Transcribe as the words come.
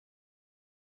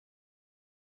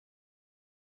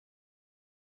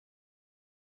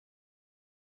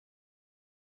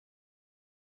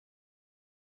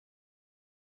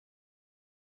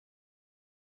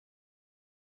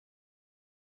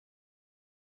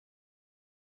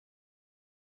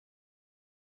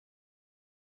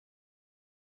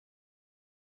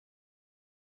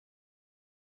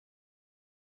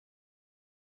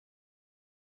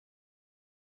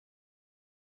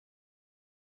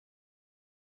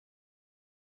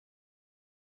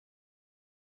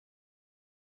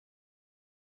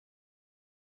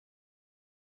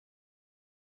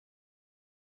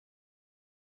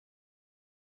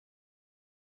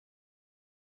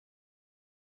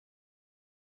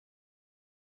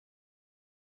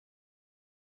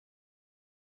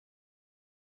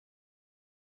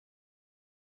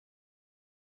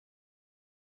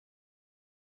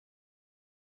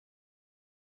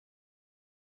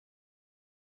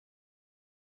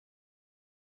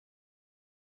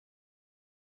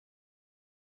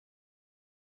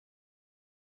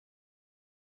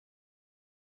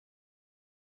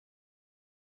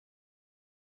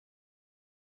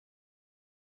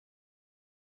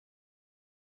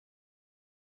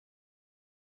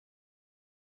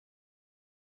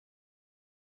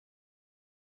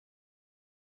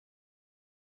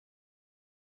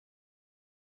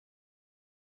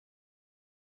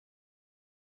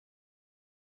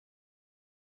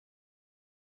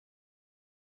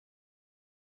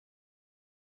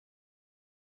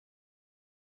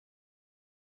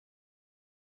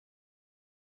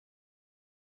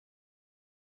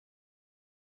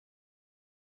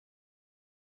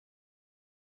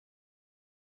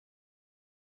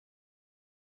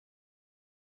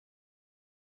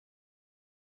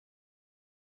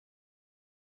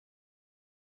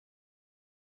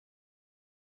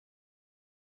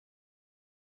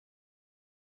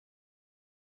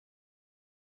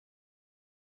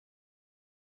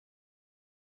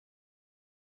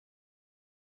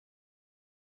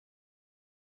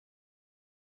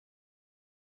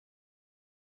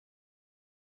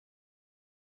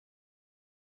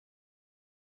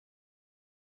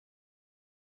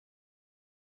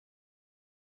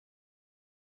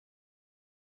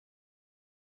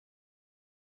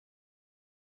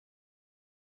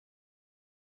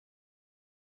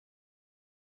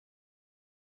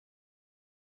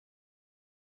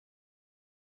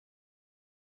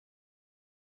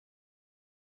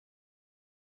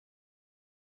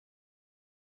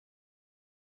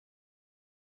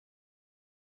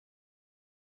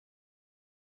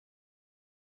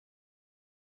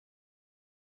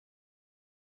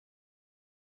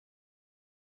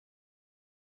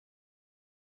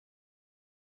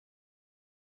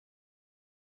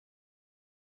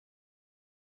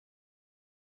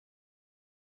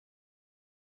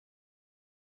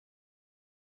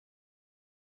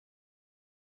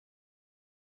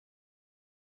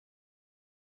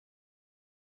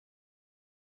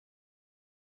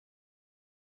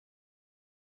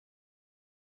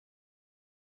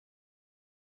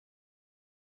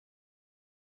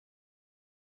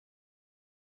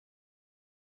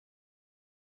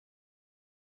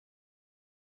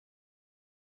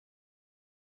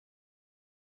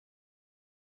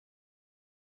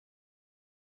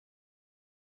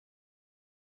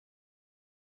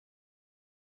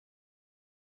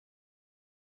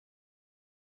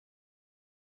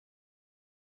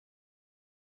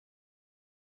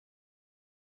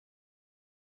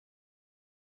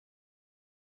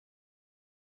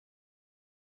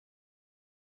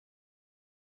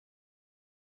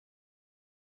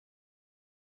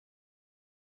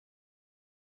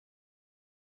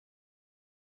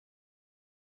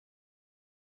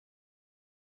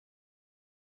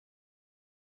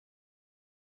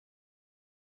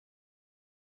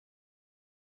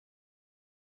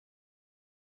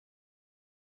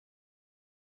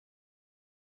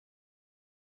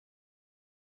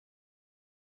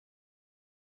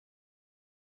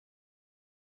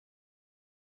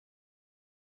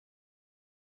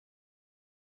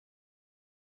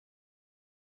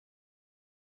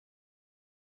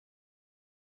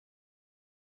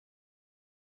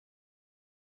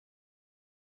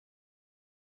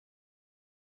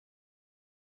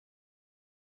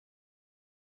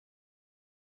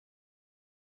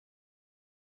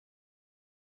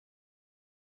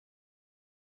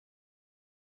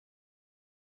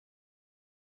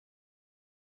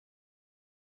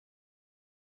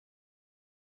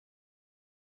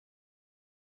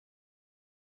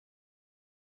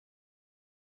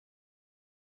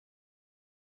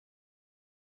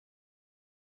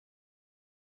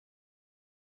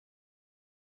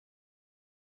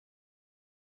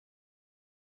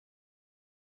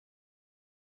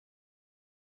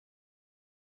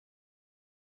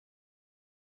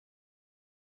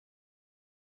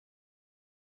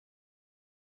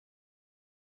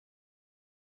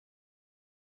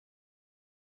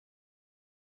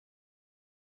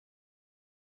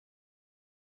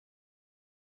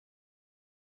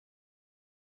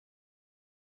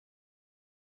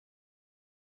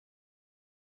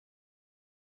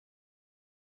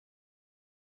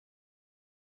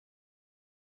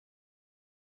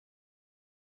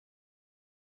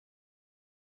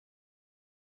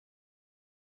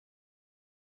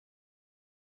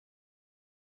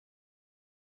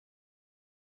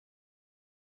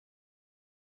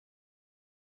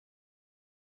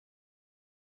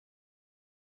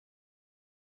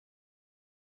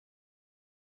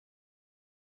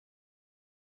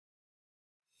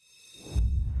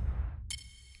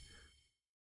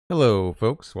Hello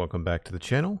folks, welcome back to the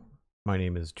channel. My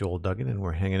name is Joel Duggan and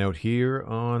we're hanging out here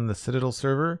on the Citadel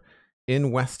server in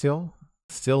Westhill,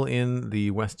 still in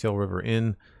the Westhill River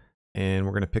Inn, and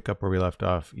we're going to pick up where we left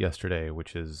off yesterday,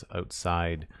 which is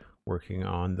outside working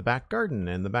on the back garden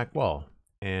and the back wall.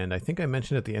 And I think I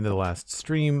mentioned at the end of the last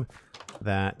stream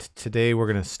that today we're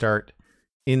going to start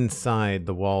inside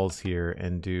the walls here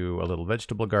and do a little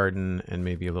vegetable garden and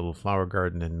maybe a little flower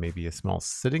garden and maybe a small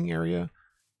sitting area.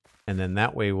 And then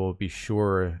that way we'll be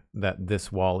sure that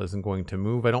this wall isn't going to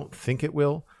move. I don't think it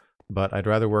will, but I'd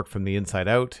rather work from the inside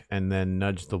out and then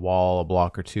nudge the wall a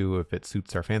block or two if it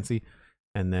suits our fancy.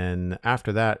 And then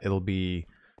after that, it'll be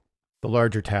the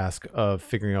larger task of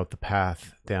figuring out the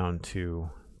path down to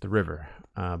the river.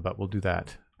 But we'll do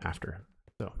that after.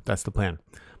 So that's the plan.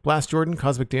 Blast Jordan,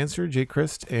 Cosmic Dancer, Jay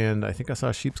Christ, and I think I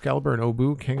saw Sheepscalibur and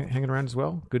Obu hanging around as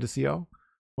well. Good to see y'all.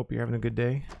 Hope you're having a good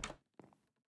day.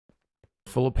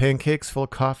 Full of pancakes, full of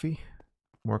coffee.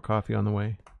 More coffee on the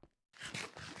way.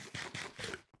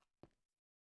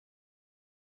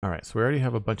 Alright, so we already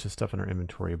have a bunch of stuff in our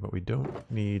inventory, but we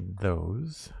don't need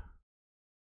those.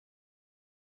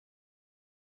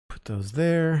 Put those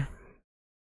there.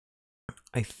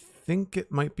 I think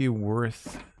it might be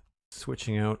worth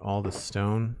switching out all the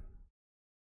stone.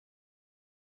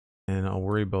 And I'll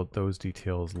worry about those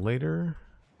details later.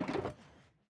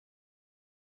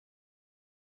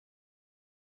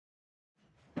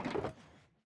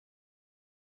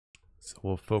 So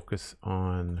we'll focus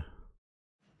on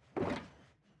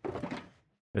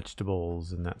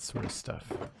vegetables and that sort of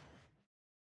stuff.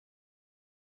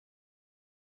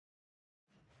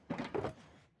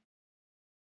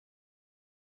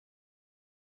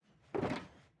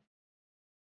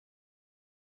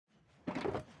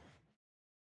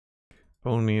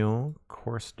 Bone meal,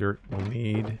 coarse dirt we'll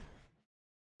need.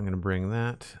 I'm going to bring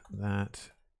that,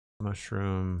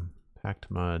 mushroom,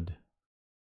 packed mud.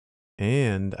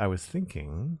 And I was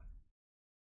thinking,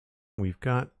 we've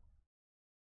got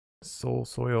soul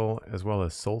soil as well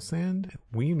as soul sand.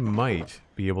 We might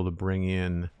be able to bring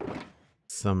in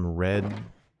some red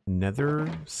nether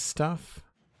stuff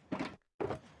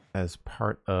as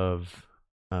part of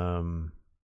a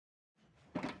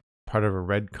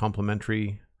red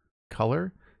complementary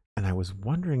color. And I was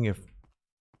wondering if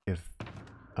I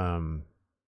don't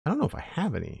know if I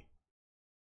have any.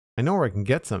 I know where I can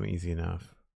get some easy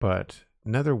enough. But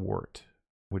nether wart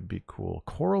would be cool.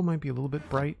 Coral might be a little bit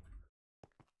bright.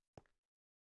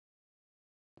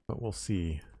 But we'll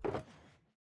see.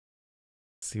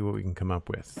 See what we can come up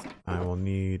with. I will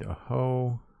need a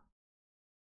hoe.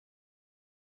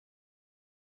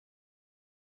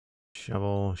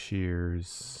 Shovel,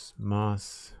 shears,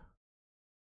 moss.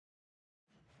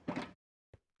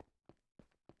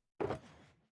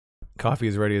 Coffee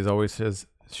is ready as always, says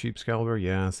Sheepscalibur.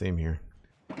 Yeah, same here.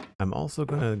 I'm also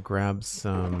gonna grab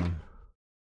some,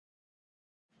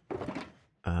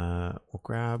 we'll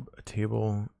grab a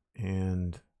table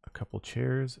and a couple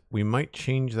chairs. We might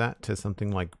change that to something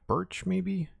like birch,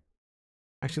 maybe?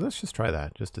 Actually, let's just try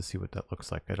that, just to see what that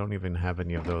looks like. I don't even have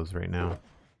any of those right now.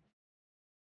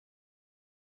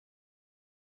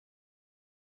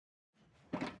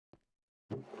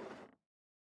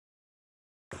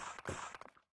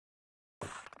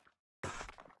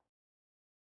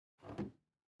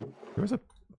 There was a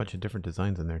bunch of different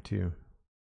designs in there too.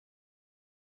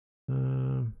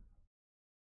 That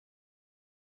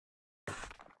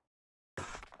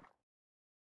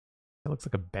looks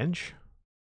like a bench.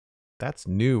 That's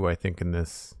new, I think, in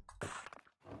this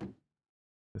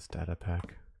data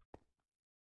pack.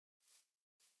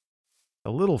 A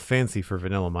little fancy for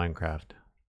vanilla Minecraft.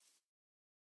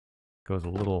 Goes a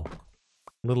little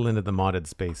into the modded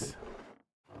space.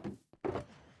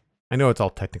 I know it's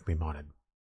all technically modded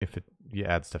if you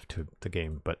add stuff to the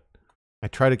game, but I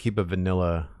try to keep a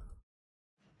vanilla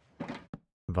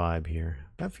vibe here.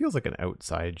 That feels like an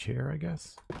outside chair, I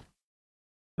guess. It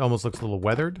almost looks a little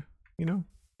weathered, you know?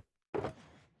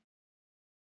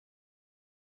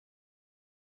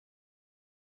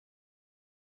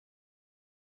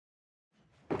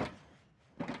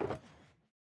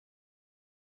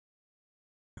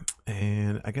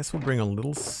 And I guess we'll bring a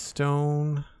little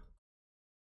stone.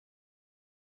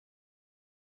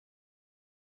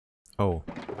 Oh,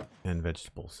 and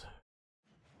vegetables.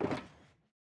 I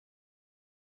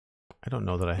don't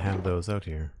know that I have those out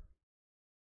here.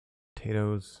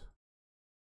 Potatoes.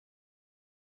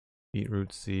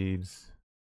 Beetroot seeds.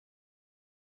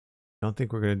 Don't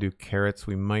think we're going to do carrots.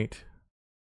 We might.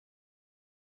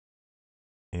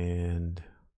 And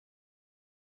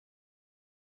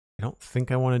I don't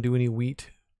think I want to do any wheat,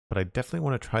 but I definitely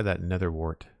want to try that nether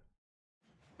wart.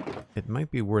 It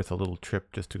might be worth a little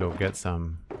trip just to go get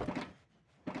some.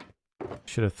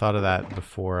 Should have thought of that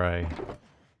before I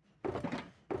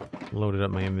loaded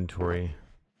up my inventory.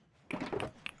 You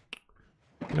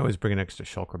can always bring an extra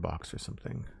shulker box or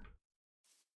something.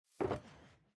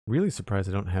 Really surprised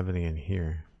I don't have any in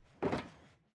here.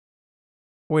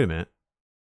 Wait a minute.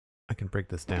 I can break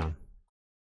this down.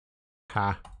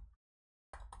 Ha.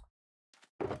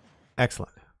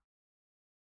 Excellent.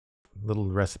 Little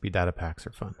recipe data packs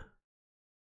are fun.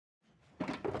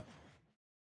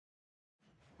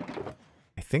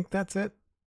 I think that's it.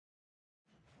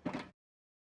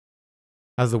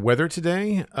 How's the weather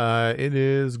today? It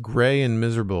is gray and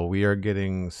miserable. We are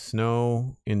getting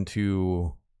snow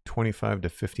into 25 to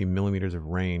 50 millimeters of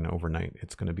rain overnight.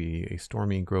 It's going to be a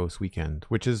stormy, gross weekend,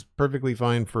 which is perfectly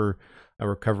fine for a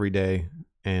recovery day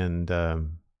and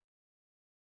playing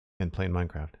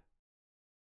Minecraft.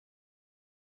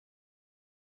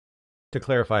 To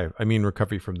clarify, I mean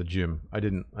recovery from the gym.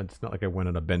 It's not like I went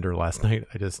on a bender last night.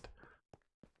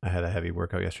 I had a heavy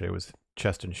workout yesterday. It was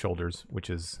chest and shoulders, which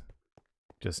is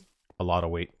just a lot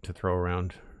of weight to throw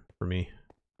around for me.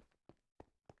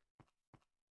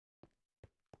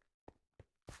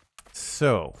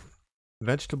 So,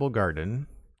 vegetable garden.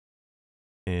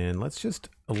 And let's just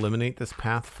eliminate this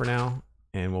path for now,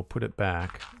 and we'll put it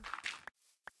back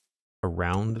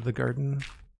around the garden.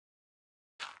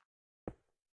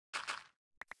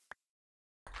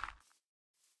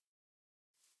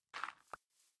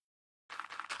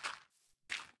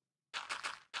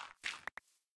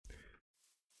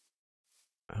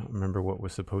 I don't remember what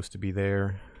was supposed to be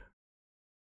there.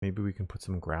 Maybe we can put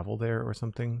some gravel there or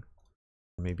something.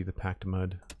 Maybe the packed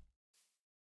mud.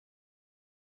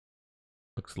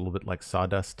 Looks a little bit like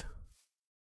sawdust.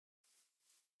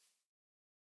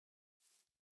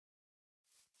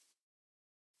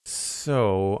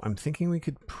 So I'm thinking we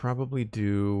could probably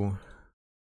do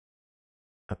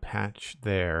a patch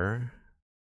there.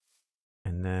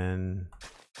 And then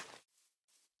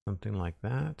something like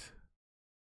that.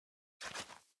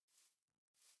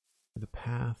 The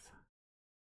path.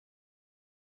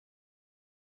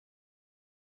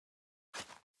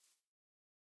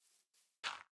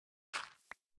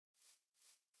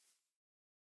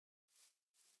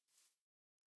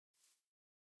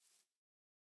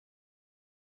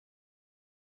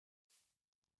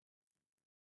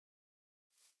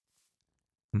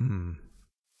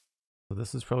 So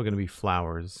this is probably going to be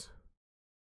flowers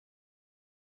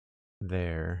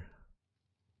there.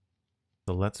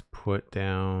 So let's put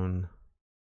down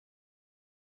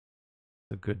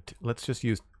a good, let's just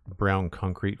use brown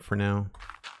concrete for now.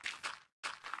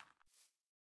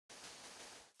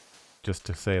 Just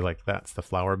to say, like, that's the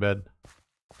flower bed.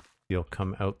 You'll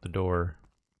come out the door.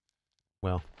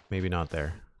 Well, maybe not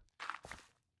there.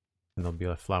 And there'll be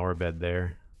a flower bed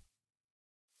there.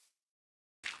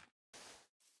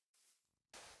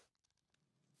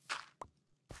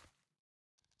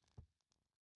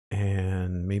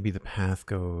 And maybe the path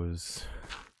goes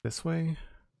this way.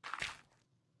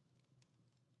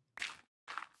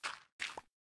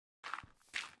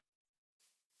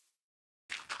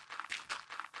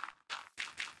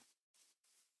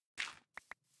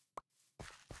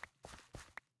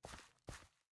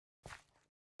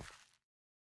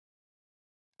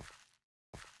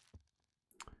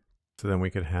 So then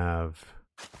we could have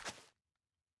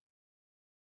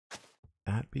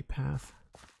that be path.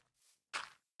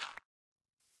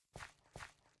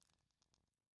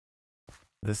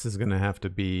 This is going to have to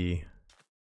be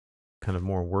kind of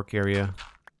more work area.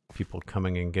 People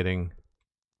coming and getting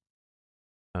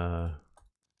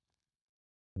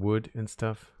wood and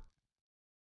stuff.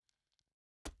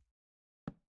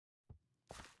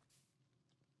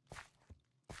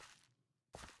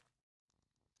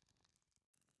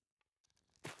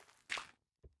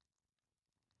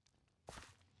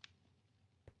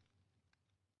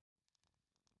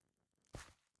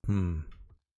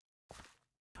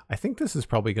 I think this is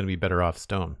probably going to be better off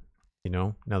stone, you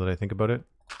know, now that I think about it.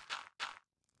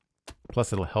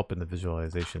 Plus it'll help in the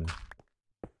visualization.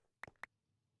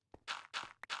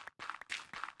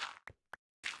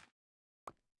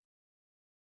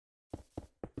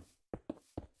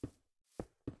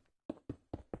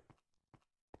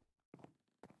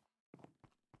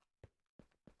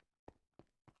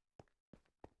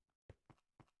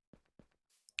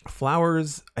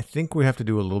 Flowers, I think we have to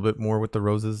do a little bit more with the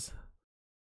roses.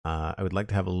 I would like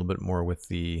to have a little bit more with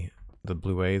the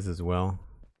blue A's as well.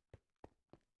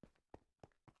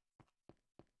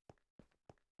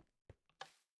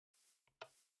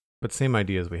 But same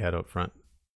idea as we had out front,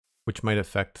 which might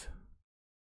affect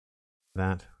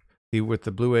that. See, with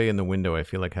the blue A in the window, I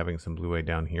feel like having some blue A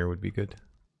down here would be good.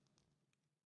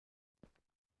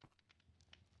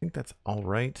 think that's all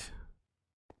right.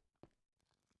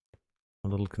 I'm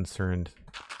a little concerned.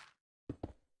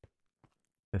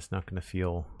 It's not going to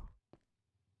feel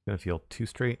too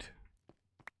straight.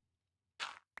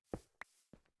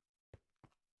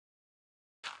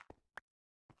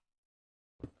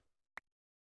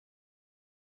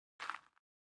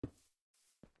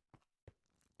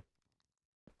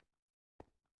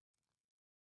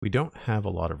 We don't have a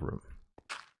lot of room.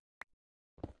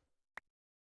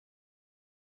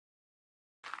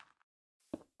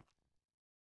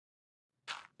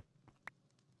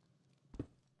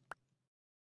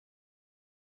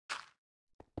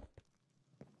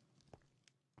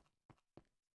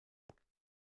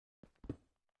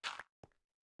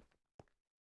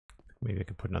 Maybe I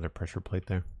could put another pressure plate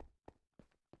there.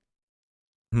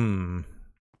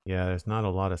 Yeah, there's not a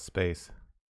lot of space.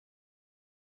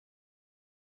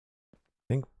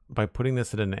 I think by putting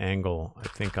this at an angle, I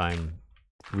think I'm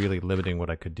really limiting what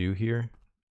I could do here.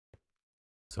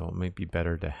 So it might be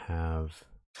better to have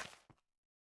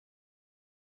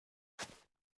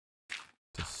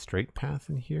a straight path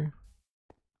in here.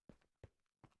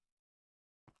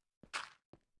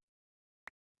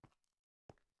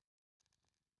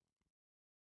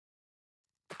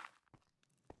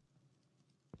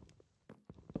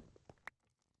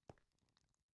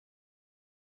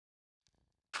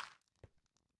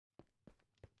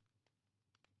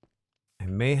 I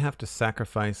may have to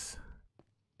sacrifice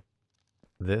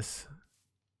this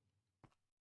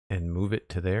and move it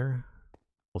to there.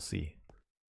 We'll see.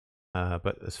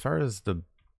 But as far as the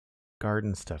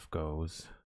garden stuff goes,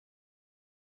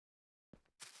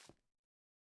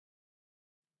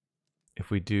 if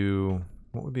we do,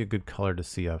 what would be a good color to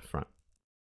see up front?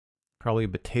 Probably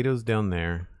potatoes down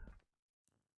there.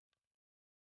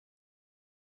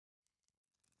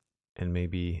 And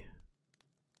maybe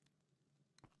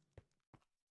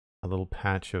a little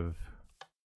patch of,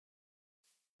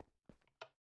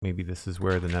 maybe this is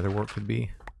where the netherwort could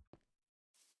be.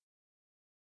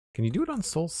 Can you do it on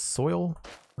soul soil,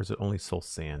 or is it only soul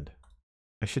sand?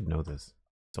 I should know this.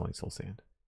 It's only soul sand.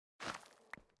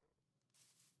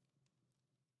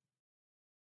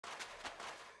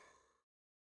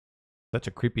 Such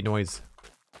a creepy noise.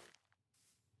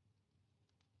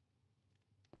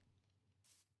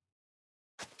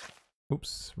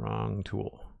 Oops, wrong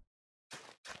tool.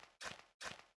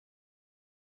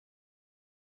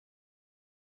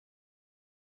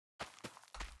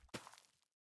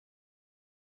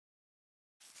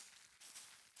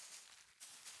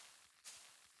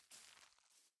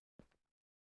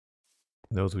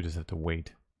 Those we just have to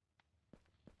wait.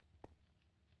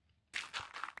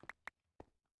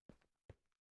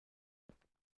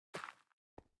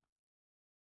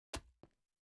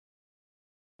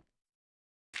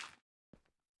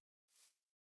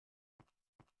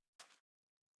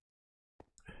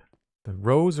 The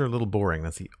rows are a little boring.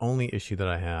 That's the only issue that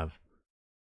I have.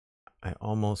 I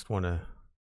almost want to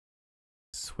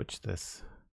switch this.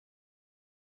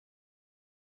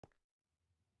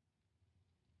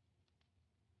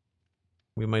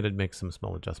 We might make some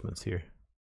small adjustments here.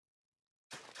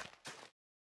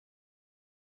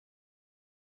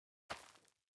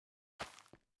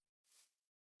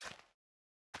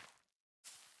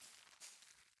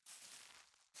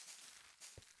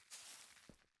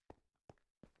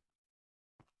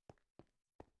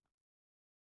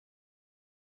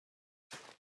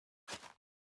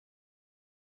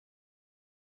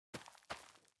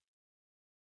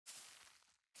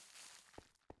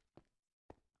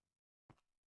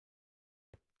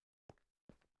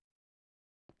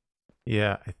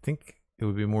 Yeah, I think it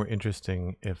would be more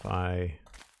interesting if I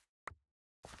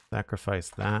sacrifice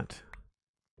that.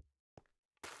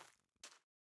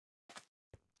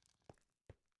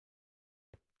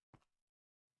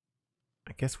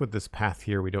 I guess with this path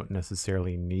here, we don't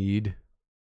necessarily need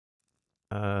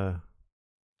a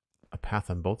path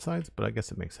on both sides, but I guess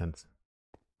it makes sense.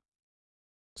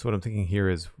 So what I'm thinking here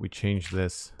is we change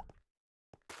this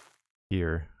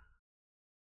here.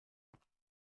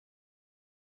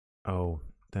 Oh,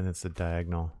 then it's a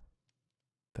diagonal.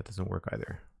 That doesn't work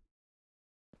either.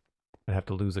 I'd have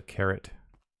to lose a carrot.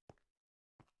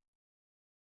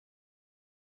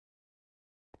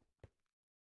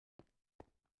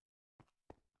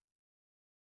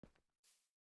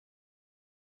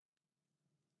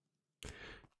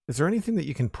 Is there anything that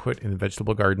you can put in the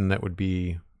vegetable garden that would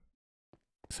be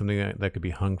something that could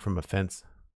be hung from a fence?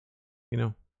 You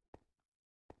know?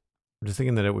 I'm just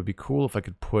thinking that it would be cool if I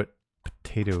could put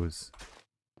potatoes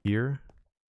here.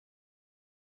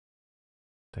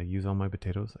 Did I use all my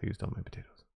potatoes? I used all my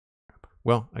potatoes.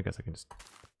 Well, I guess I can just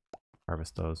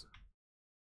harvest those.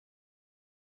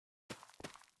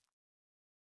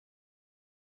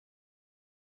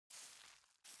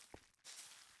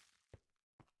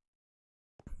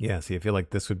 Yeah, see, I feel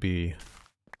like this would be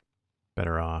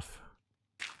better off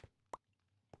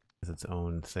as its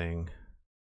own thing.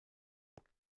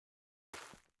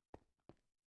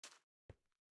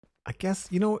 I guess,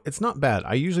 you know, it's not bad.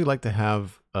 I usually like to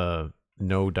have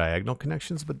no diagonal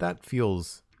connections, but that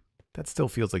still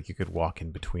feels like you could walk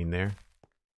in between there.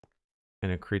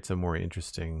 And it creates a more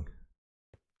interesting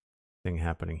thing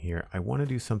happening here. I want to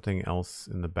do something else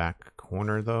in the back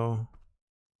corner though.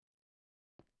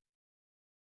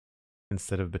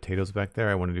 Instead of potatoes back there,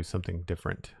 I want to do something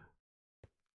different.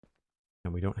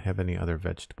 And we don't have any other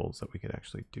vegetables that we could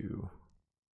actually do.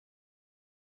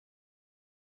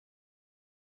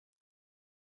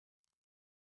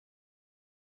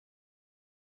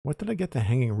 What did I get the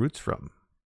hanging roots from?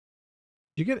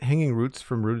 Do you get hanging roots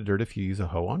from rooted dirt if you use a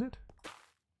hoe on it?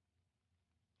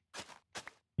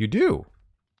 You do?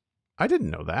 I didn't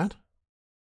know that.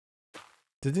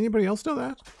 Did anybody else know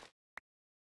that?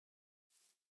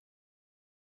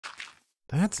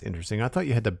 That's interesting. I thought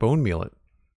you had to bone meal it.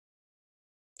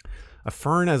 A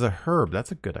fern as a herb. That's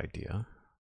a good idea.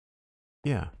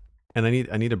 Yeah. And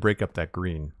I need to break up that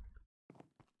green.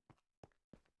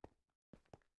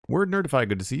 Word Nerdify,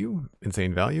 good to see you.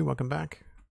 Insane Value, welcome back.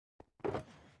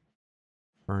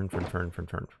 Fern. There's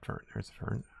a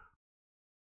fern.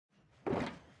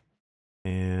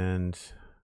 And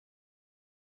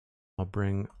I'll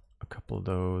bring a couple of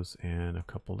those and a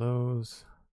couple of those.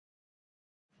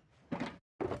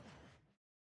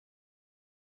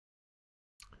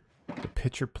 The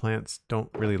pitcher plants don't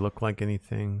really look like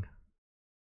anything.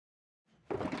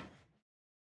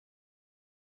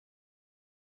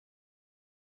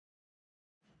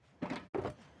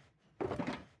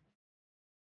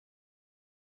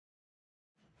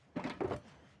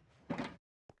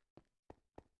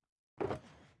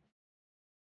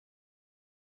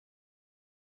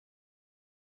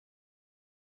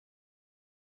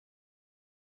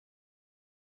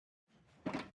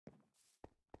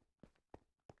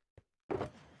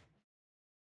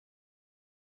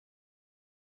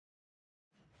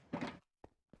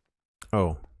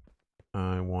 Oh,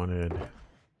 I wanted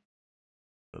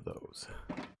those.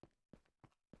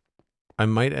 I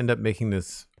might end up making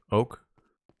this oak,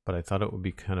 but I thought it would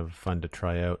be kind of fun to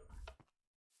try out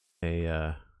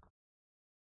a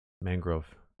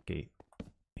mangrove gate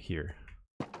here.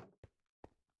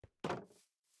 I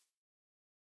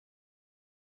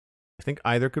think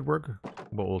either could work,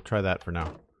 but we'll try that for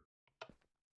now.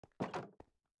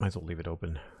 Might as well leave it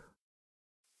open.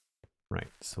 Right,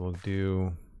 so we'll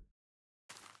do...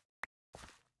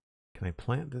 Can I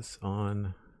plant this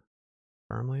on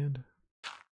farmland?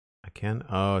 I can?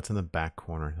 Oh, it's in the back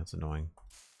corner. That's annoying.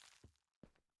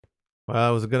 Well,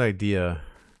 that was a good idea.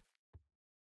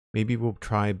 Maybe we'll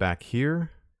try back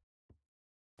here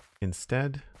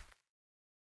instead.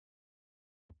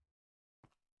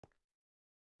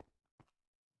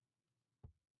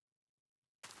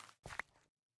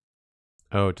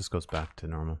 Oh, it just goes back to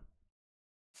normal.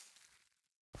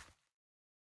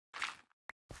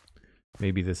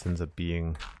 Maybe this ends up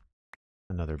being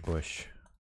another bush.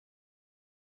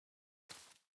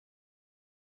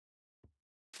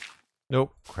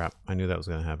 Nope. Crap. I knew that was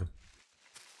going to happen.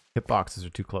 Hitboxes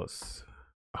are too close.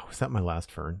 Oh, is that my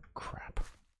last fern? Crap.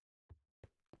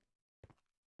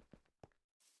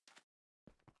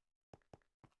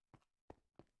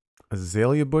 A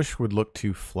azalea bush would look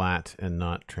too flat and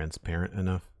not transparent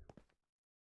enough.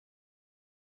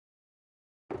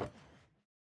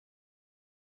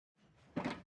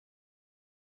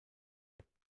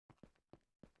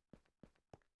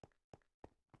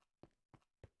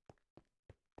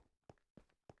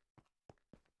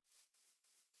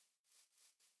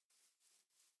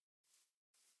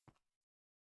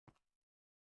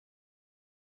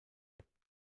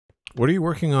 What are you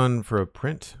working on for a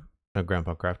print,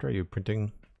 GrandpaCrafter? Are you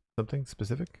printing something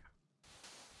specific?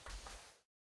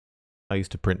 I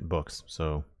used to print books,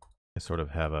 so I sort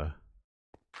of have a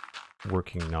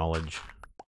working knowledge.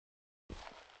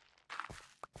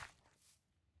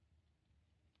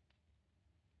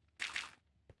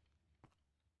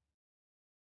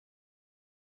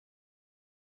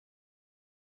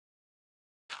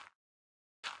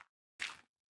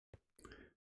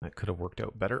 That could have worked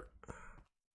out better.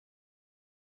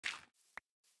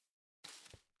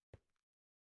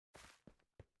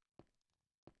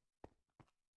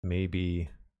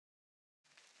 Maybe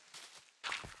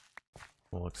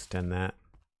we'll extend that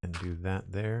and do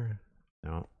that there.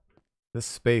 No, this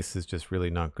space is just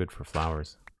really not good for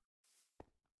flowers.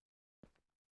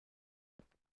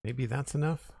 Maybe that's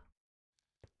enough.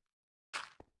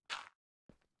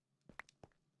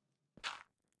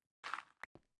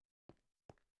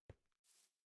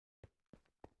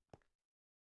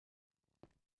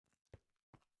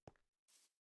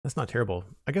 That's not terrible.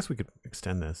 I guess we could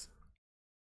extend this.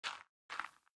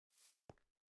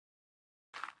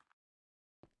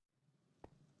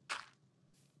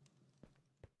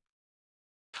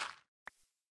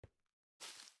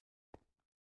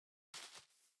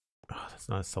 Oh, that's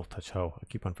not a self-touch hoe. I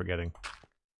keep on forgetting.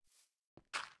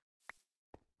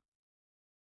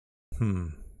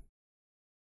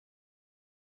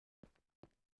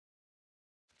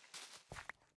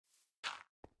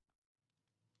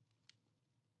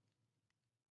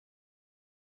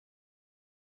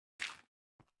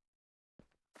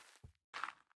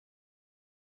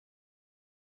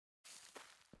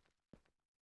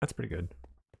 That's pretty good.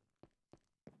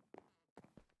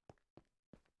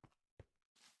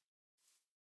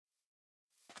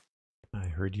 I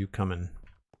heard you coming.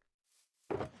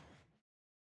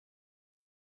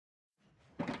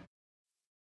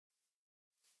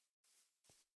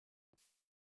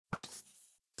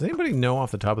 Does anybody know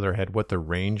off the top of their head what the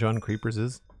range on creepers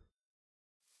is?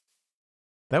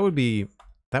 That would be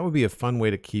a fun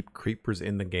way to keep creepers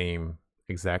in the game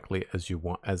exactly as you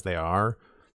want, as they are,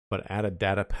 but add a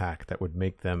data pack that would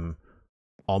make them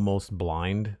almost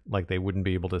blind, like they wouldn't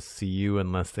be able to see you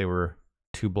unless they were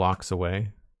 2 blocks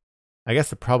away. I guess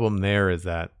the problem there is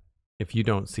that if you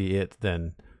don't see it,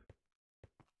 then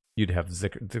you'd have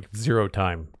 0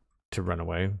 time to run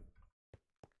away.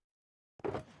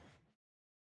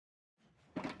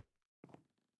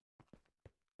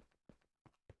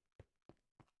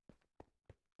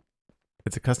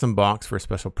 It's a custom box for a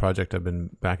special project. I've been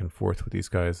back and forth with these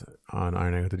guys on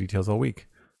ironing out the details all week.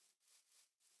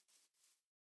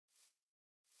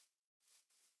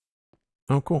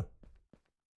 Oh, cool.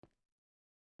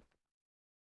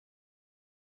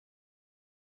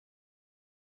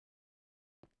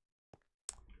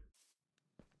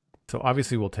 So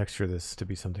obviously we'll texture this to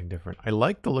be something different. I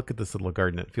like the look of this little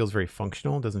garden. It feels very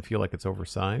functional. It doesn't feel like it's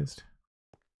oversized.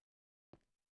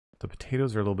 The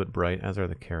potatoes are a little bit bright, as are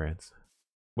the carrots.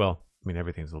 Well, I mean,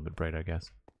 everything's a little bit bright, I guess.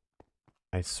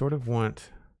 I sort of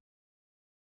want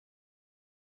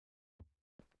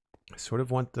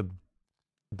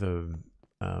the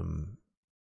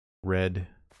red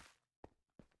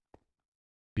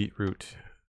beetroot.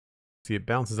 See, it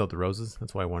balances out the roses.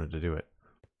 That's why I wanted to do it.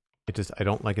 I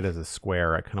don't like it as a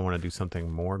square. I kind of want to do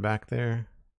something more back there.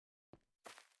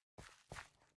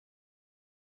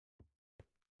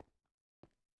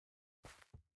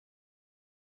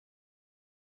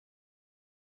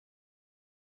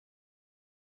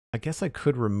 I guess I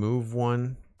could remove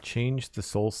one, change the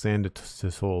soul sand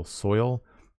to soul soil,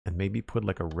 and maybe put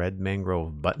like a red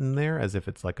mangrove button there as if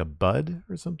it's like a bud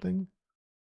or something.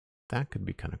 That could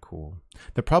be kind of cool.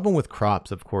 The problem with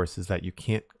crops, of course, is that you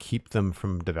can't keep them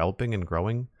from developing and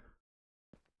growing.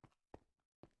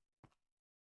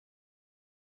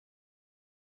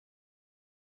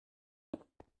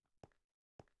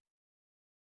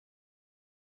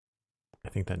 I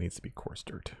think that needs to be coarse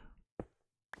dirt.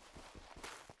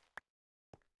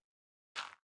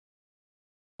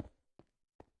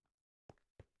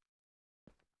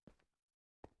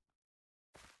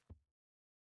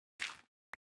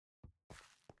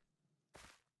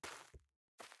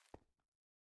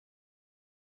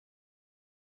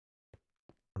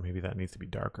 Or maybe that needs to be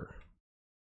darker.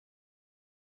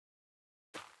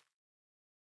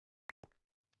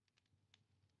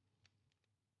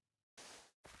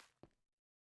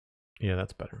 Yeah,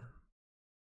 that's better.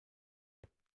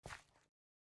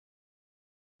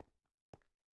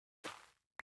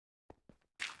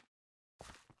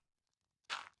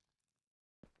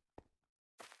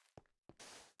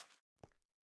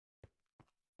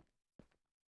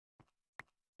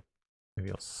 Maybe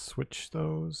I'll switch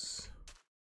those.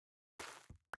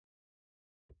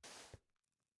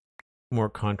 More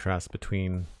contrast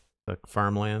between the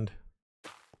farmland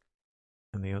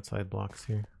and the outside blocks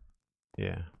here.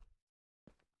 Yeah.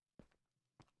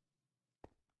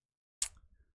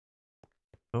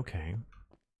 Okay.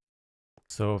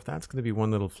 So if that's going to be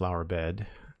one little flower bed,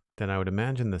 then I would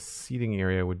imagine the seating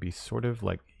area would be sort of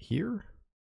like here.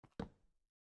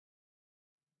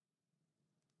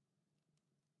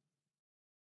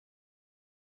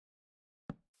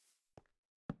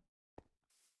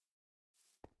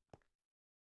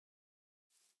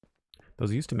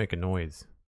 Those used to make a noise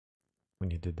when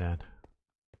you did that.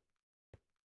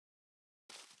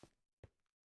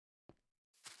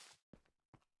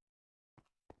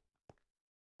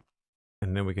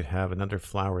 And then we could have another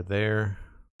flower there.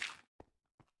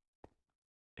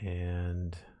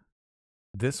 And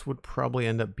this would probably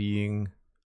end up being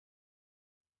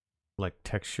like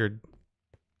textured,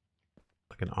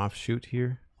 like an offshoot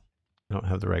here. I don't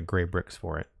have the right gray bricks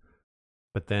for it.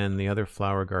 But then the other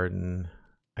flower garden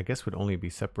I guess would only be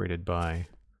separated by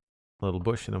a little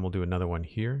bush, and then we'll do another one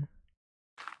here.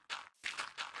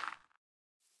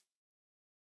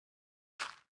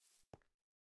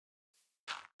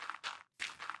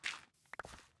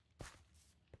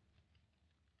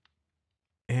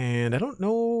 And I don't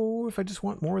know if I just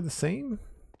want more of the same.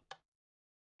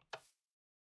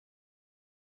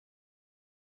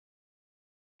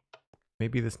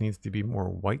 Maybe this needs to be more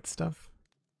white stuff.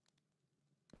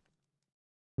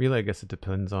 Really, I guess it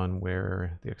depends on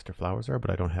where the extra flowers are,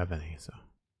 but I don't have any, so.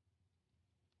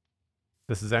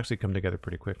 This has actually come together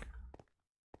pretty quick.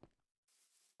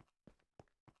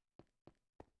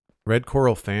 Red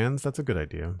coral fans, that's a good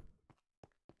idea.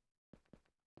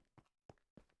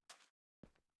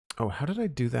 Oh, how did I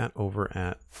do that over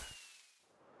at...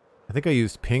 I think I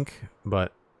used pink,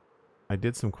 but I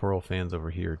did some coral fans over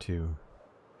here too.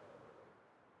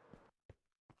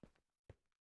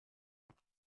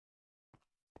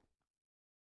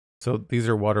 So these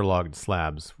are waterlogged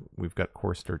slabs. We've got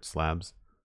coarse dirt slabs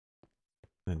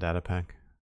in a data pack.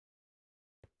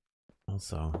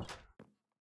 Also,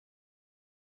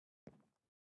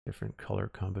 different color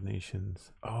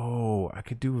combinations. Oh, I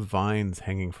could do vines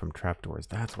hanging from trapdoors.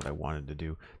 That's what I wanted to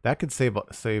do. That could save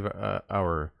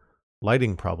our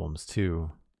lighting problems too.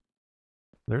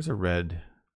 There's a red.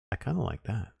 I kind of like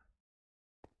that.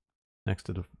 Next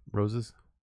to the roses.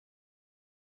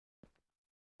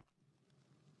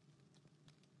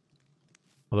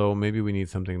 Although maybe we need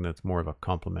something that's more of a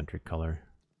complementary color.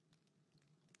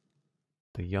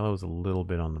 The yellow is a little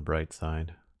bit on the bright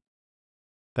side.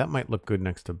 That might look good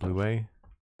next to blue A.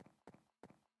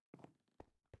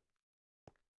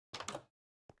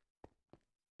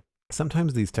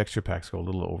 Sometimes these texture packs go a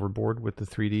little overboard with the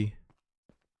 3D.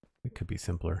 It could be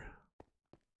simpler.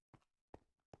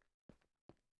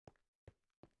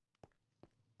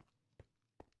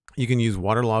 You can use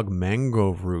waterlogged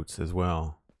mangrove roots as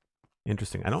well.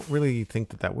 Interesting. I don't really think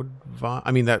that that would...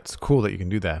 I mean, that's cool that you can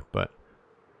do that, but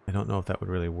I don't know if that would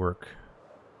really work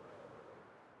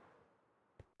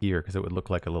here, because it would look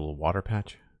like a little water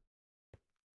patch.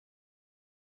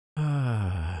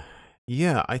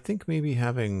 Yeah, I think maybe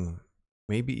having...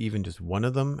 maybe even just one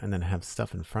of them and then have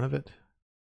stuff in front of it.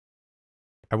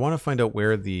 I want to find out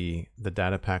where the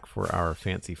data pack for our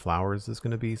fancy flowers is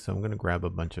going to be, so I'm going to grab a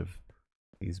bunch of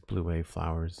these blue A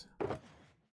flowers.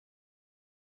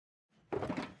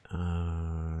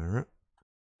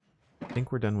 I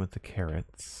think we're done with the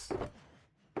carrots.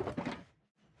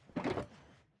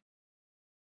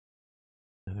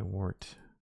 Another wart.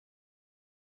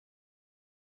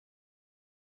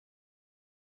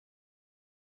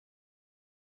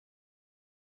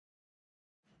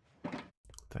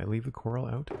 Did I leave the coral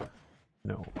out?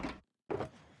 No.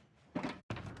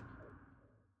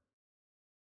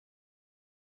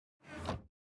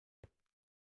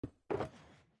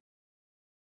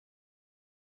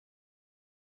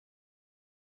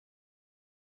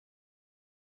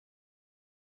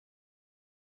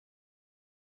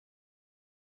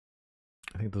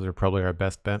 I think those are probably our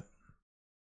best bet.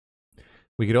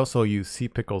 We could also use sea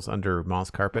pickles under moss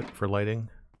carpet for lighting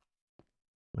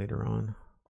later on.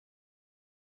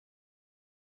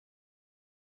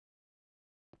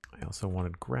 I also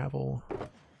wanted gravel.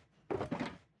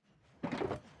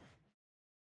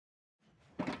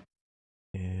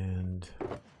 And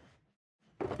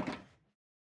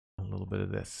a little bit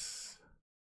of this.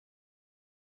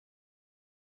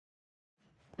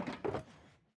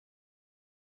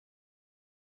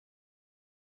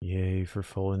 Yay for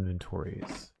full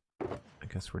inventories. I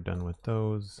guess we're done with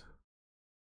those.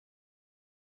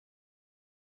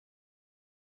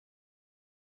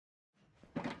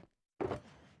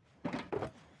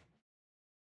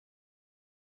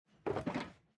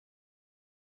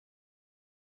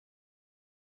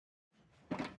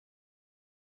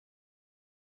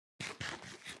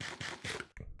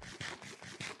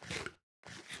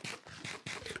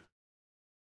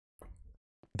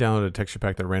 Download a texture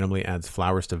pack that randomly adds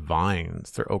flowers to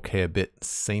vines. They're okay, a bit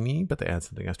samey, but they add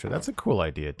something extra. That's a cool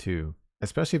idea too,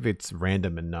 especially if it's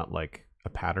random and not like a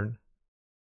pattern.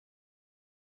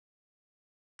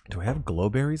 Do I have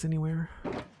glowberries anywhere?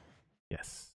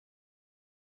 Yes.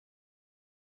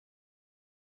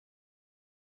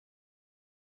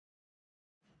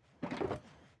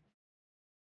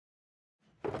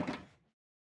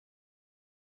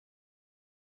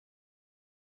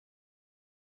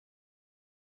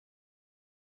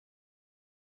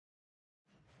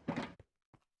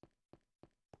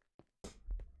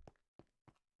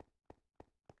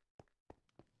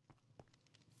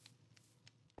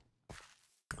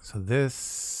 So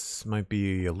this might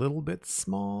be a little bit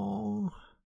small.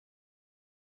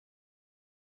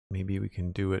 Maybe we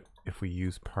can do it if we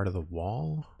use part of the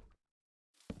wall.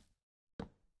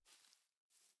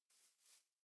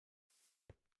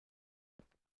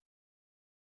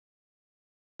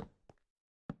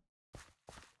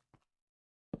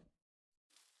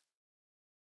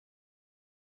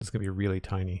 It's going to be really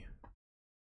tiny.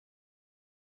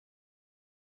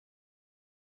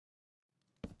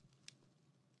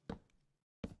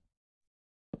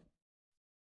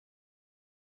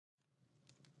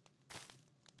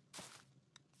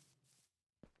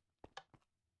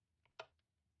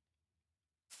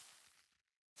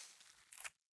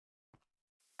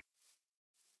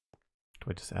 Do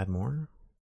I just add more?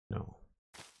 No.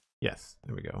 Yes,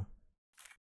 there we go.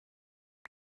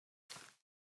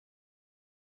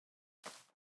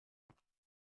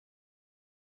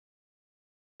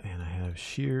 And I have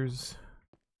shears.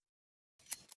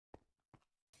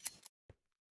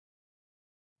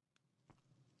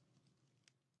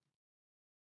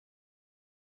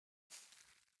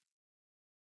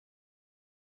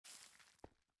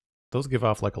 Those give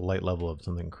off like a light level of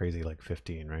something crazy like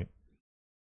 15, right?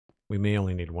 We may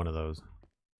only need one of those.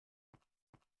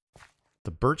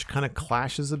 The birch kind of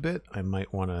clashes a bit. I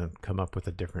might want to come up with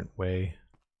a different way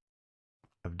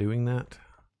of doing that.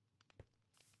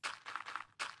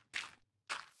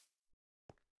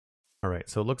 All right,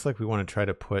 so it looks like we want to try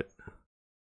to put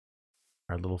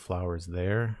our little flowers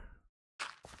there.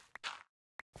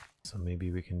 So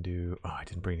maybe we can do... Oh, I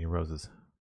didn't bring any roses.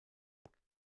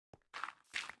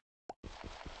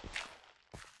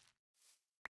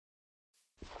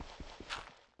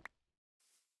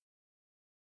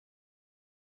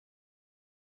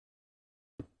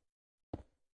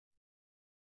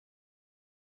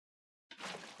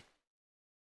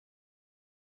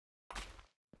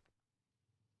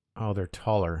 Oh, they're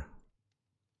taller.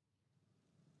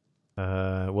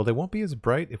 Well, they won't be as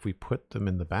bright if we put them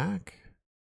in the back.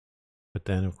 But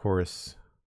then, of course,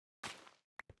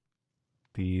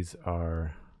 these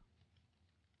are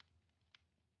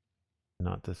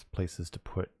not the places to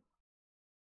put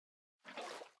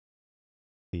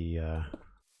the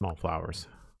small flowers.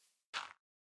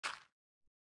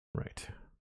 Right.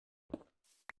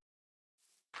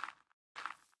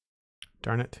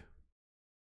 Darn it.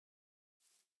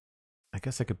 I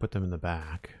guess I could put them in the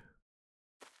back.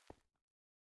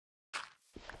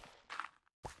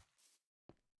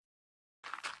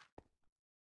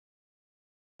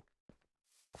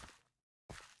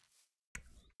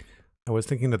 I was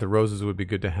thinking that the roses would be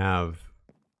good to have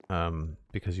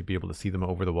because you'd be able to see them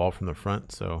over the wall from the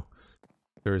front. So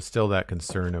there is still that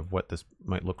concern of what this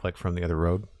might look like from the other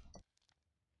road.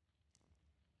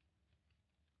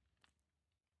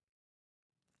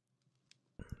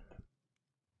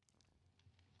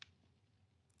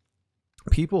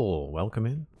 People, welcome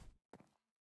in.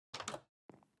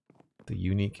 The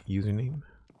unique username.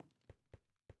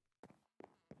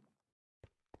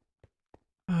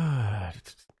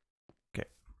 Okay.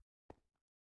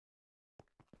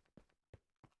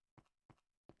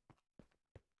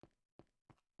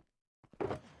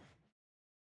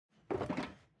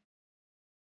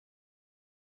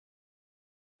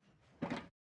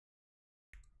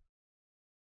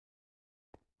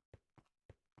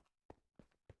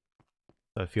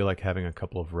 I feel like having a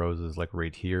couple of roses like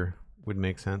right here would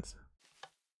make sense.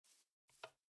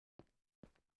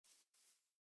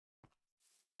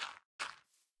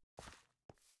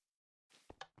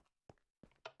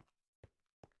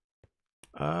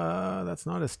 That's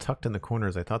not as tucked in the corner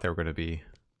as I thought they were going to be.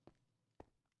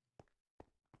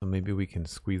 So maybe we can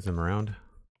squeeze them around.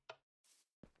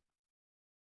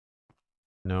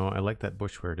 No, I like that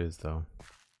bush where it is though.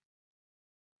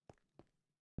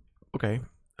 Okay.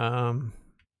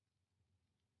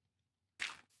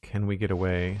 Can we get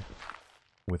away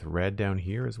with red down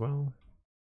here as well?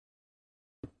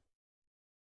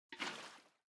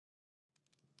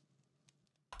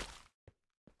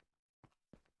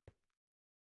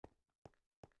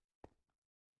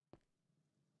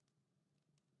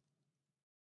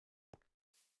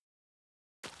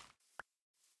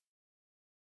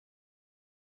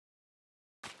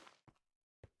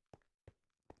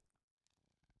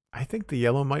 I think the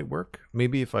yellow might work.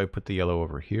 Maybe if I put the yellow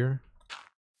over here.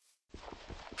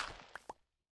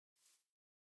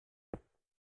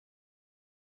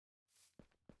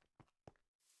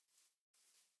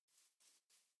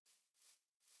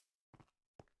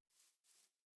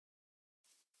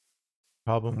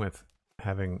 Problem with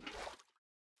having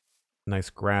nice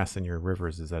grass in your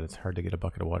rivers is that it's hard to get a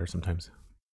bucket of water sometimes.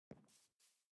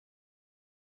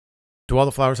 Do all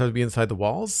the flowers have to be inside the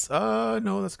walls?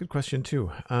 No, that's a good question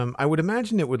too. I would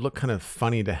imagine it would look kind of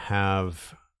funny to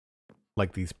have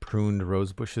like these pruned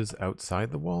rose bushes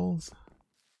outside the walls.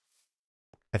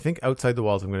 I think outside the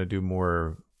walls I'm going to do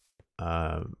more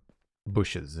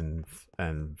bushes and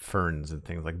ferns and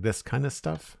things like this kind of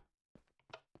stuff.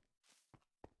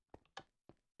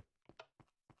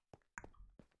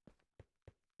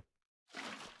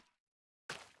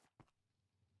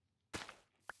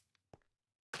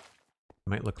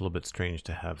 Might look a little bit strange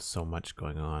to have so much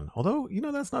going on. Although, you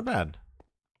know, that's not bad.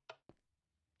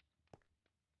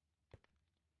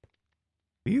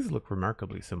 These look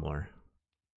remarkably similar.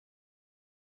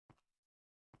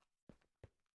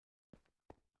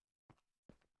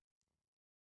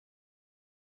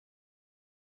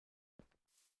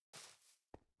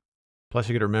 Plus,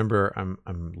 you got to remember,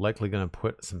 I'm likely going to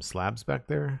put some slabs back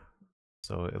there,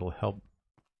 so it'll help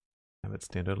have it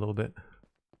stand out a little bit.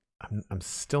 I'm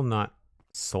still not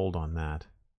sold on that.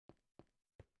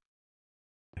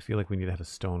 I feel like we need to have a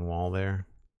stone wall there.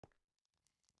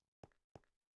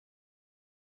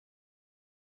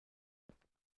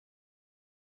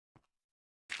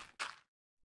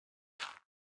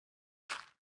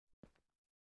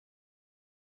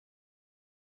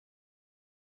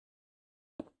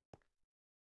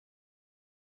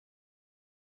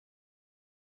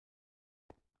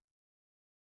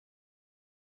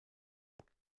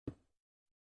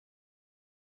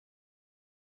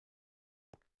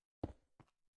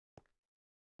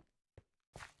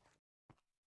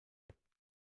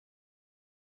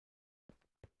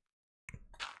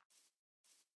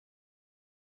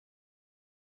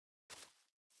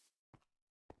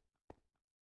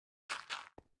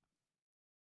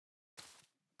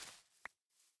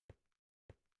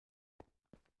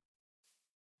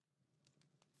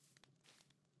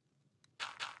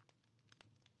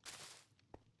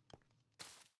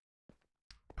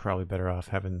 Probably better off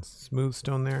having smooth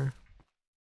stone there.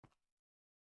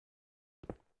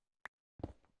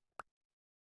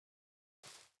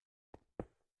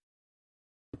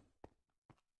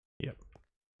 Yep.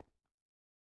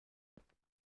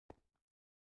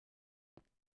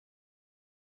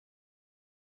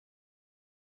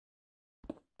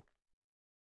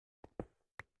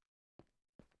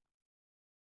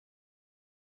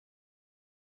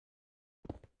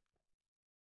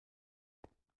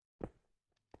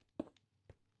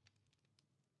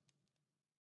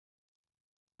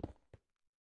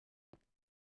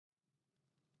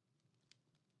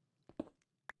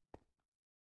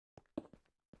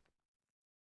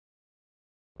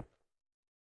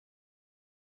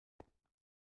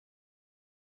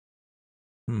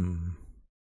 Hmm.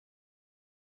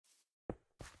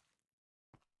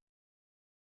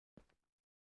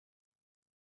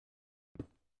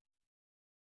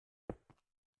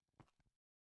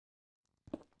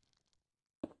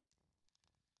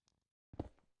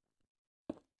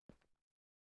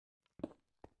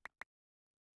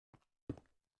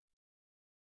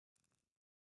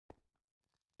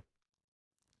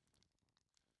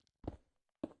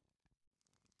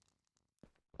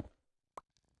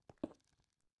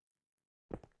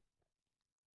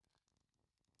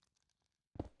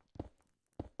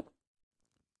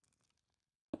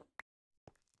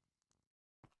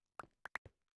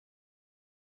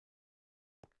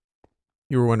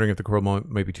 You were wondering if the coral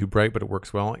might be too bright, but it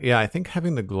works well. Yeah, I think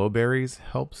having the glowberries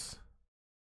helps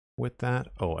with that.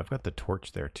 Oh, I've got the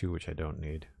torch there too, which I don't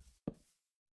need.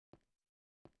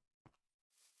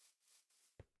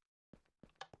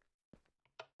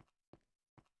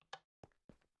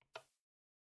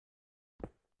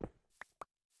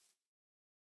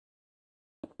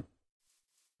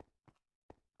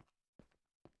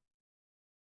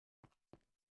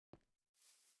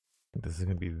 This is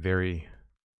going to be very,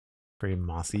 very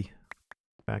mossy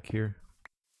back here.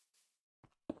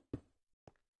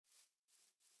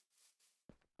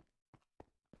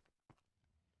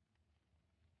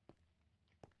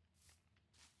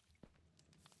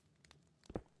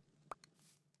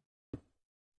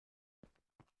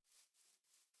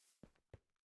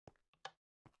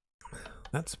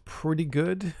 That's pretty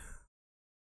good.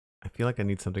 I feel like I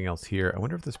need something else here. I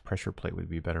wonder if this pressure plate would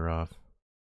be better off.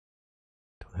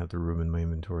 Don't have the room in my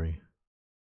inventory.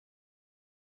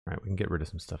 All right, we can get rid of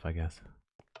some stuff, I guess.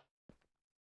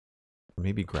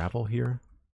 Maybe gravel here.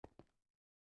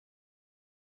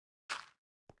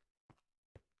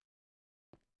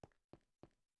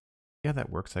 Yeah, that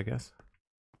works, I guess.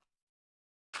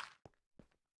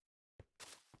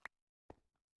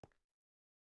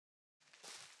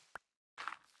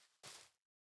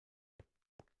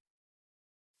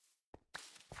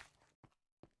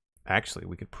 Actually,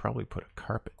 we could probably put a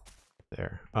carpet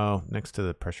there. Oh, next to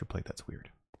the pressure plate. That's weird.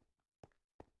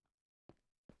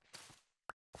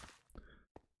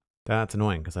 That's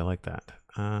annoying because I like that.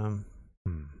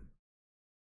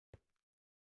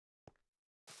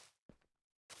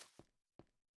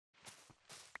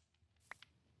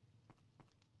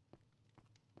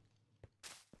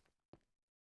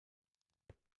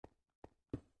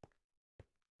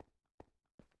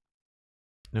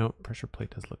 No, pressure plate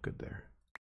does look good there.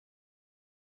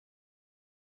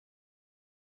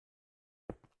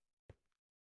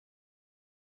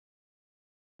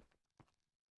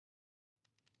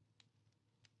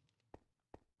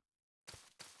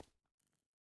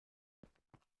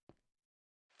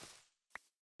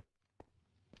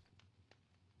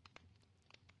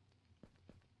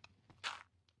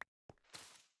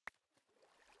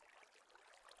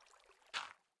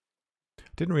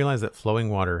 Didn't realize that flowing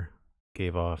water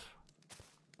gave off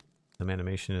some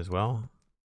animation as well.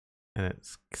 And it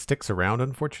sticks around,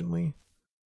 unfortunately.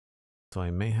 So I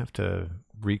may have to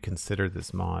reconsider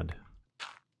this mod.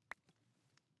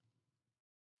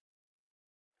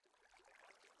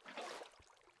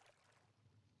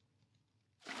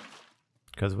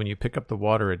 Because when you pick up the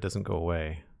water, it doesn't go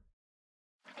away.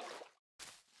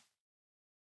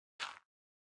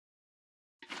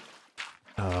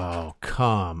 Oh,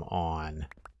 come on.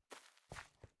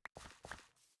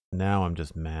 Now I'm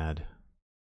just mad.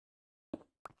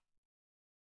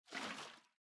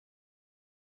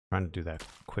 Trying to do that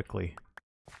quickly.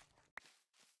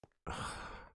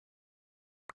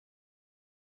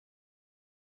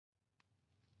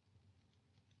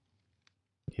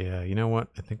 Yeah, you know what?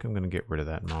 I think I'm going to get rid of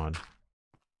that mod.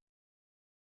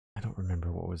 I don't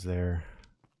remember what was there.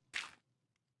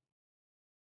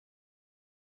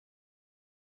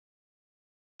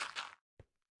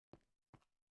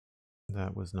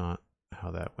 That was not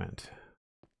how that went.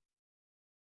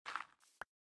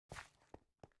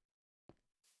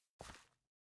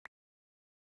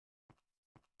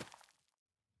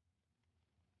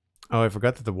 Oh, I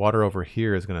forgot that the water over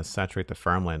here is going to saturate the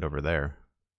farmland over there.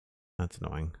 That's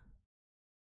annoying.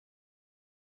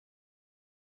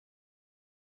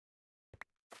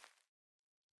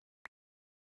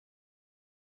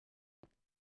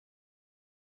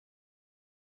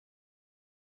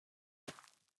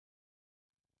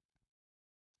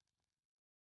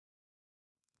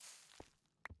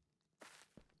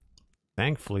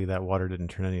 Thankfully, that water didn't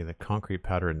turn any of the concrete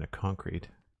powder into concrete.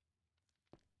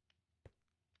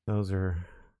 Those are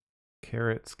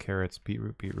carrots, carrots,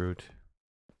 beetroot, beetroot.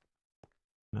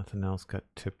 Nothing else got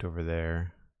tipped over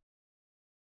there.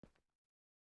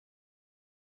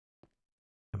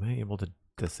 Am I able to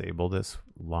disable this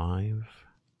live?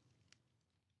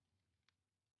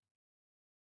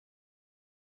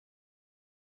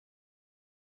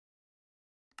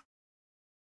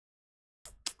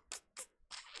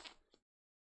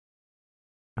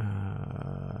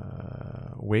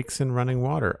 Wakes in running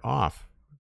water off.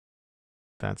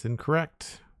 That's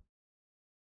incorrect.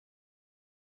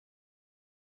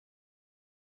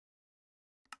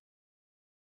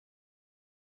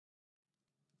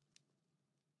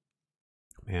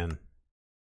 Man,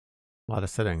 a lot of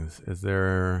settings. Is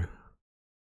there...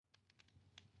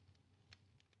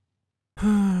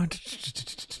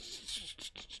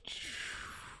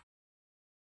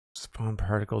 Spawn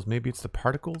particles. Maybe it's the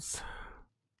particles?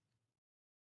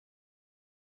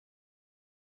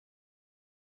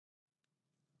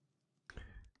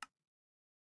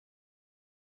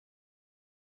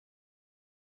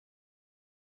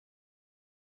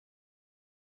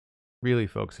 Really,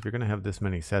 folks, if you're going to have this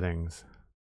many settings,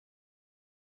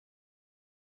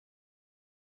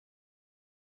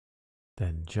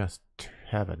 then just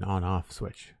have an on-off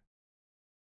switch.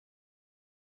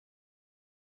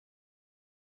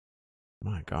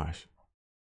 My gosh.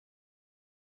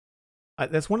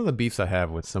 That's one of the beefs I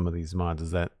have with some of these mods, is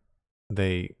that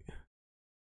they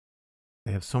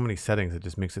have so many settings, it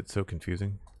just makes it so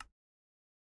confusing.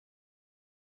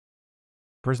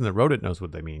 The person that wrote it knows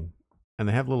what they mean. And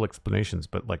they have little explanations,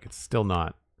 but like it's still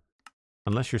not,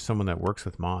 unless you're someone that works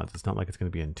with mods, it's not like it's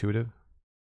going to be intuitive.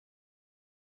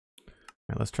 All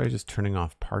right, let's try just turning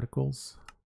off particles.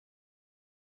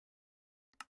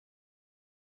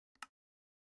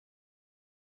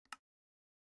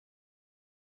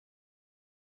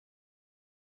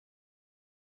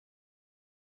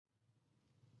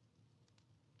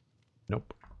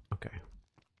 Nope. Okay.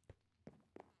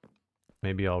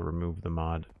 Maybe I'll remove the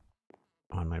mod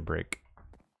on my break.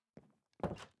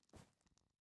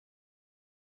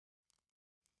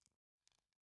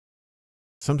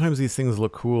 Sometimes these things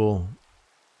look cool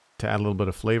to add a little bit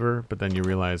of flavor, but then you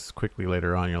realize quickly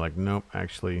later on, you're like, nope,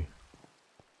 actually,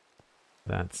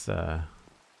 that's it's a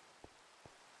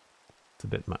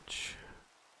bit much.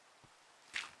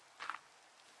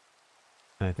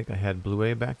 And I think I had Blue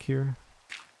A back here.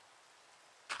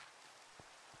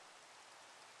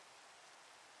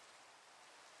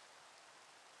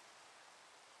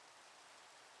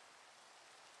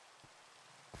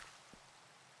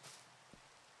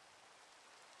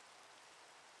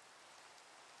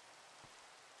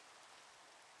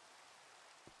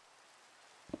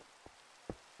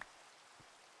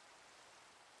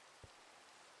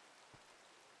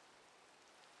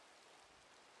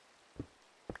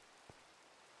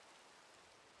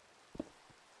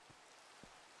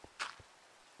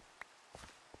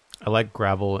 I like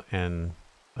gravel and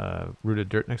rooted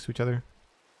dirt next to each other.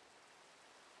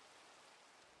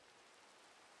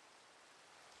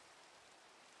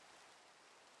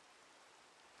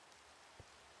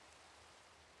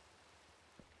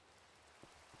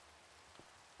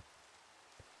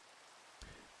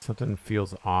 Something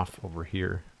feels off over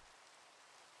here.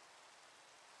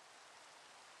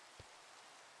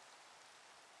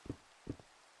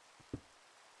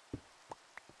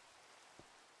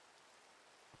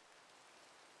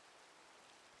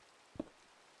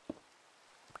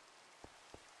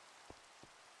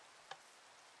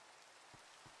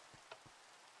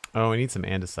 Oh, I need some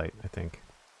andesite, I think.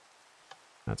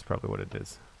 That's probably what it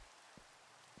is.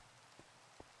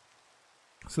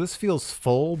 So this feels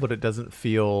full, but it doesn't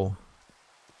feel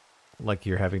like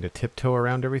you're having to tiptoe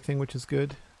around everything, which is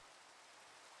good.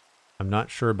 I'm not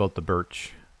sure about the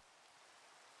birch.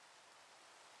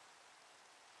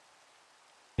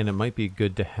 And it might be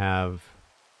good to have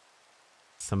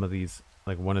some of these,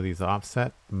 like one of these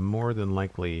offset. More than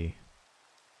likely,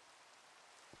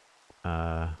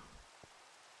 I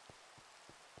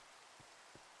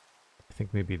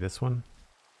think maybe this one.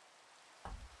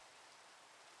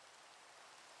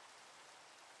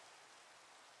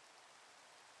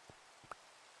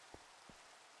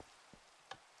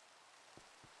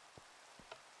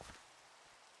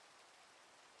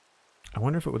 I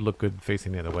wonder if it would look good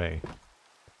facing the other way.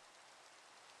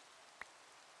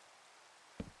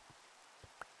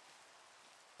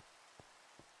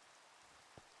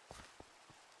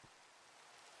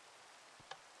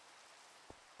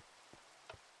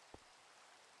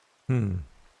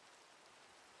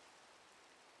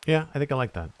 Yeah, I think I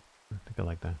like that. I think I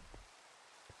like that.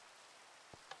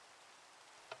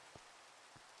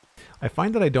 I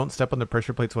find that I don't step on the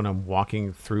pressure plates when I'm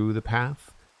walking through the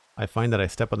path. I find that I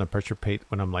step on the pressure plate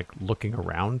when I'm like looking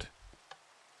around,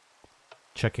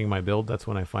 checking my build. That's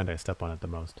when I find I step on it the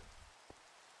most.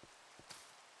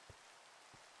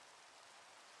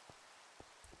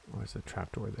 Where's the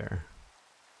trapdoor there?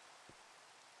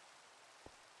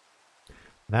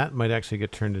 That might actually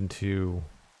get turned into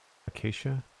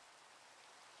acacia.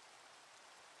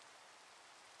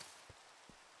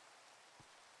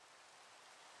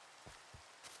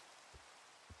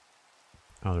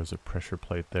 Oh, there's a pressure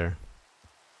plate there.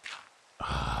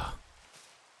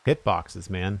 Hitboxes,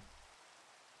 man.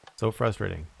 So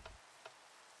frustrating.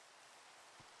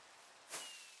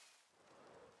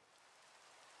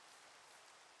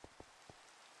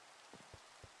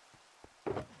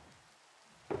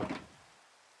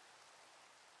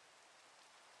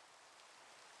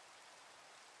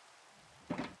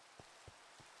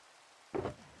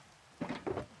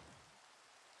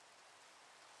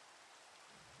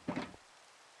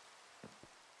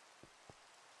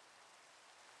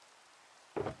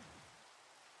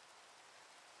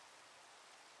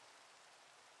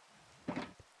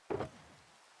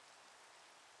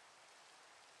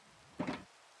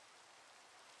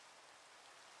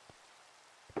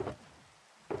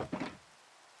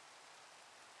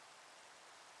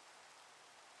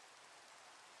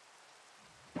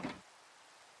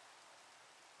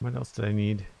 What else did I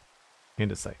need?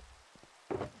 Andesite.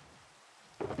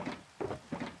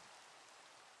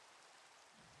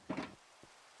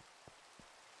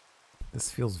 This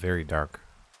feels very dark.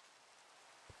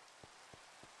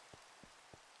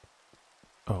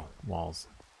 Oh, walls.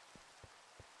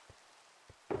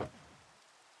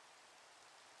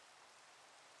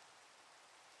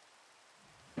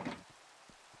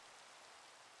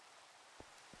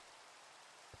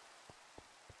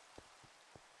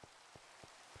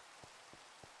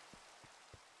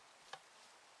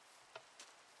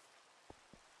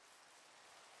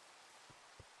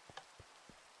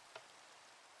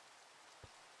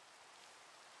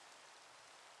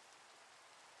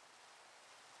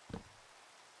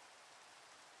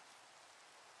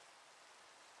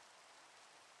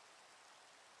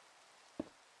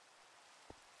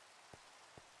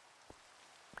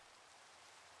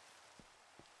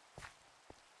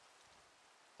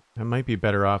 It might be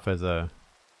better off as a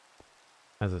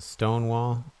stone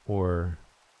wall or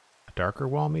a darker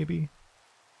wall, maybe.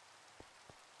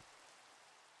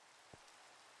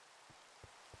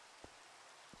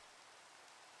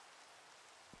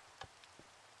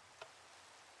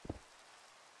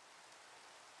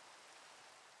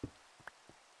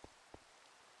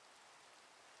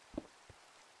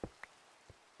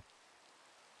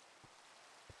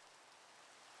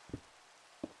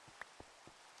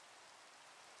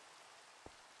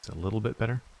 a little bit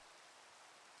better.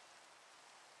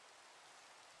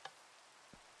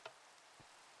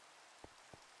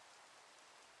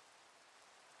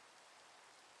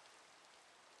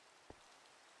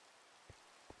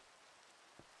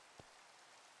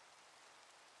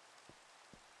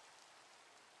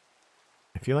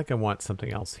 I feel like I want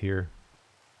something else here.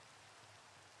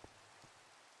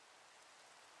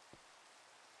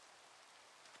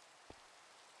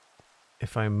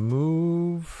 If I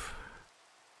move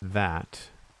that,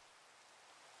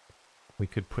 we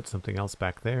could put something else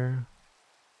back there.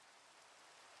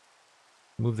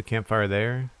 Move the campfire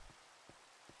there.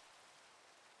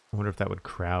 I wonder if that would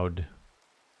crowd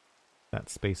that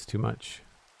space too much.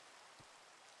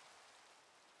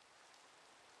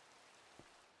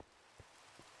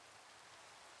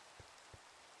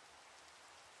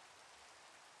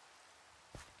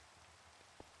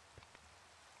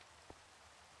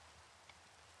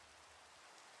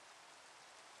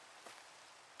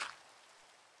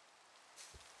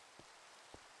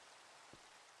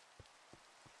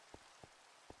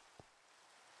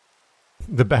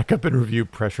 The backup and review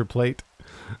pressure plate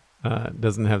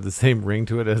doesn't have the same ring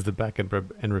to it as the backup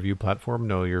and review platform.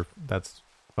 No, that's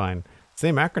fine.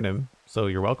 Same acronym, so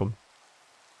you're welcome.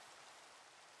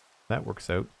 That works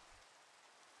out.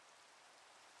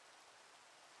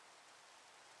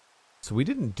 So we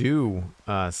didn't do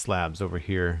slabs over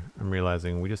here. I'm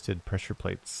realizing we just did pressure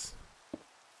plates.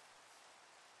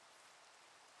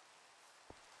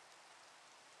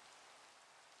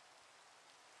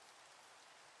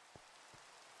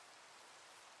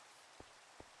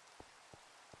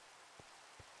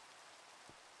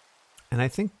 And I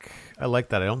think I like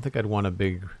that. I don't think I'd want a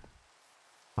big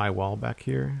high wall back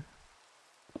here.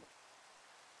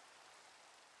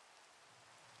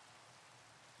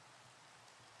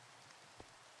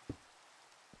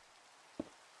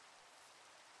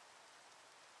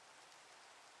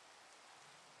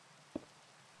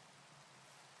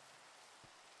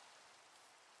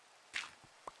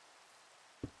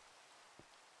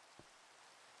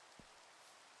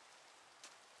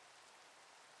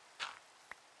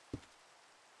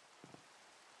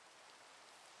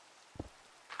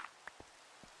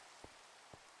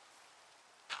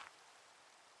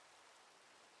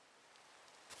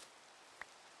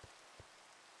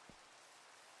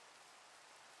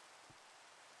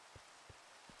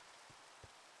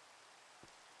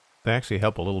 They actually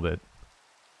help a little bit.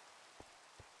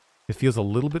 It feels a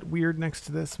little bit weird next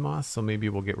to this moss, so maybe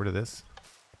we'll get rid of this.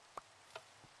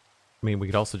 I mean, we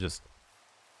could also just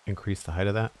increase the height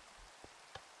of that.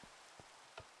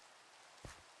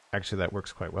 Actually, that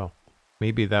works quite well.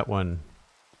 Maybe that one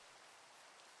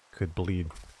could bleed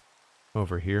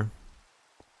over here.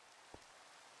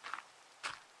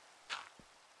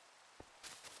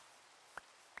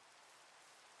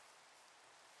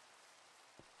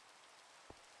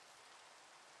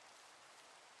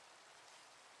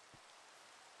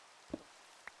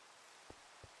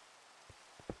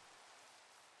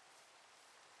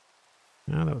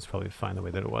 No, that was probably fine the way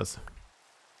that it was.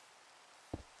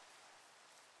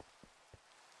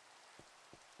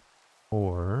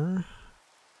 Or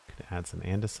could add some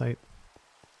andesite.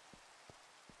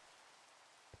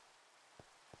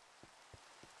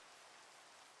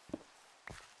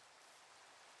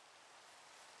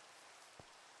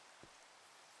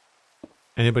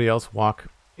 Anybody else walk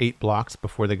 8 blocks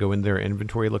before they go in their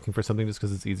inventory looking for something just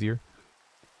because it's easier?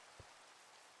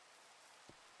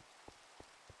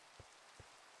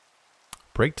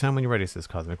 Break time when you're ready, says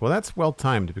Cosmic. Well, that's well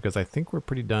timed because I think we're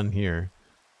pretty done here.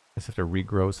 I just have to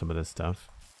regrow some of this stuff.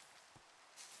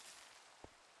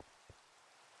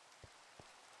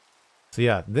 So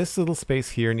yeah, this little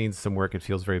space here needs some work. It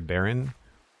feels very barren.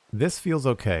 This feels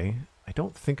okay. I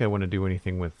don't think I want to do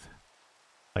anything with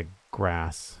like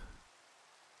grass.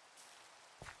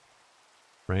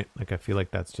 Right? Like I feel like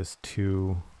that's just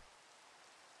too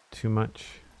much.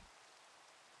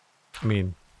 I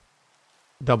mean,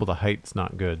 double the height's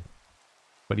not good,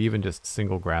 but even just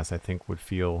single grass I think would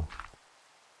feel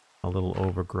a little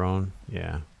overgrown.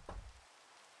 Yeah.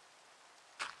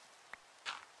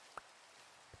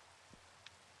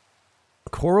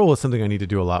 Coral is something I need to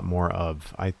do a lot more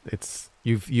of.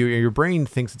 Your brain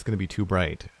thinks it's going to be too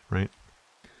bright, right?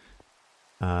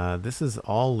 This is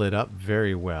all lit up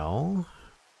very well,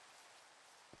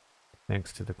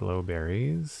 thanks to the glow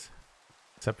berries,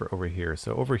 except for over here.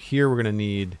 So over here we're going to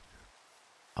need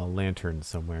a lantern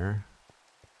somewhere.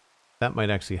 That might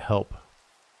actually help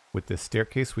with this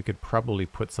staircase. We could probably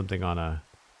put something on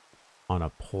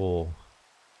a pole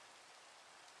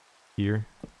here.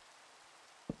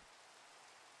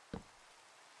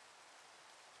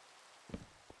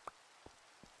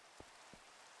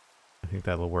 think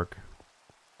that'll work.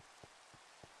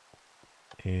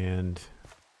 And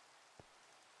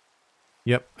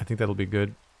yep, I think that'll be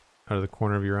good out of the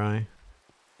corner of your eye.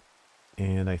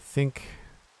 And I think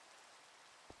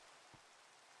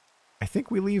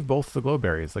we leave both the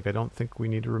glowberries. Like, I don't think we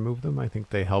need to remove them. I think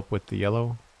they help with the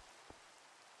yellow.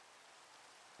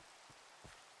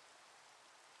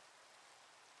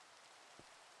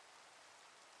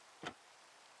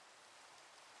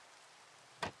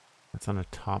 That's on a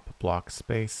top block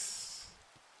space.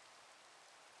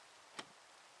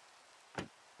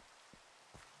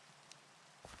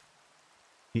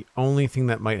 The only thing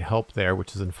that might help there,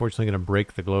 which is unfortunately going to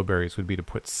break the glowberries, would be to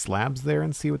put slabs there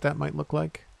and see what that might look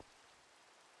like.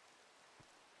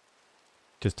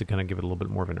 Just to kind of give it a little bit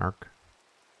more of an arc.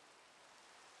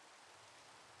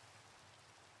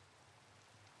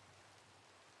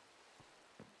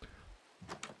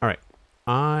 All right.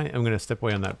 I am going to step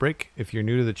away on that break. If you're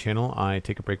new to the channel, I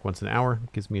take a break once an hour.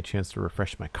 It gives me a chance to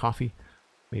refresh my coffee.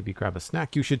 Maybe grab a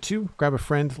snack. You should too. Grab a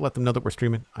friend. Let them know that we're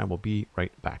streaming. I will be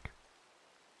right back.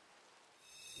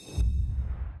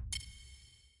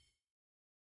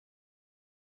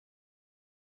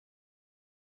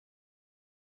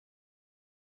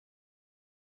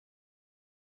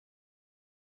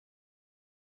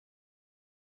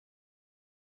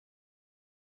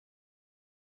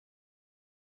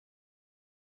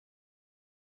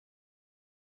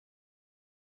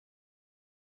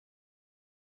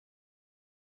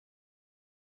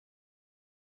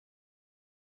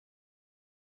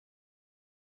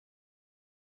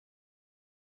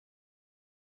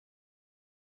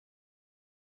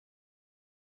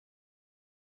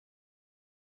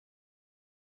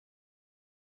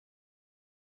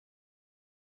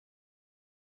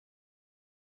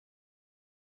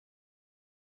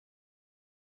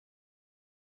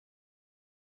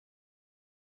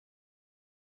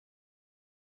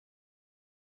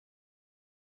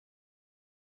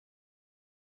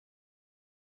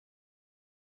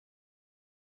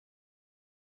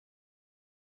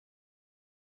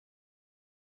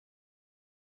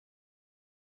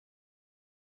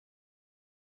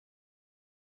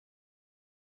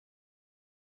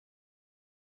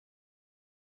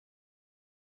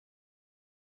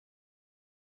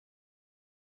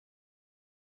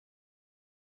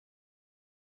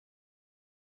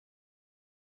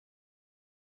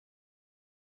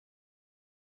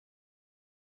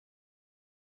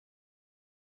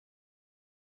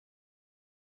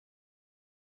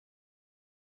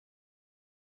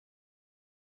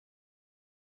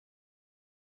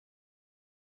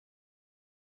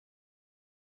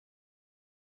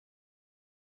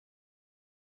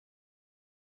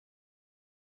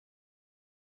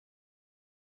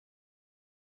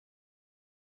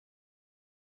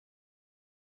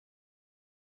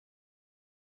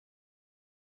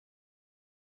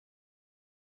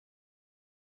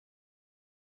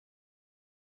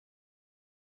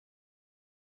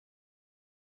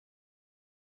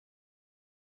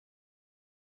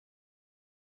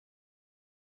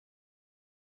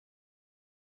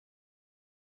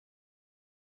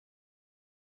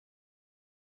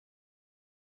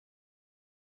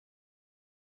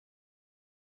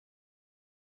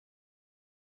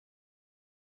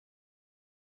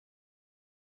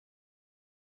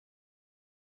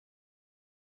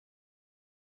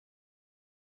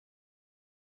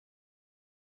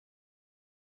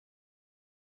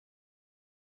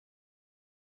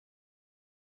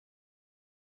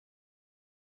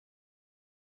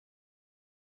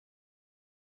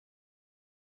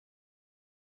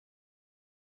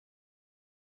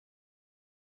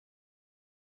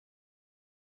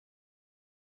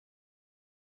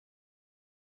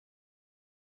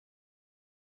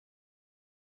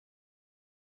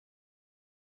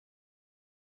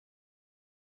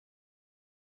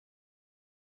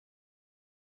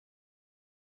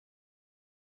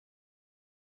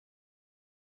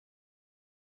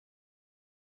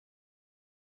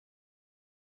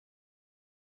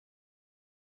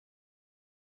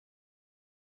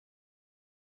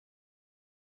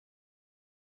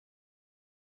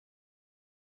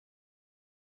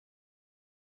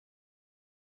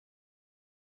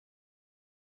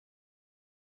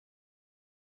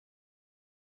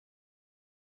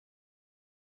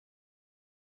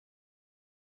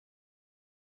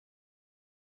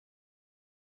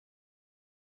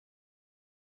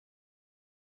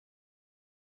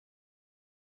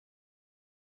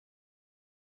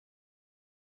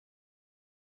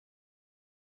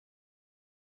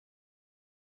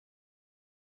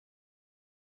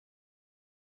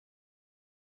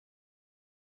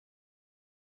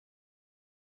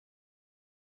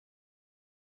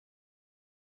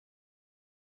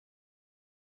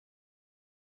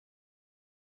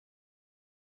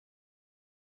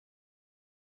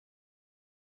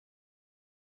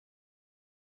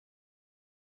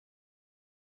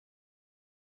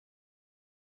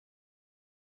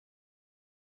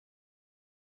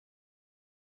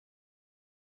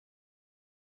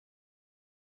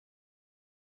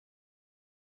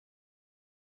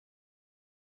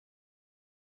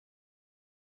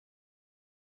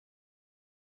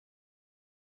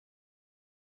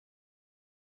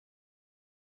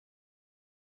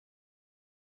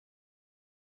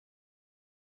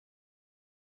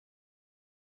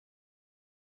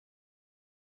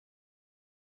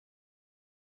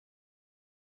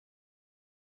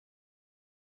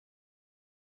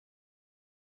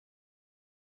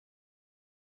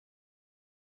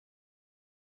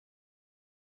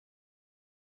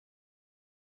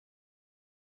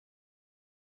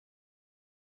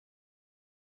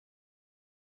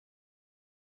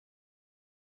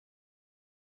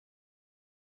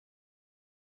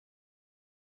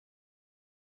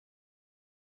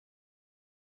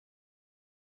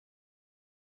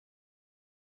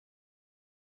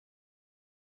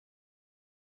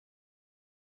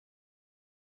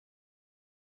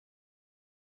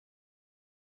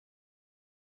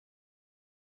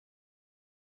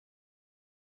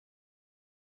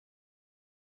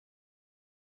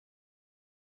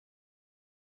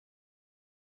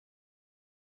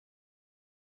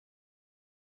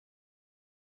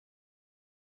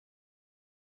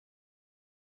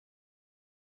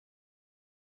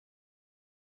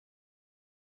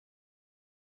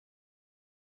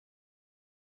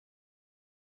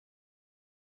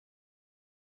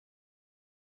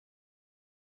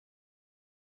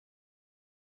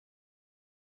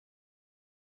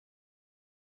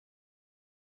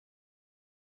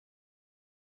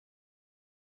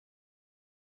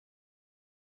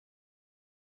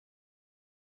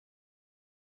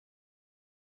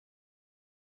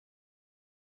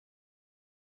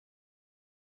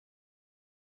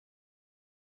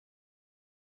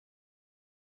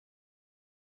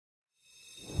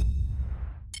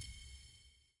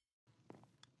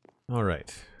 All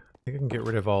right. I think I can get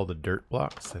rid of all the dirt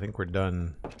blocks. I think we're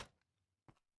done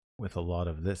with a lot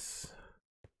of this.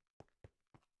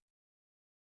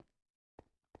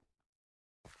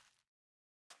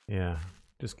 Yeah,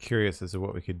 just curious as to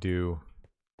what we could do.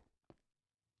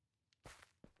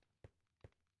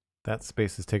 That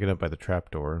space is taken up by the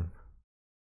trapdoor.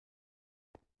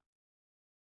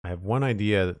 I have one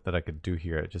idea that I could do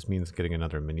here. It just means getting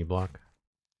another mini block.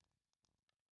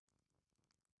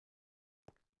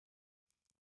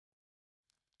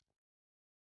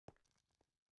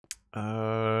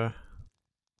 How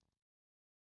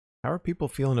are people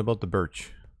feeling about the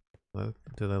birch? Do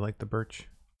they like the birch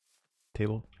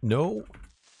table? No.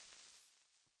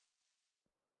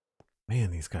 Man,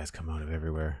 these guys come out of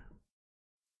everywhere.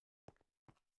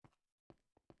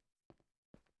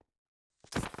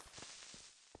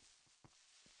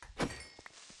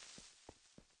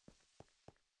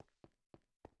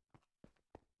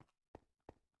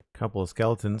 Couple of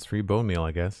skeletons, free bone meal,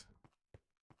 I guess.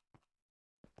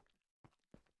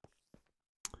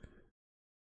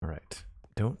 All right,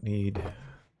 don't need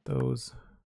those.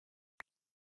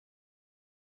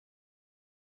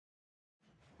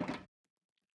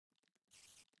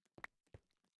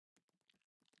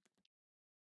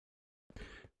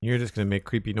 You're just gonna make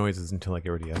creepy noises until I get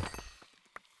rid of you.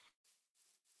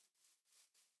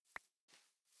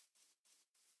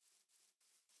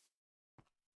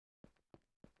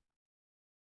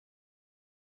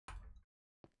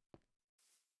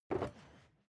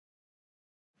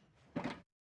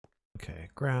 Okay,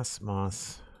 grass,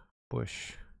 moss,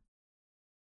 bush.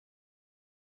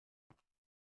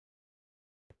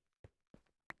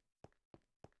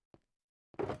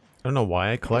 I don't know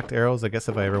why I collect arrows. I guess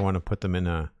if I ever want to put them in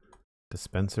a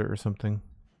dispenser or something.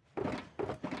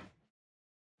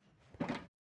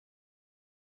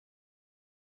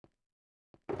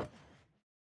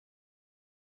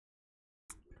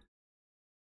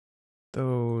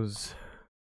 Those.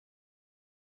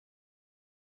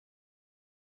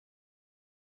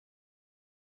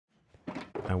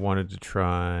 I wanted to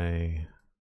try a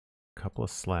couple of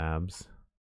slabs.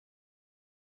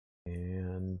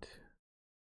 And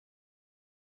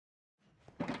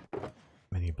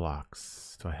mini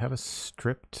blocks. Do I have a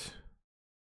stripped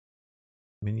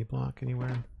mini block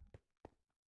anywhere?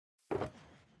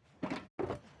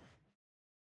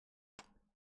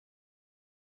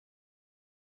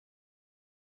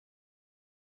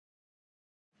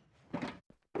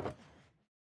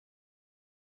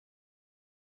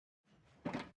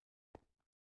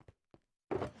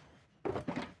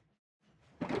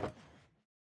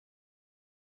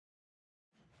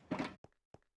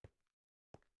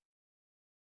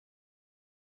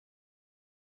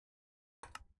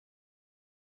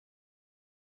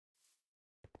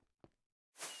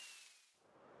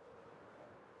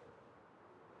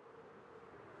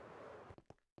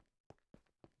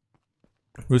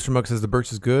 Rooster Mug says the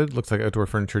birch is good. Looks like outdoor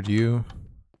furniture to you.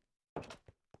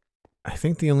 I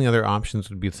think the only other options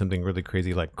would be something really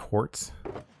crazy like quartz.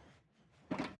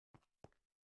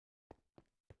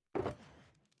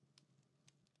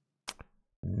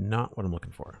 Not what I'm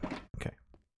looking for. Okay.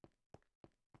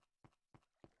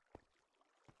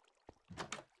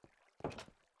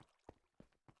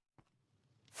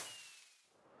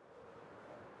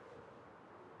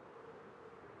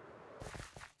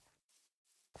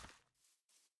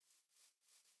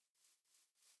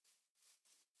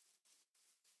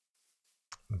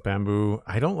 Bamboo.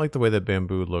 I don't like the way that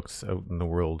bamboo looks out in the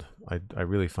world. I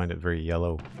really find it very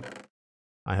yellow.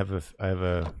 I have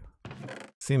a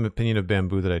same opinion of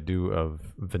bamboo that I do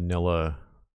of vanilla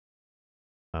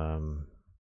hay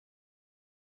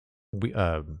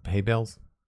bales.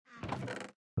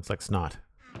 Looks like snot.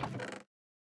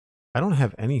 I don't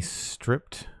have any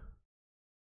stripped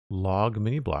log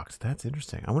mini blocks. That's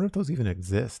interesting. I wonder if those even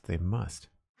exist. They must.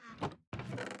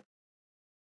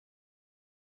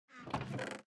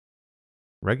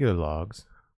 Regular logs.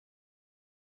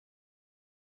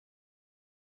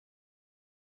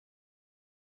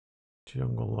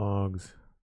 Jungle logs.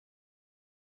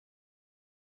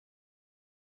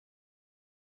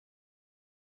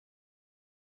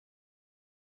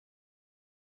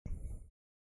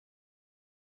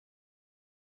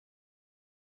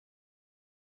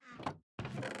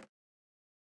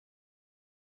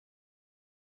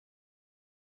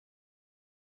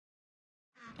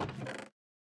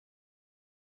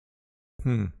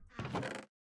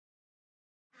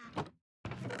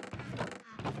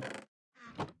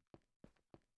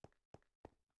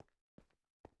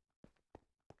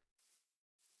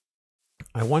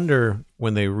 I wonder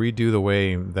when they redo the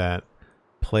way that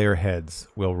player heads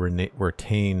will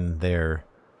retain their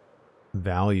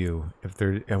value. If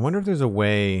there, I wonder if there's a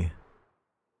way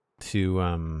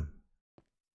to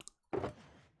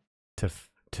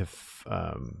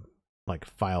like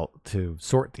file to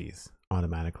sort these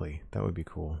automatically. That would be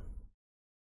cool.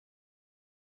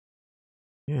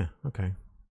 Yeah, okay.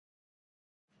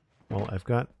 Well, I've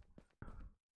got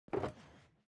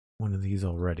one of these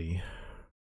already.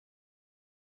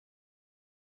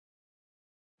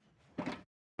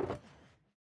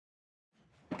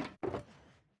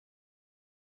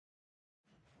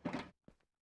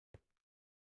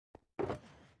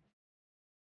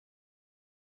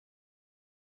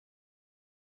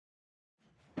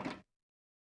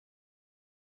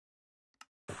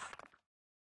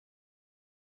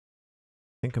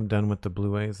 I think I'm done with the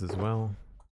blue A's as well.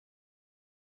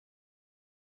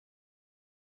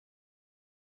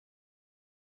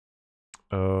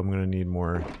 Oh, I'm gonna need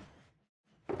more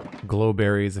glow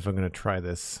berries if I'm gonna try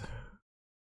this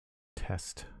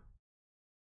test.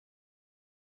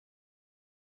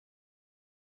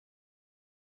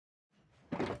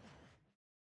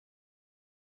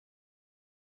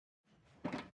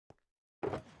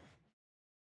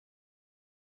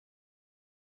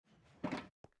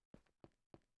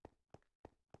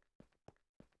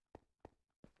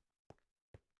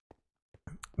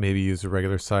 Maybe use a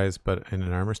regular size, but in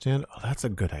an armor stand. Oh, that's a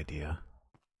good idea.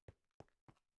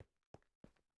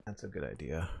 That's a good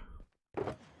idea.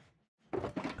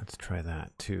 Let's try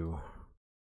that too.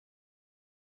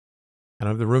 I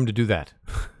don't have the room to do that.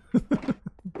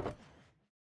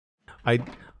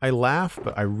 I laugh,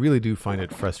 but I really do find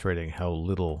it frustrating how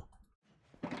little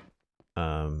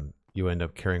you end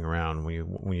up carrying around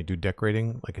when you do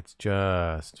decorating. Like, it's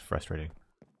just frustrating.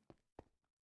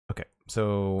 Okay,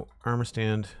 so armor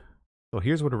stand. So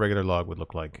here's what a regular log would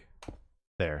look like.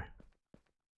 There.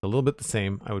 A little bit the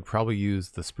same. I would probably use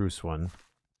the spruce one.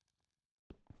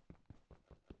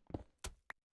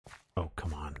 Oh,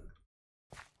 come on.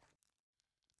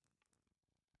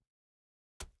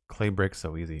 Clay bricks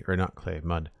so easy. Or not clay,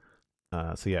 mud.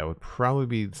 So yeah, it would probably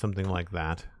be something like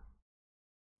that.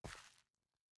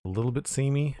 A little bit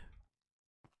seamy.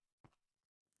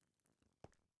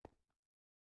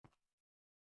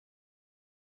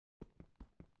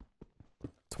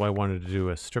 That's why I wanted to do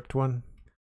a stripped one.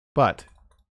 But,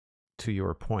 to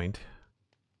your point,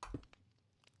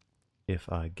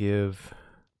 if I give...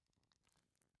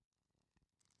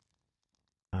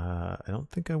 I don't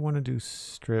think I want to do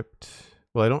stripped...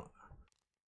 Well, I don't...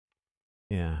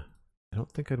 Yeah. I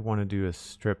don't think I'd want to do a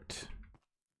stripped...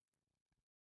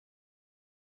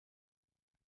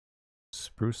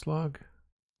 spruce log?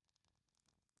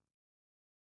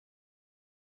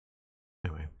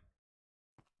 Anyway.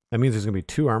 That means there's going to be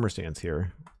 2 armor stands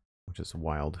here, which is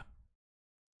wild.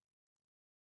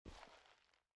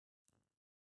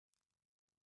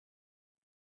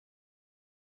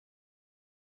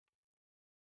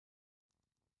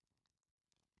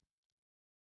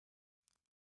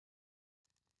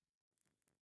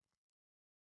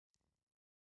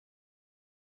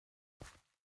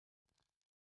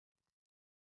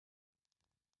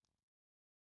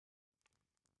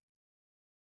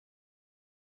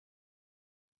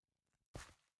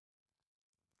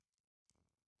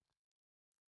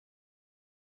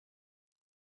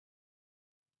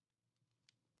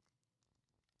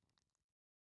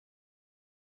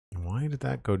 Why did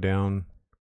that go down?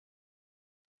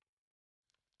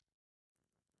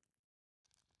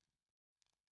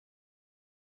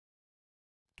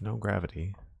 No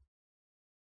gravity.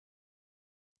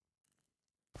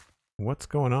 What's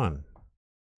going on?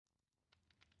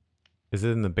 Is it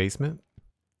in the basement? Is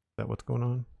that what's going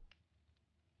on?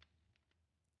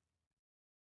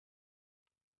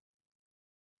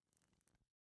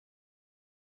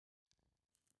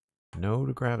 No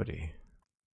to gravity.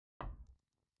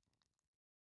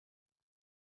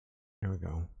 There we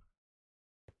go.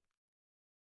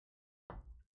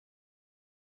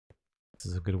 This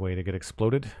is a good way to get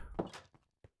exploded.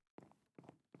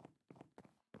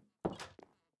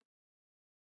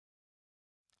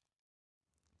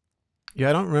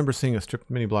 Yeah, I don't remember seeing a stripped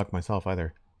mini block myself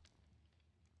either.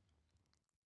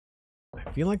 I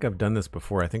feel like I've done this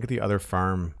before. I think at the other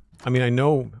farm... I mean, I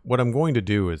know what I'm going to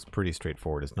do is pretty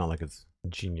straightforward. It's not like it's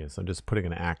genius. I'm just putting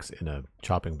an axe in a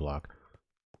chopping block.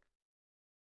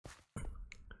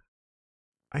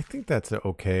 I think that's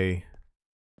okay.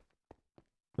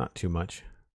 Not too much.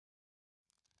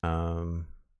 So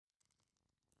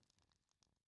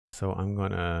I'm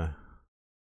gonna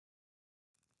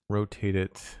rotate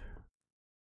it.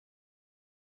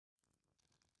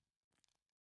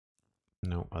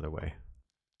 No, other way.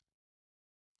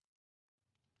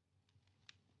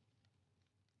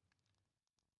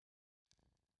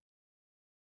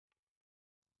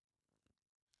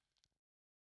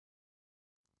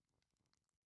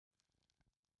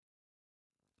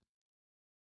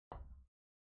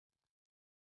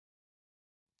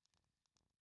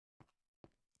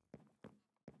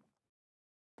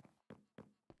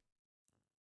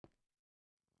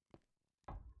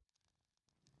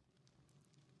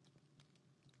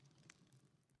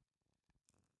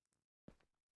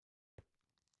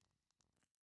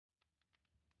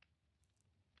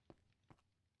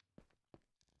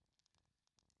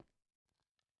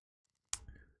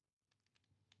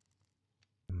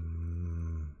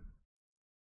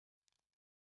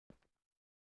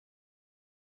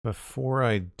 Before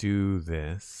I do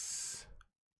this,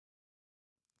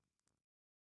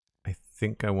 I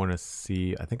think I want to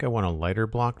see, I think I want a lighter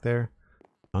block there.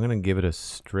 I'm going to give it a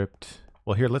stripped.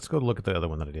 Well, here, let's go look at the other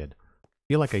one that I did.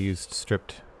 I feel like I used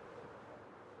stripped.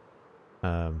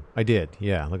 I did.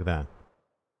 Yeah, look at that.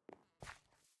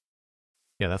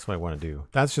 Yeah, that's what I want to do.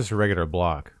 That's just a regular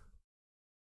block.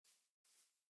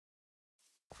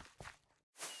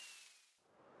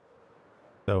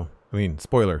 So, I mean,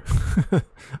 spoiler.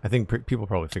 I think people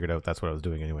probably figured out that's what I was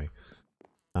doing anyway.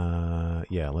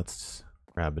 Yeah, let's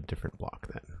grab a different block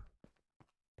then.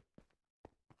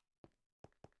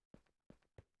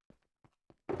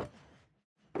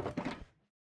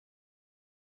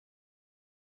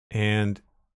 And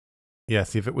yeah,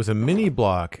 see, if it was a mini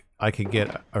block, I could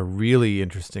get a really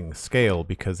interesting scale,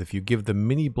 because if you give the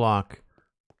mini block,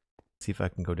 see if I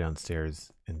can go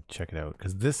downstairs and check it out,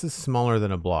 because this is smaller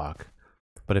than a block.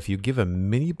 But if you give a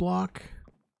mini block,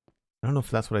 I don't know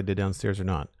if that's what I did downstairs or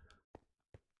not.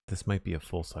 This might be a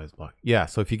full-size block. Yeah,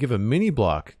 so if you give a mini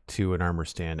block to an armor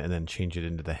stand and then change it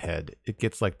into the head, it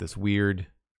gets like this weird,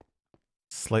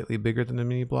 slightly bigger than a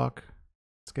mini block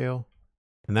scale.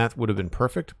 And that would have been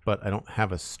perfect, but I don't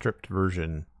have a stripped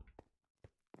version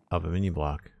of a mini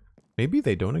block. Maybe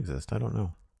they don't exist, I don't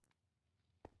know.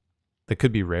 They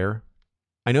could be rare.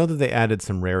 I know that they added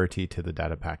some rarity to the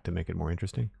data pack to make it more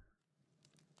interesting.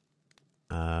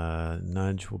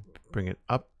 Nudge will bring it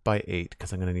up by 8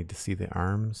 because I'm going to need to see the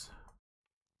arms.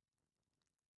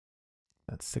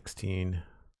 That's 16.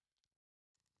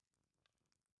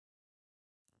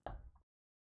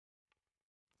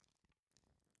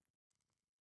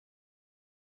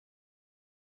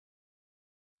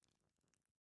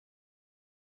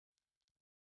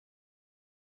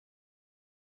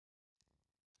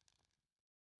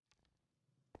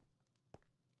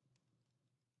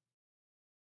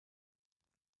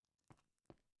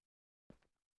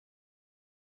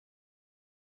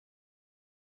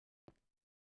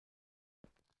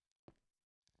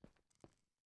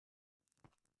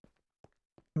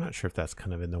 I'm not sure if that's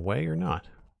kind of in the way or not.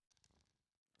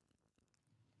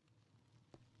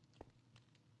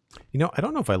 You know, I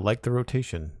don't know if I like the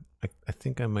rotation. I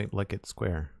think I might like it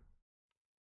square.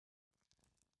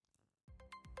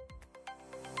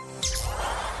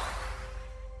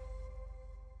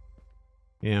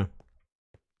 Yeah.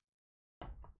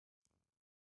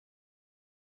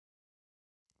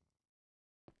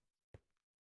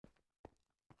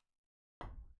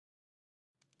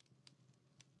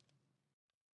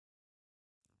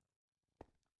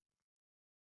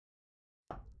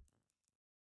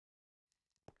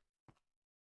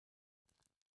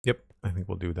 Yep, I think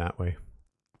we'll do that way.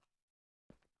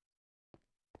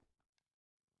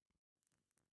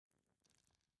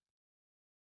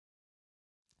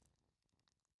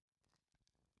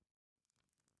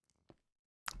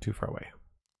 Too far away.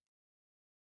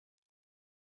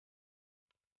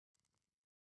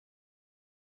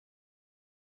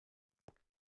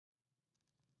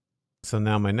 So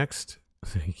now my next,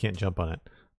 you can't jump on it.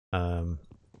 I'm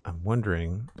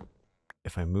wondering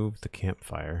if I move the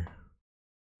campfire.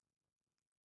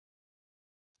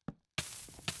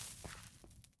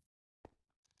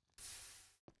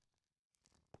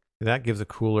 That gives a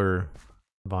cooler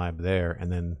vibe there,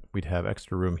 and then we'd have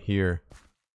extra room here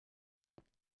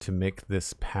to make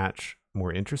this patch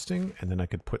more interesting, and then I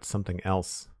could put something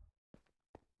else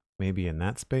maybe in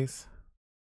that space.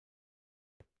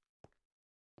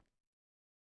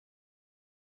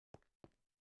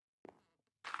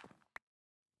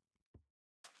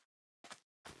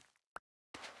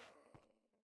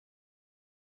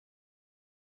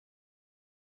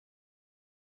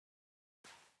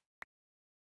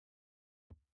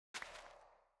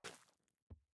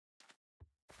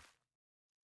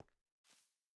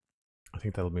 I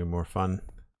think that'll be more fun.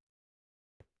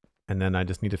 And then I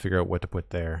just need to figure out what to put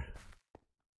there.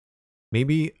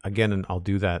 Maybe, again, and I'll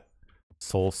do that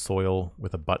soul soil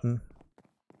with a button.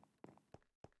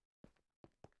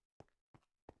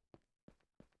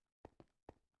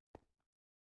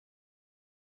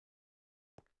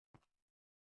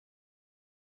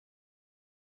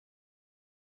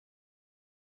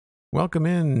 Welcome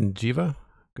in, Jiva.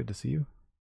 Good to see you.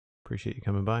 Appreciate you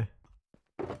coming by.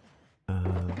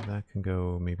 That can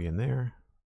go maybe in there.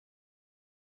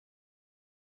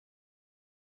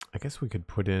 I guess we could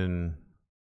put in,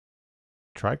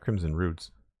 try Crimson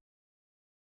Roots.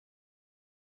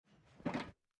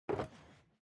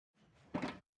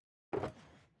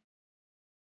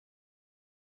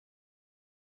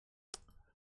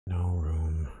 No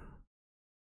room.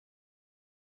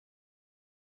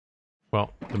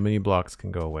 Well, the mini blocks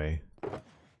can go away.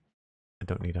 I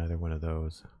don't need either one of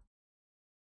those.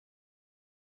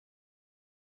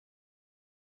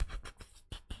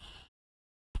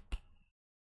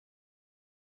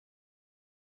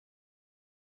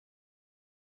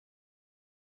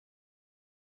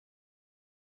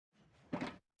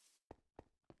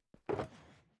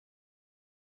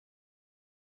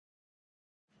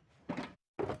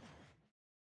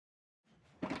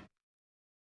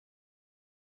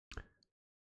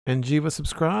 And Jiva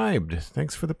subscribed.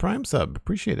 Thanks for the Prime sub.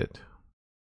 Appreciate it.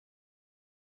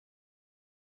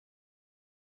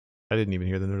 I didn't even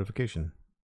hear the notification.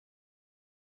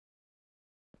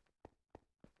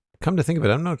 Come to think of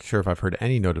it, I'm not sure if I've heard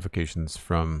any notifications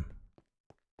from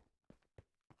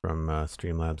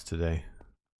Streamlabs today.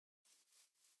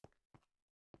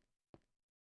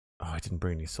 Oh, I didn't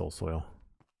bring any soul soil.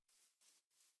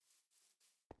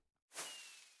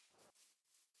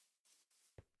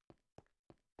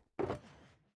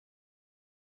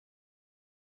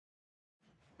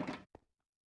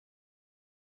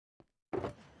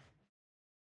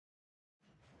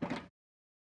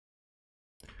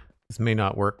 This may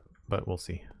not work, but we'll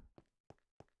see.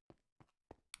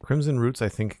 Crimson Roots, I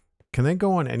think, can they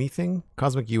go on anything?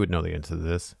 Cosmic, you would know the answer to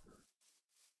this.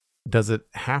 Does it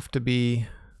have to be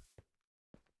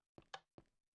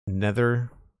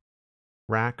nether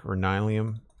rack or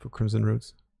nylium for Crimson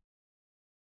Roots?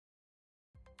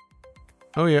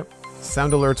 Oh, yep.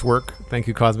 Sound alerts work. Thank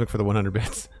you, Cosmic, for the 100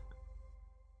 bits.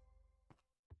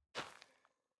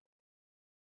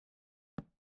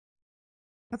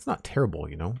 That's not terrible,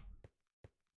 you know?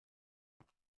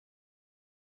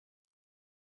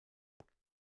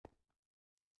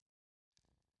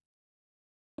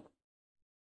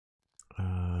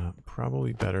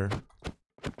 Probably better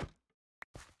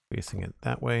facing it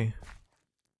that way.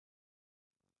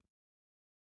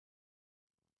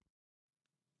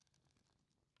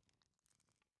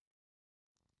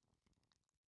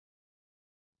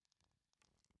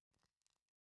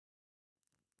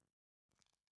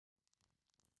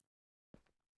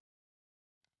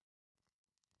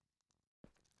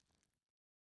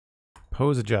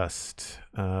 Pose adjust.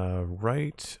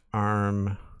 Right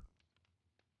arm.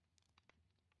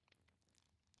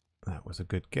 That was a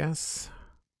good guess.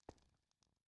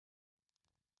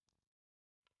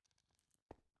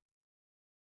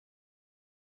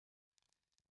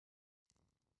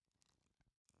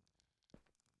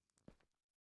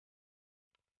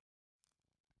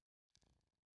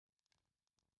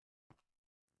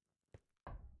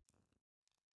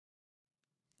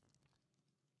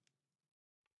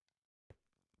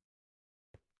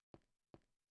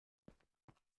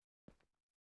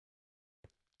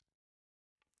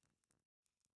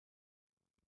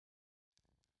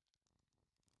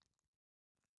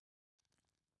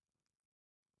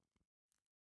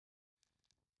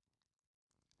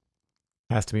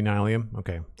 Has to be nylium?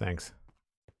 Okay, thanks.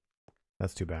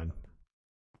 That's too bad.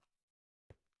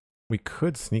 We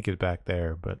could sneak it back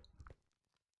there, but...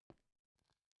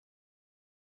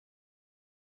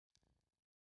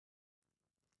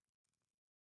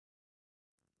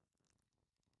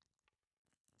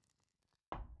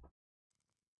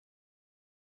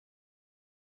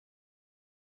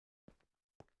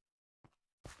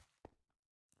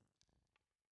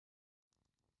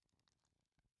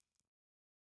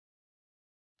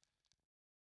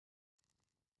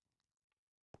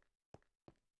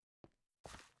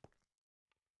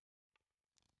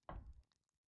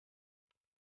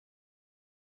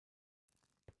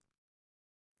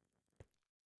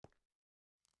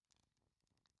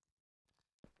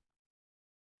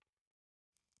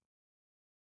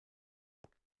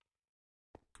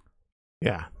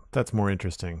 yeah, that's more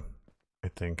interesting, I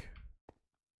think.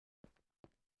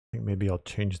 I think maybe I'll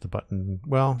change the button.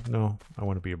 Well, no, I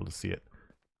want to be able to see it.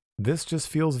 This just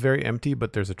feels very empty,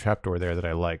 but there's a trapdoor there that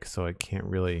I like, so I can't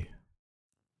really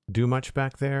do much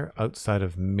back there outside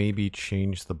of maybe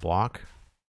change the block.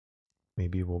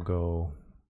 Maybe we'll go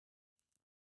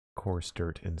coarse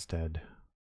dirt instead.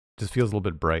 Just feels a little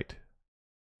bit bright.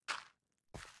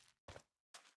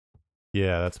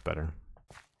 Yeah, that's better.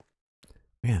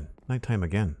 Man, nighttime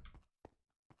again.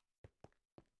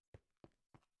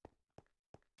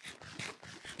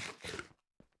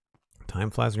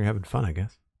 Time flies when you're having fun, I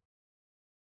guess.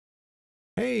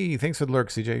 Hey, thanks for the lurk,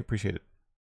 CJ. Appreciate it.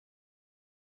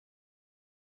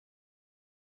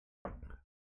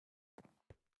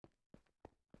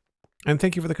 And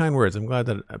thank you for the kind words. I'm glad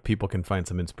that people can find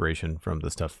some inspiration from the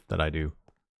stuff that I do.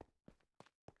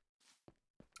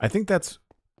 I think that's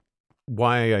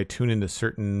why I tune into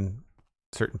certain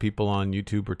people on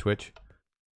YouTube or Twitch.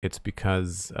 It's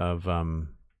because of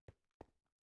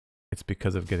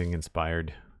getting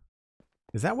inspired.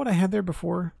 Is that what I had there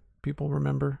before? People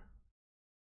remember?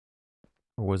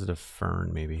 Or was it a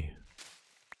fern maybe?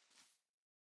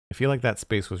 I feel like that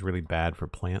space was really bad for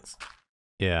plants.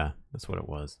 Yeah, that's what it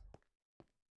was.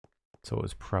 So it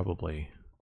was probably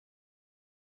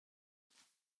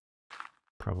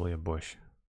a bush.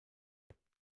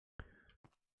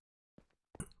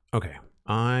 Okay,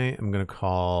 I am going to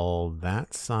call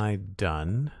that side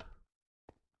done.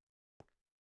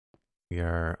 We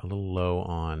are a little low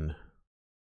on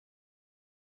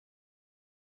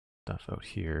stuff out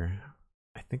here.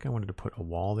 I think I wanted to put a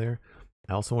wall there.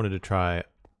 I also wanted to try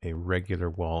a regular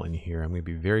wall in here. I'm going to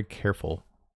be very careful.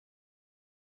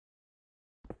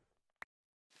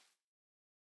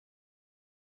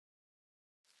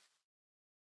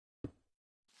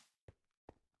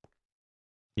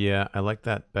 Yeah, I like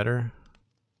that better.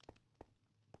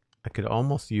 I could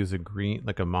almost use a green,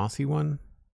 like a mossy one.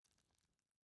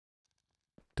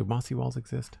 Do mossy walls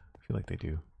exist? I feel like they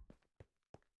do.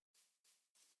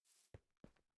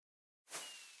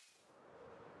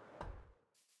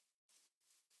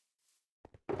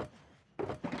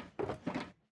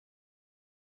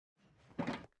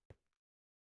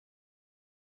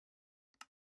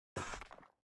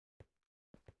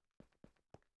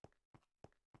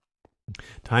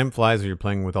 Time flies when you're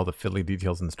playing with all the fiddly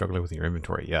details and struggling with your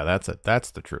inventory. Yeah, that's it. That's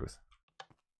the truth.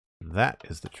 That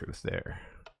is the truth there.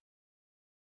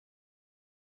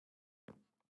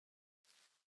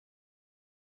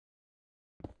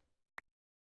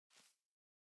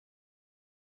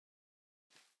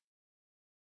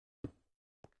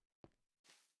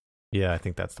 Yeah, I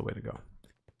think that's the way to go.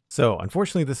 So,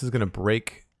 unfortunately, this is going to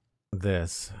break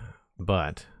this,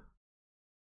 but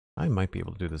I might be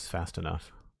able to do this fast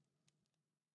enough.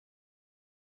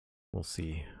 We'll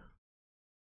see.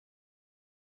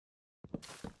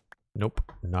 Nope,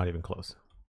 not even close.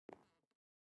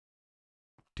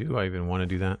 Do I even want to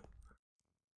do that?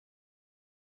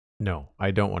 No,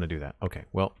 I don't want to do that. Okay,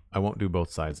 well, I won't do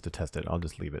both sides to test it. I'll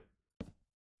just leave it.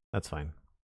 That's fine.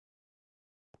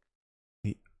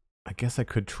 I guess I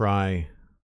could try...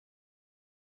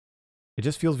 It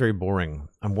just feels very boring.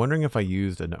 I'm wondering if I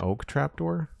used an oak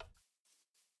trapdoor.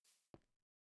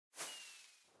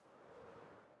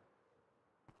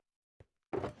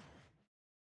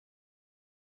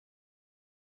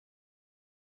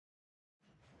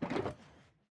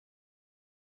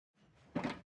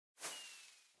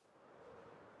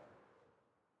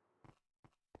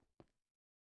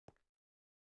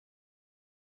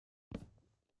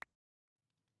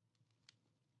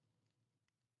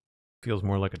 Feels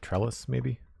more like a trellis,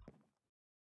 maybe.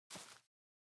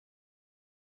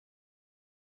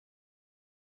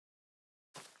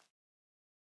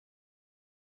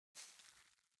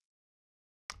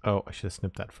 Oh, I should have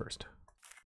snipped that first.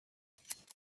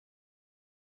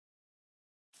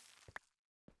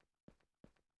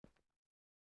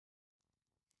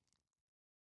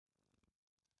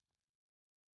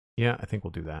 Yeah, I think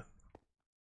we'll do that.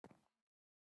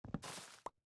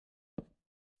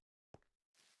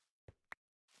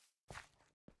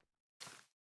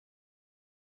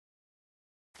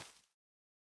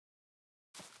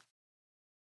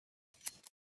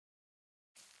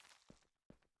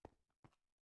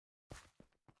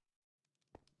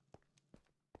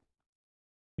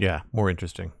 Yeah, more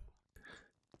interesting.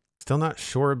 Still not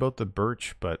sure about the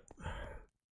birch, but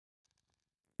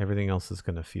everything else is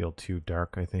going to feel too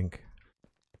dark, I think.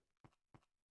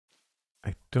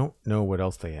 I don't know what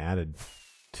else they added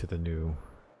to the new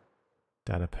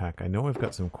data pack. I know I've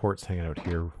got some quartz hanging out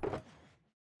here.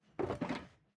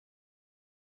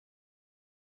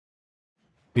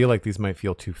 Feel like these might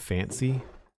feel too fancy.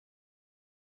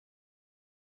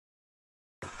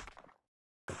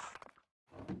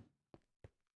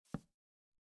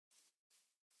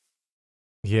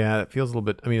 Yeah, it feels a little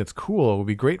bit... I mean, it's cool. It would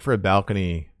be great for a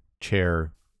balcony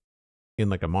chair in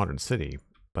like a modern city,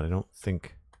 but I don't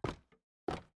think...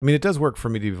 I mean, it does work for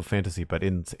medieval fantasy, but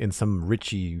in some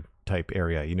richy type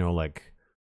area, you know, like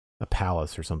a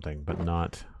palace or something, but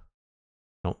not...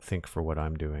 I don't think for what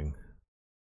I'm doing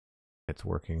it's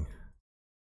working.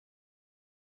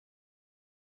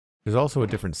 There's also a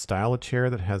different style of chair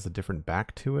that has a different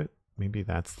back to it. Maybe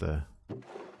that's the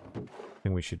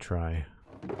thing we should try.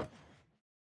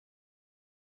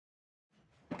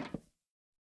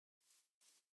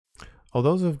 Oh,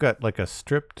 those have got like a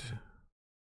stripped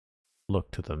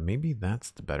look to them. Maybe that's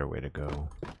the better way to go.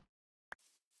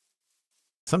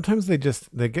 Sometimes they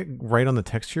get right on the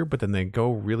texture, but then they go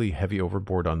really heavy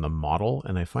overboard on the model.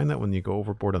 And I find that when you go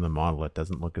overboard on the model, it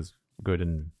doesn't look as good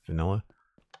in vanilla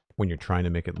when you're trying to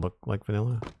make it look like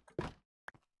vanilla.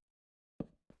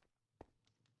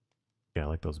 Yeah, I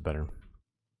like those better.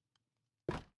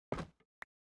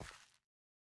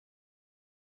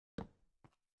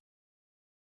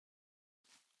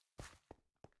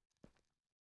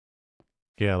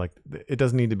 Yeah, like it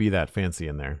doesn't need to be that fancy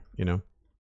in there, you know?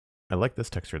 I like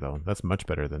this texture though. That's much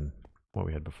better than what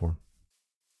we had before.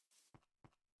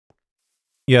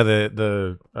 Yeah,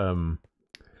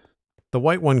 The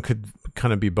white one could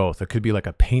kind of be both. It could be like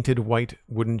a painted white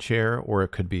wooden chair, or it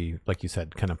could be, like you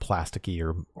said, kind of plasticky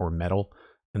or metal.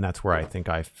 And that's where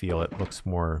I feel it looks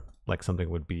more like something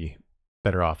would be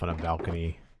better off on a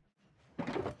balcony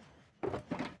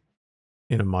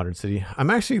in a modern city. I'm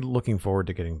actually looking forward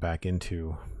to getting back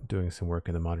into doing some work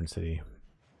in the modern city.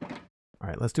 All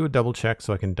right, let's do a double check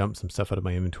so I can dump some stuff out of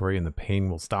my inventory and the pain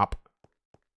will stop.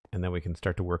 And then we can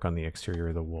start to work on the exterior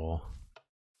of the wall.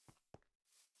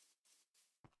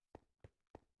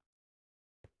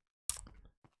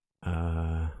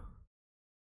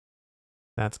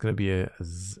 That's going to be a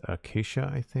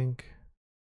acacia, I think.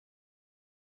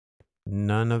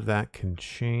 None of that can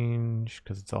change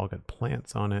because it's all got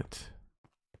plants on it.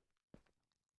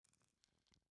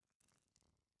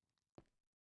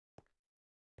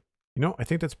 You know, I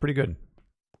think that's pretty good.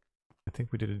 I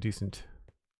think we did a decent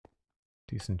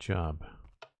job.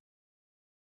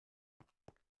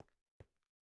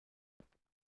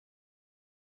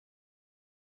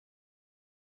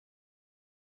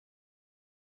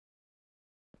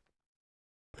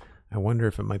 I wonder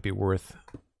if it might be worth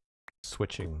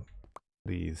switching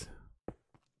these.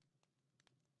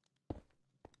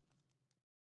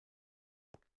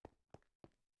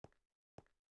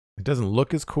 It doesn't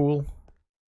look as cool.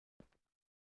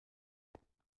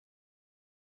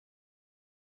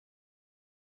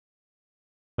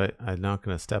 But I'm not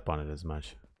going to step on it as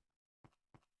much.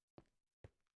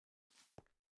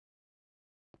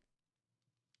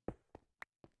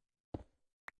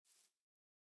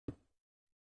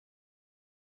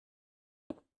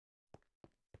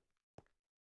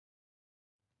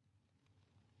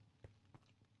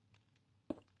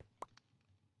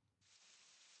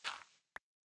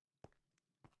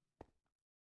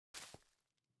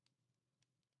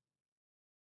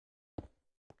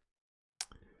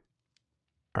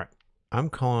 All right, I'm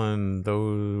calling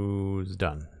those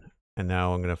done. And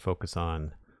now I'm going to focus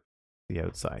on the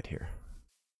outside here,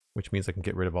 which means I can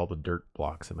get rid of all the dirt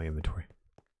blocks in my inventory.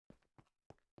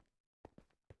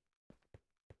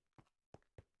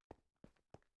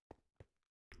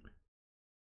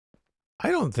 I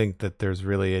don't think that there's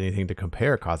really anything to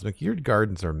compare, Cosmic. Your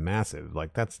gardens are massive.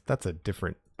 Like it's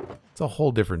a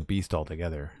whole different beast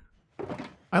altogether.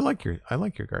 I like your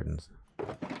gardens.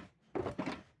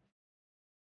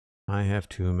 I have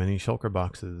too many shulker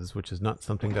boxes, which is not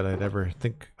something that I'd ever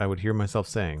think I would hear myself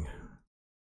saying.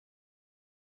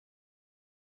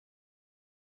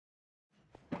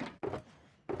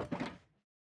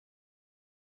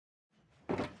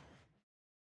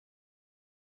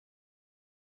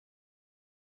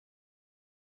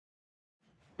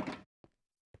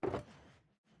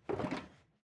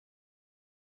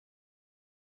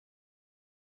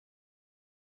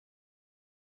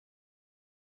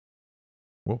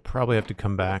 We'll probably have to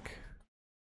come back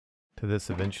to this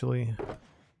eventually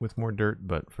with more dirt,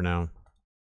 but for now,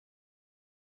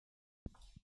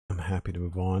 I'm happy to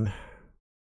move on.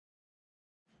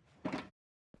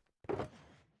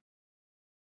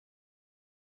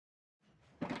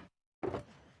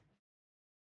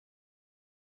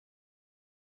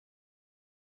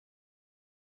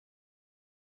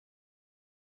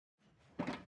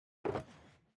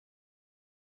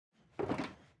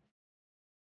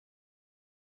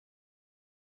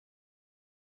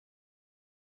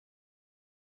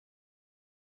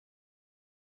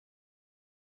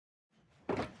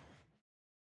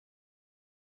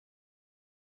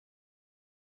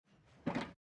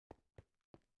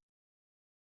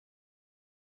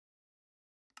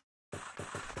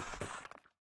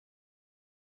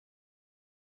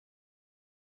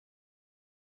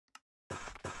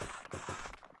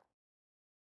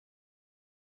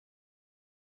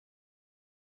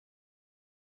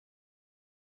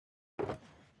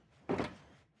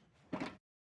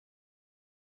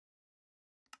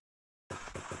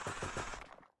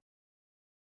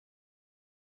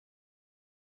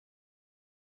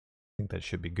 I think that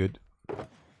should be good.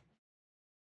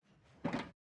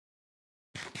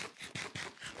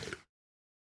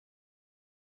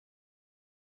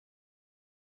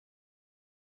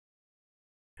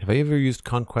 Have I ever used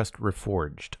Conquest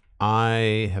Reforged?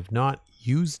 I have not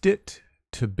used it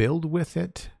to build with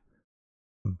it,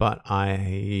 but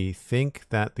I think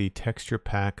that the texture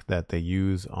pack that they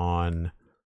use on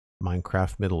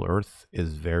Minecraft Middle Earth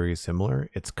is very similar.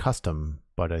 It's custom,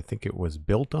 but I think it was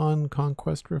built on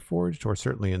Conquest Reforged, or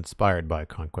certainly inspired by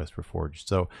Conquest Reforged.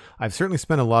 So I've certainly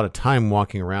spent a lot of time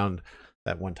walking around.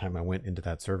 That one time I went into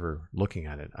that server looking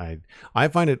at it. I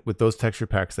find it with those texture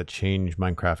packs that change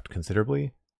Minecraft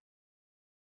considerably.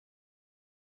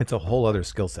 It's a whole other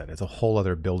skill set. It's a whole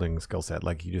other building skill set.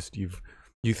 Like you've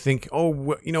You think,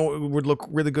 oh, you know, it would look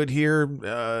really good here,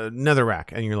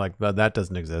 netherrack, and you're like, well, that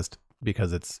doesn't exist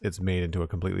because it's made into a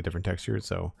completely different texture.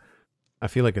 So I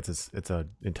feel like it's a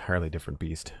entirely different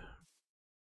beast.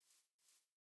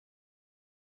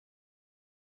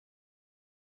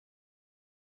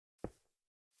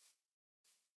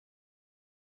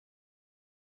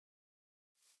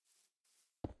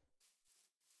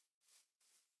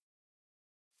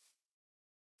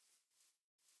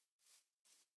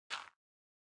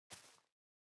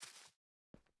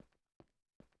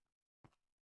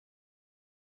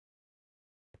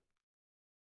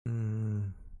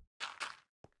 Mm.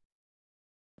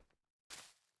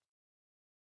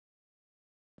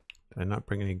 Did I not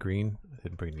bring any green? I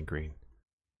didn't bring any green.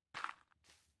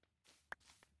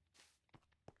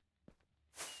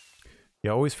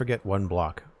 You always forget one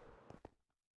block.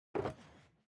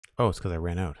 Oh, it's because I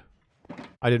ran out.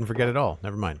 I didn't forget at all.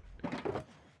 Never mind.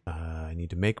 I need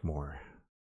to make more.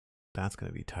 That's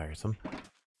going to be tiresome.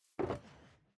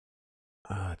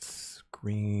 It's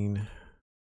green.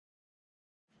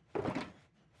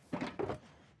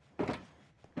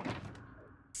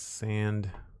 Sand.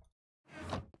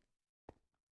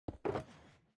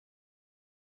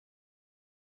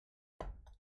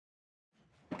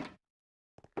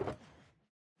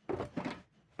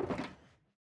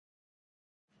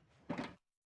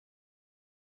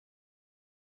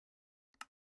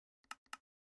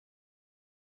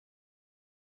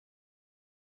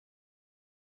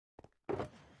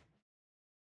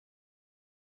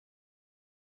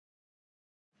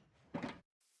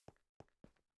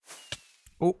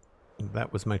 Oh,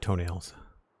 that was my toenails.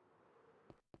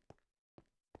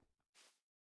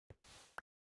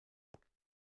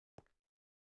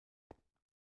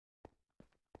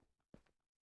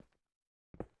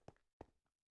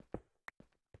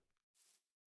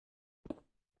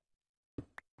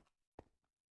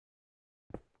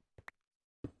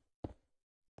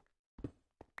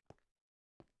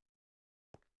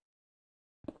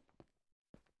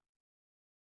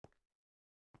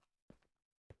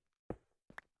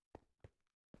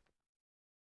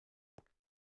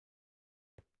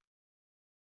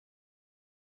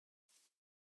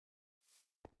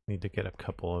 Need to get a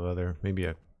couple of other, maybe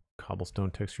a cobblestone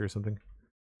texture or something.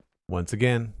 Once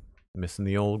again, missing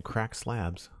the old cracked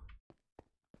slabs.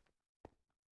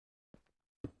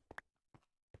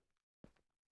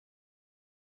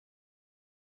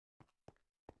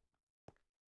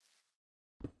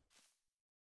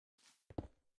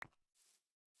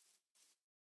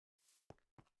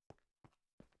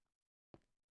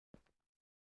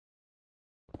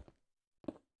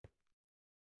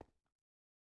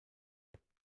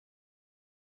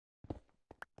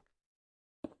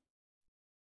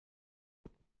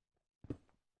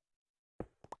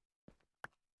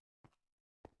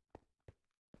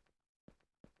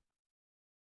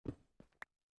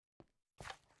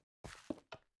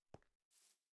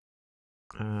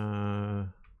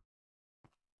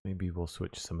 Maybe we'll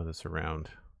switch some of this around.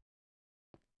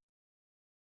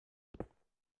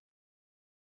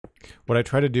 What I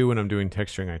try to do when I'm doing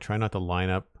texturing, I try not to line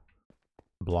up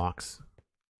blocks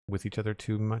with each other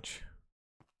too much,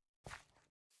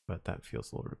 but that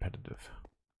feels a little repetitive.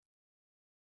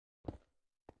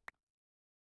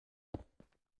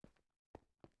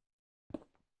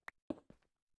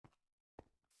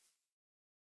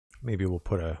 Maybe we'll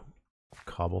put a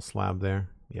cobble slab there.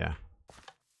 Yeah.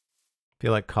 I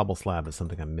feel like cobble slab is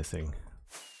something I'm missing.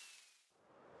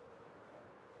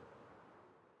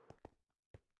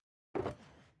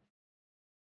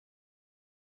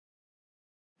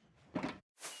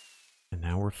 And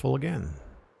now we're full again.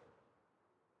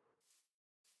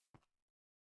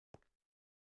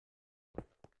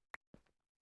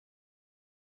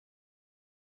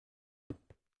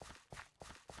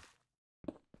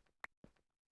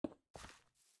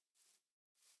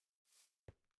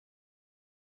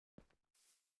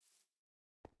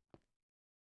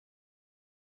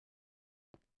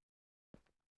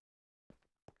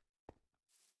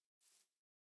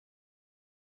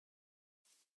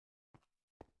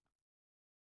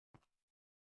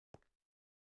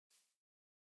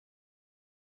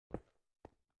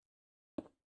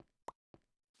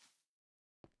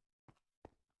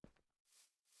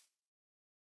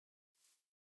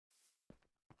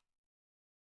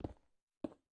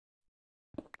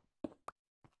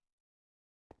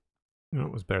 No,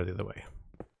 it was better the other way.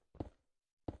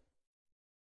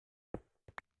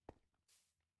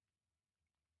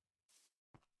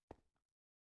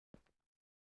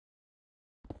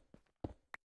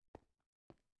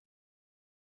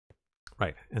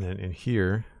 Right, and then in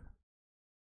here,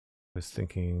 I was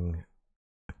thinking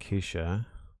acacia.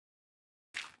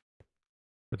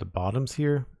 for the bottoms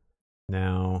here.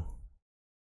 Now,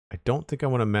 I don't think I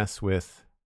want to mess with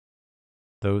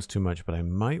those too much, but I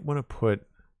might want to put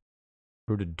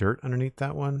rooted dirt underneath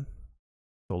that one.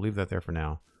 So I'll leave that there for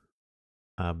now.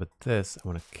 But this I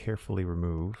want to carefully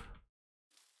remove.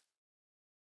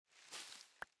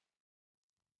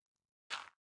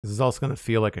 This is also going to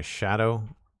feel like a shadow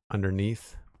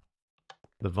underneath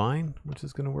the vine, which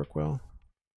is going to work well.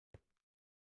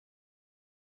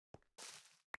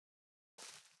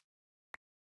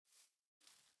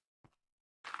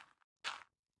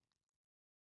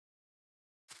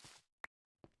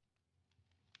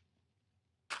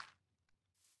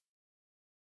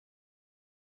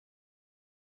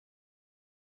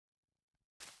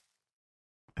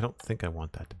 I don't think I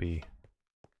want that to be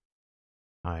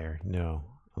higher. No,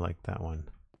 I like that one.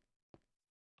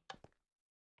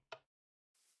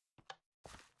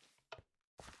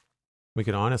 We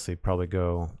could honestly probably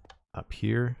go up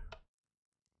here.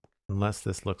 Unless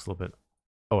this looks a little bit...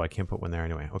 Oh, I can't put one there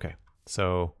anyway. Okay,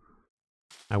 so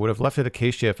I would have left it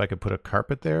acacia if I could put a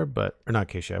carpet there, but... Or not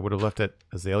acacia, I would have left it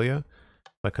azalea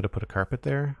if I could have put a carpet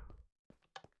there.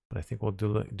 But I think we'll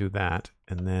do that.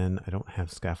 And then I don't have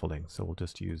scaffolding, so we'll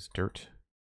just use dirt.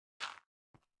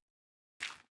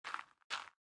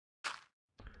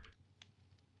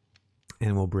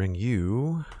 And we'll bring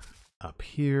you up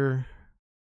here.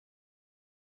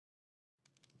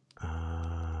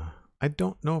 I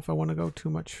don't know if I want to go too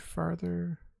much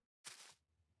farther.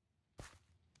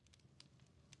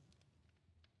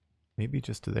 Maybe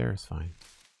just to there is fine.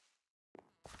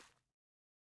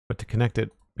 But to connect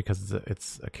it, because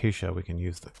it's acacia, we can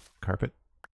use the carpet.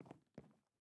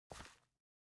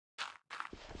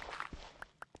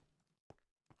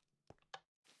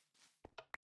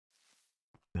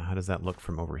 Now, how does that look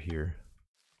from over here?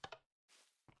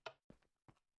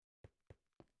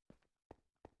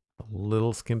 A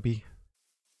little skimpy.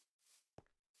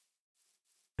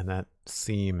 And that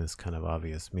seam is kind of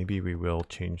obvious. Maybe we will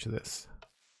change this.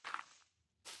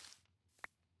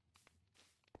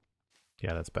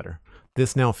 Yeah, that's better.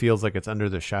 This now feels like it's under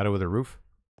the shadow of the roof,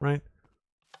 right?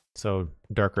 So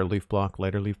darker leaf block,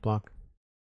 lighter leaf block.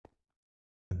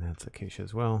 And that's acacia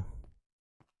as well.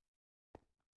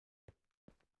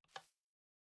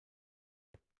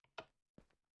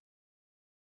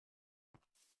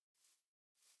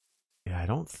 Yeah, I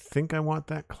don't think I want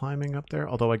that climbing up there,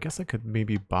 although I guess I could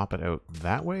maybe bop it out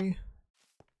that way.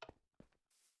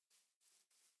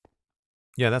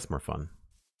 Yeah, that's more fun.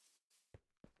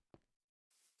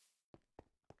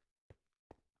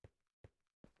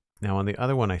 Now on the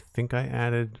other one, I think I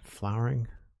added flowering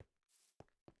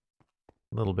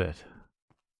a little bit.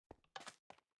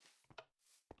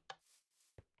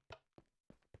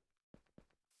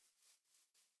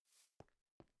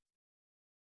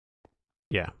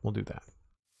 Yeah, we'll do that.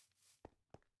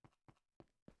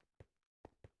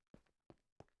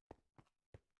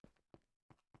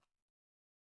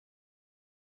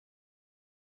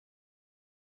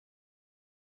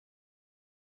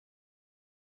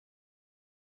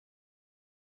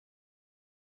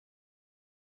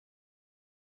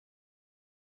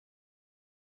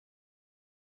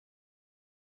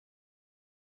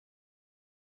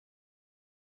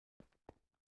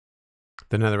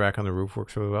 The netherrack on the roof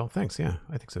works really well. Thanks, yeah,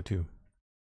 I think so too.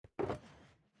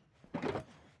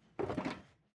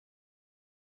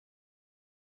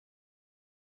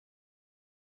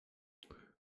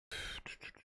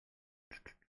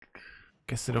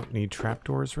 Guess I don't need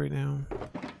trapdoors right now.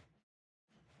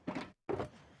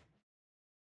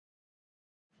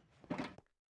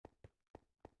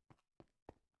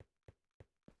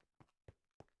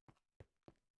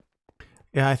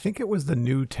 Yeah, I think it was the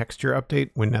new texture update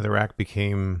when netherrack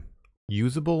became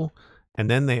usable, and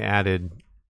then they added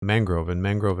mangrove, and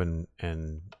mangrove and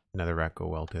netherrack go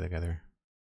well together.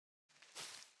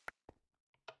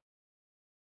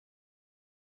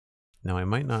 Now I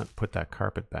might not put that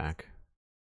carpet back.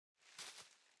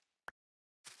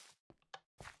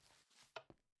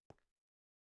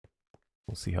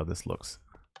 We'll see how this looks.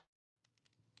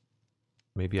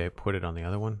 Maybe I put it on the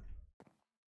other one.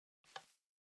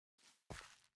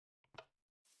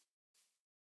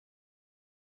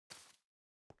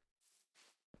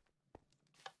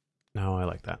 No, I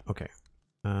like that. Okay.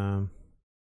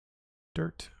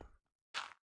 Dirt.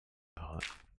 Oh, that's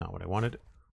not what I wanted.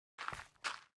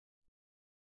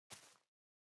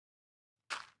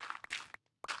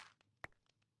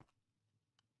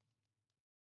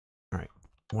 All right.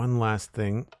 One last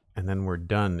thing, and then we're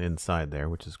done inside there,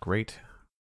 which is great.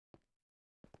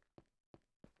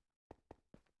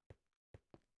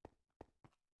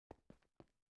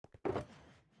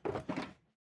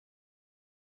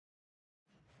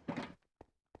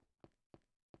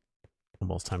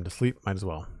 almost time to sleep. Might as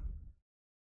well.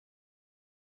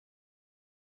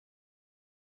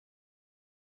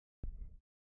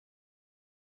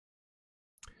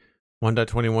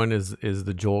 1.21 is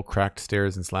the Joel cracked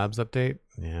stairs and slabs update.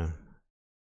 Yeah.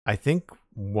 I think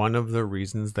one of the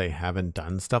reasons they haven't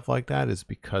done stuff like that is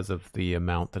because of the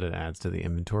amount that it adds to the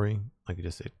inventory. Like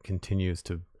it continues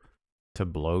to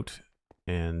bloat,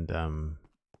 and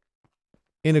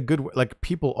in a good way. Like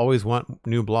people always want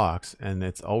new blocks, and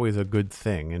it's always a good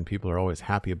thing, and people are always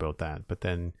happy about that. But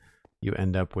then you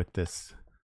end up with this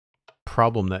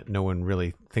problem that no one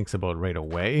really thinks about right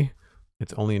away.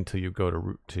 It's only until you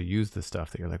go to use the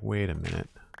stuff that you're like, wait a minute.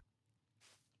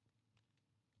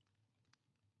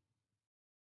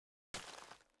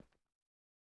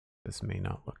 This may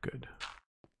not look good.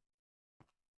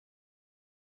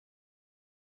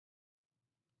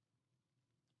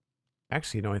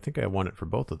 Actually, no, I think I want it for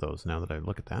both of those now that I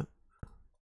look at that.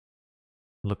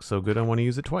 Looks so good, I want to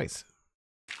use it twice.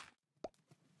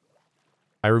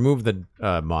 I removed the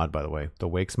mod, by the way, the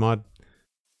Wakes mod.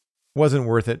 Wasn't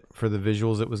worth it for the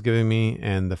visuals it was giving me,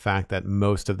 and the fact that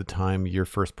most of the time you're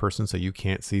first person, so you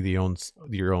can't see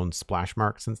your own splash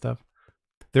marks and stuff.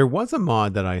 There was a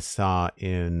mod that I saw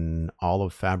in all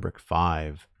of Fabric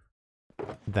 5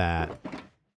 that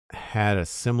had a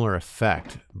similar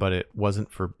effect, but it wasn't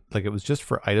for, like, it was just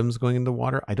for items going into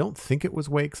water. I don't think it was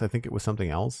Wakes. I think it was something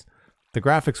else. The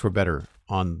graphics were better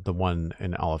on the one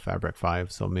in all of Fabric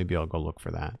 5, so maybe I'll go look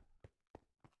for that.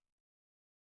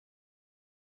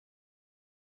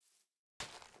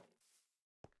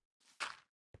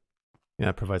 Yeah,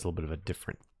 it provides a little bit of a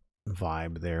different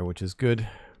vibe there, which is good.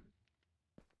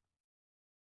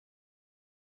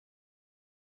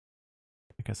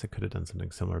 I guess I could have done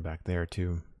something similar back there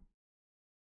too.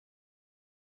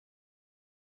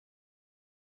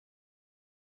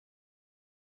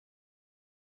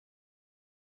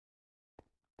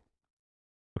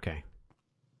 Okay.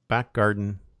 Back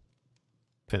garden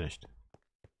finished.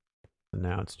 And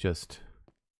now it's just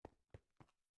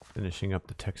finishing up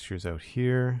the textures out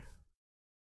here.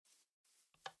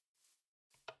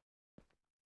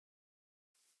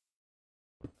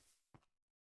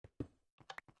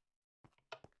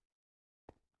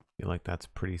 Feel like that's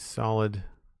pretty solid.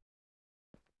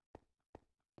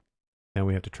 Now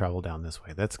we have to travel down this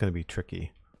way. That's going to be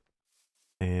tricky.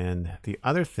 And the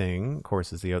other thing, of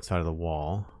course, is the outside of the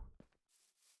wall.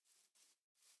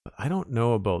 But I don't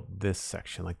know about this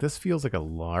section. Like, this feels like a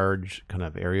large kind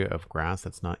of area of grass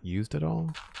that's not used at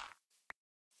all.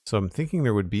 So I'm thinking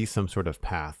there would be some sort of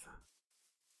path.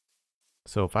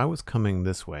 So if I was coming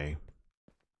this way,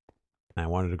 and I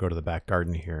wanted to go to the back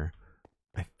garden here,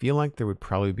 I feel like there would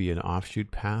probably be an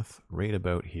offshoot path right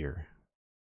about here.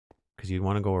 Because you'd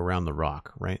want to go around the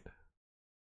rock, right?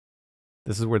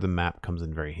 This is where the map comes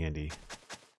in very handy.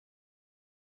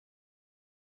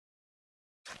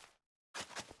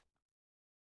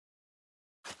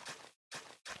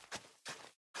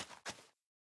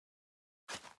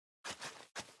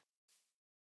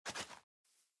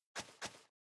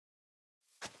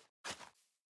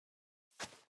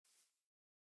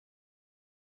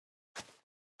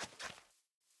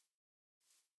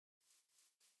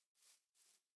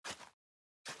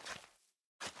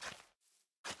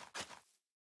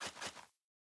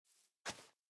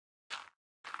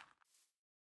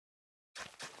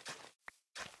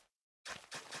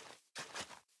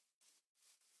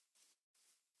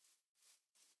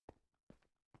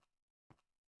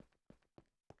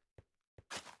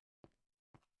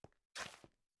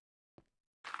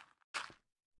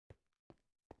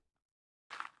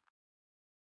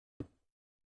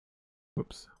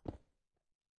 Whoops.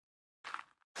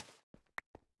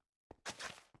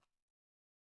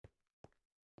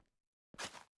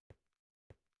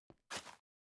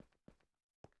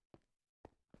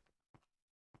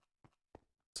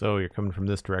 So you're coming from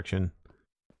this direction.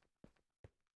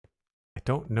 I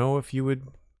don't know if you would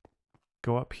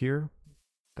go up here.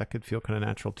 That could feel kind of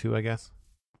natural too, I guess.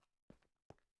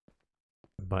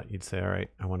 But you'd say, all right,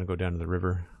 I want to go down to the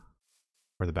river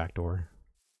or the back door.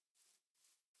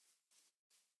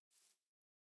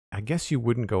 I guess you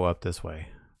wouldn't go up this way,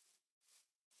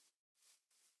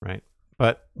 right?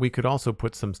 But we could also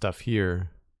put some stuff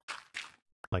here,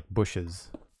 like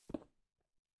bushes.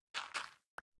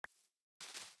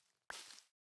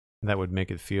 That would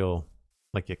make it feel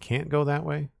like you can't go that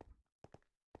way.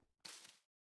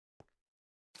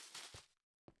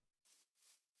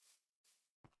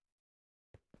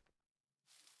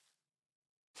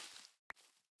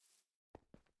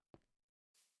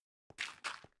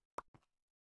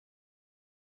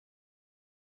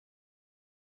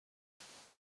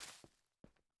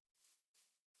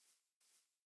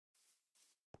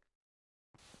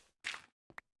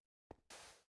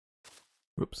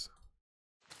 Oops.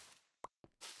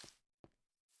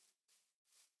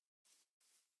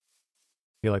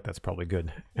 I feel like that's probably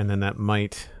good. And then that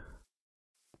might,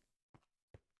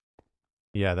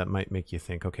 yeah, that might make you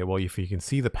think, okay, well, if you can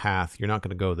see the path, you're not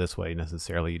going to go this way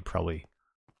necessarily. You'd probably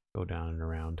go down and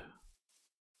around.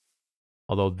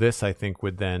 Although this, I think,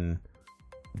 would then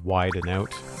widen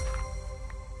out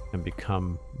and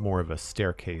become more of a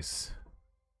staircase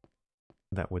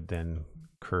that would then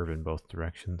curve in both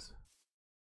directions.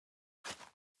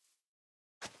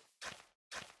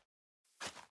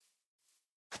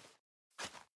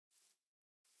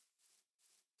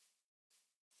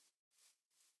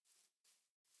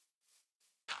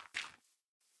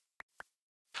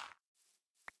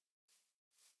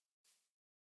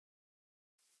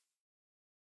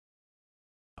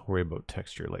 I'll worry about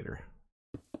texture later.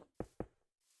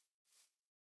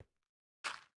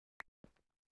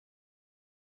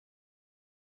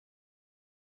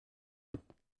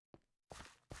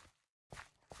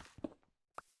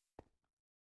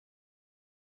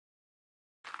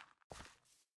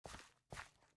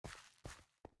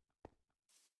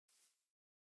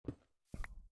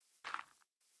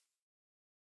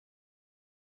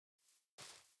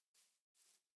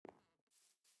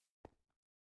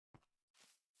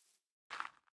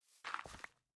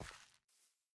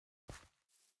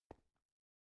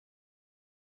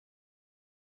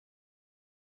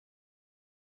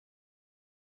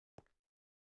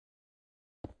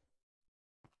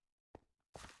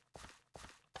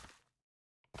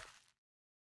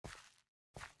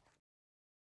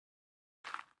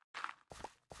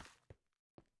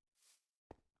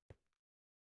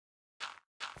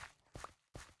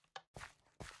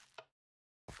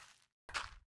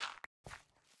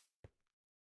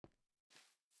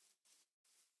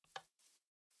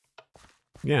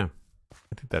 Yeah,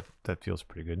 I think that feels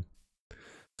pretty good.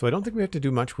 So I don't think we have to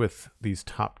do much with these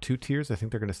top two tiers. I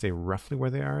think they're going to stay roughly where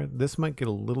they are. This might get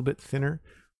a little bit thinner.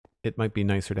 It might be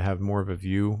nicer to have more of a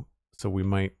view. So we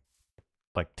might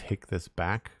like take this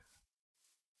back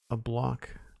a block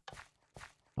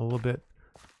a little bit.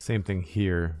 Same thing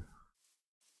here.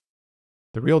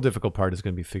 The real difficult part is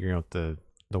going to be figuring out the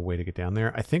way to get down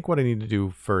there. I think what I need to do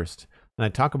first, and I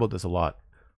talk about this a lot,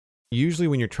 usually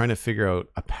when you're trying to figure out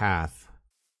a path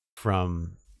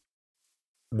from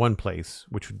one place,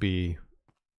 which would be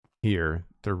here,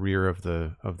 the rear of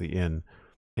the inn,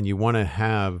 and you want to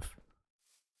have,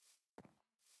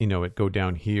 you know, it go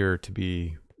down here to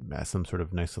be some sort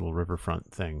of nice little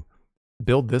riverfront thing.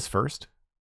 Build this first,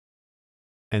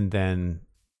 and then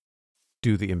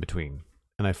do the in-between.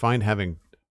 And I find having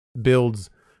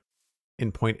builds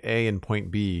in point A and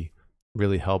point B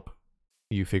really help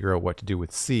you figure out what to do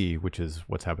with C, which is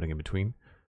what's happening in between.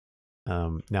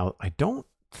 Now, I don't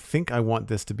think I want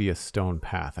this to be a stone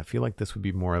path. I feel like this would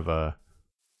be more of a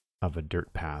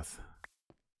dirt path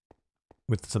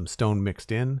with some stone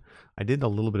mixed in. I did a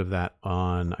little bit of that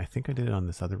on, I think I did it on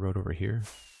this other road over here.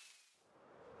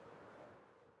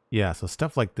 Yeah, so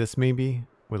stuff like this maybe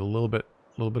with a little bit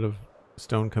of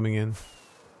stone coming in.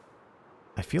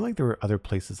 I feel like there were other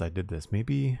places I did this.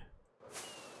 Maybe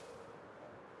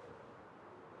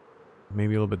a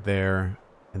little bit there.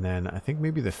 And then I think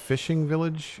maybe the fishing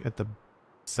village at the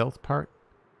south part.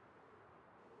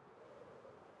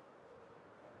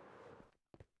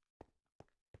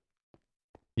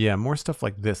 Yeah, more stuff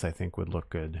like this I think would look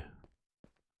good.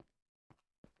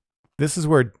 This is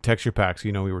where texture packs,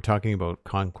 you know, we were talking about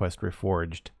Conquest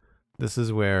Reforged. This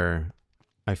is where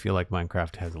I feel like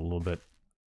Minecraft has a little bit,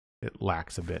 it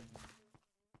lacks a bit.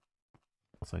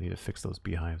 Also, I need to fix those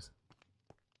beehives.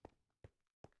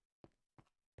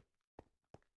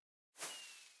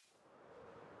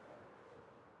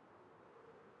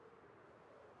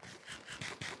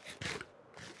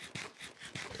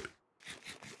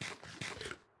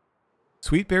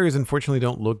 Sweet berries unfortunately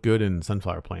don't look good in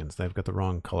sunflower plains. They've got the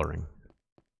wrong coloring.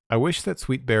 I wish that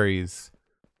sweet berries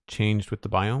changed with the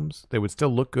biomes. They would still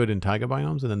look good in taiga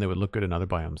biomes, and then they would look good in other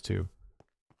biomes too.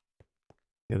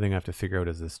 The other thing I have to figure out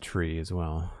is this tree as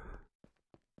well.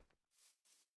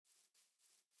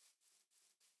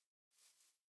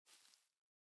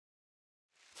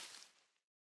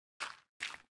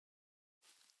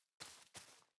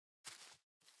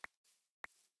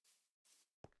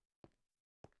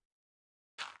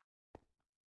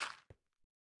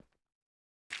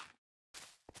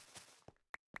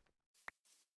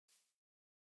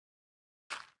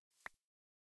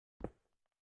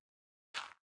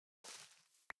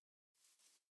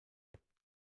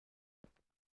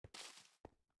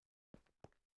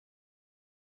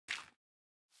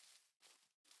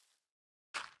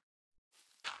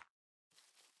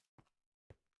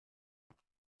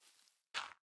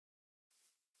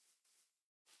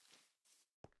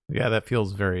 Yeah, that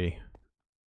feels very,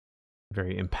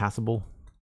 very impassable.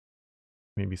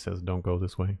 Maybe says don't go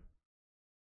this way.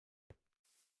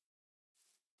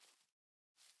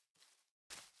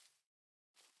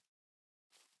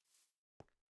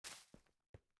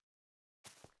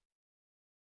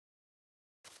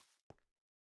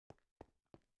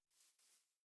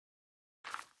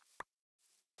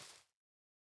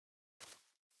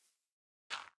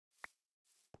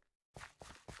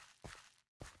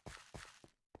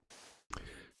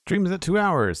 Stream is at 2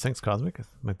 hours. Thanks, Cosmic.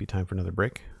 Might be time for another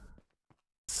break.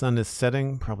 Sun is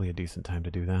setting. Probably a decent time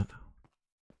to do that.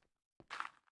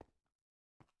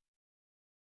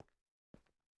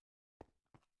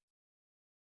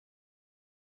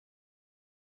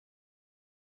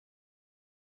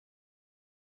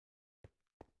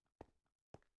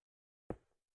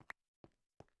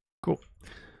 Cool.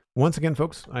 Once again,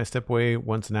 folks, I step away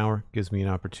once an hour. Gives me an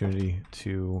opportunity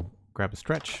to grab a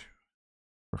stretch,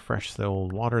 refresh the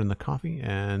old water in the coffee,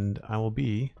 and I will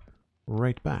be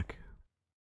right back.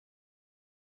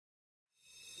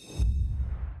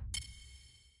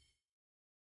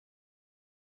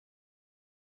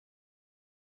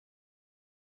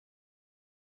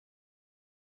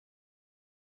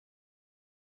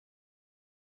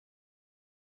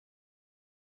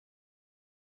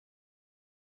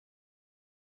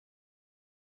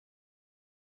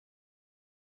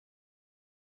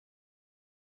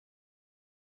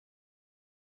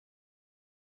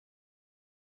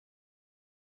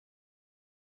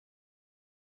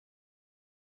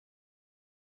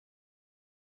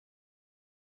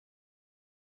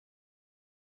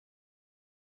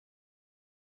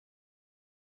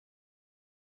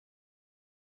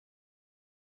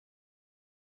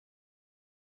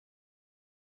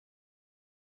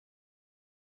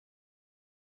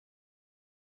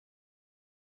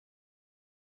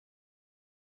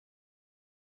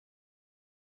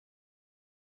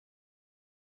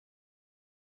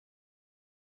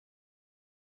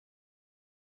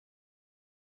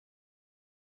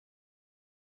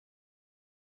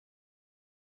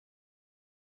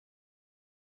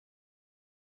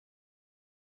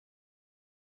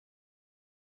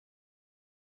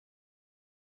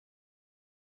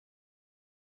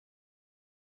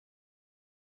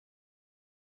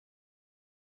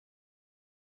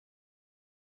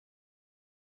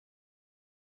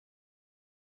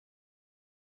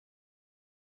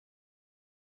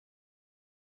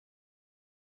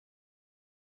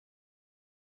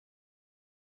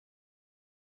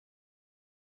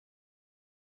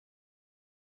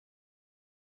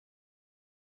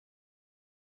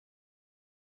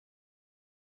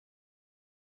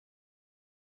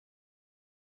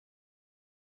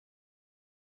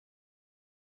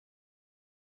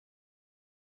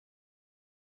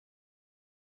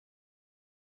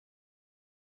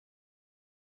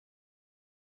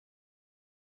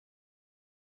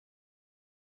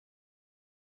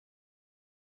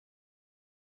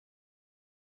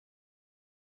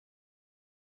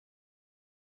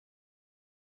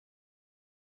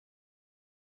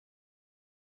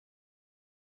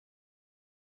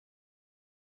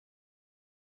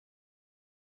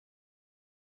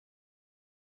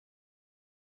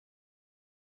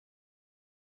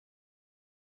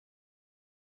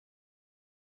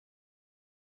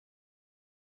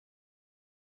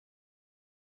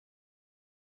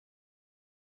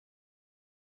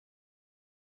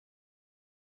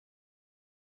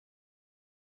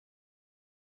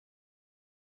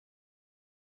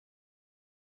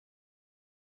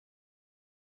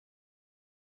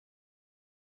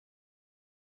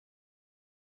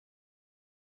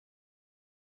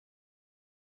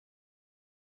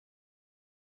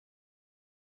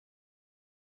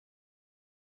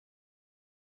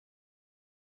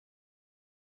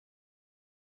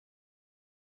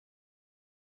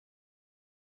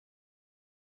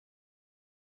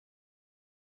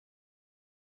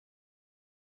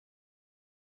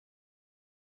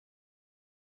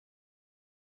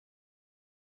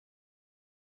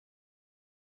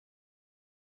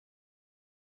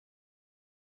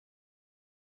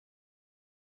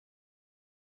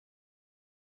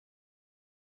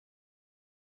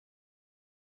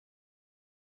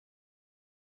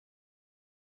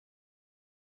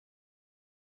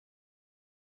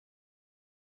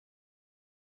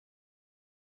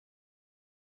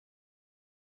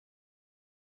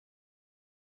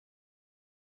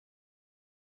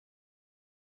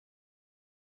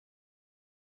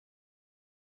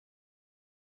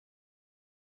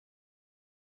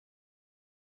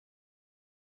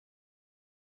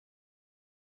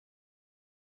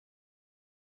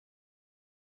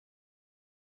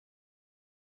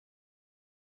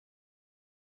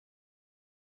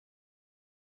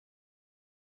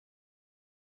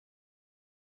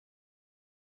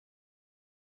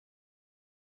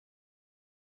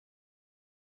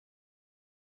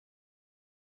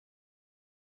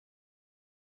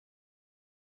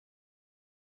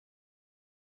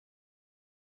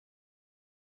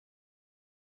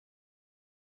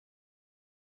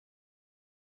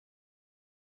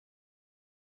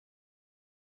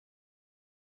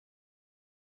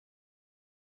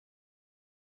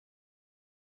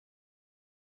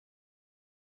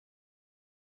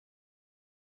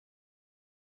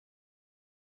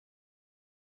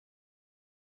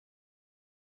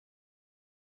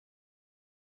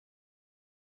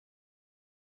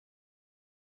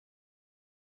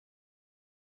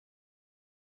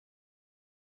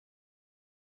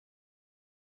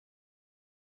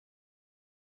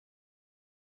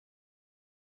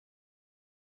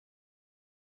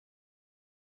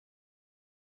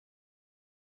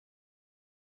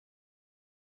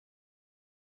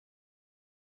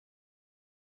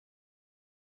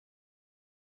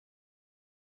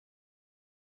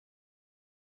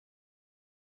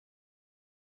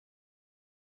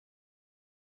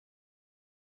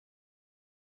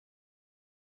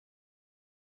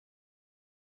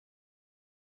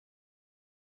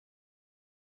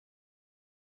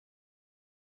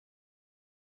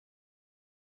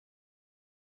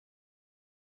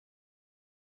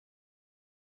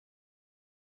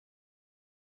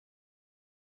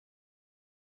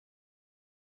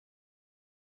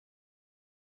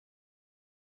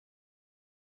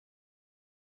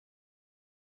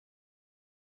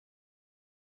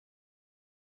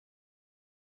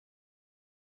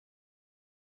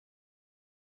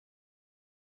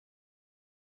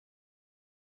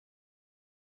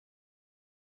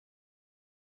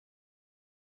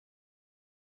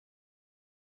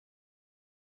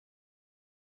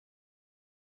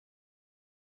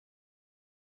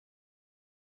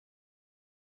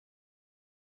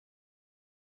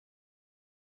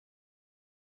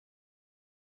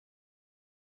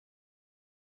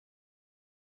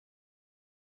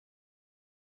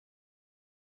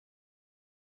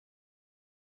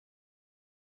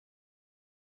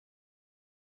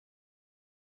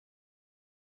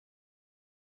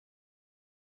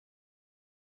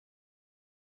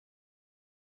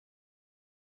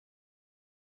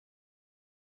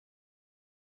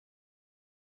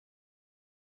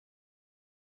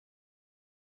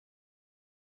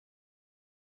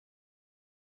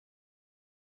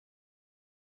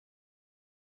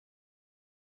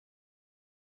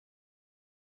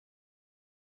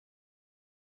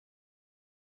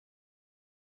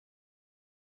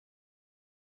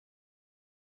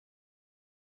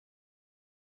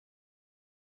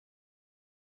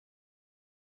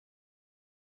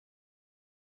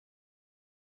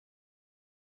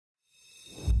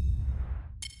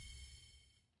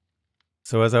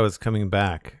 So as I was coming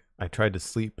back, I tried to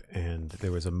sleep and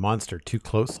there was a monster too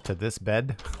close to this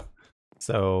bed.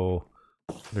 So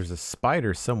there's a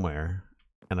spider somewhere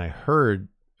and I heard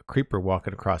a creeper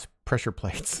walking across pressure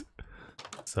plates.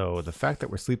 So the fact that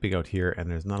we're sleeping out here and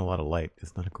there's not a lot of light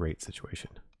is not a great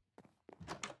situation.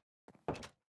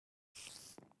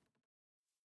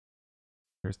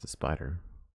 There's the spider.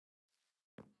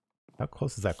 How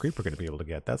close is that creeper going to be able to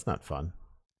get? That's not fun.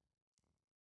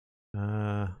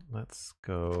 Let's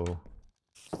go.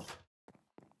 I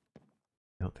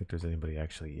don't think there's anybody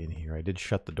actually in here. I did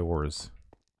shut the doors.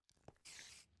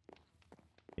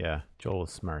 Yeah, Joel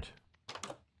is smart.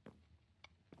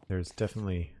 There's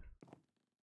definitely...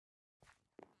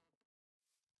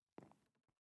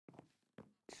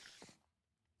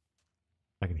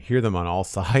 I can hear them on all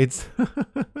sides.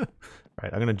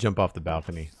 Right, I'm going to jump off the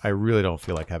balcony. I really don't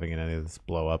feel like having any of this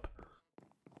blow up.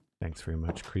 Thanks very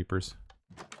much, creepers.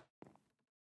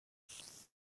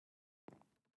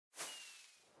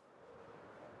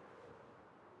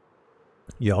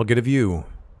 Y'all get a view.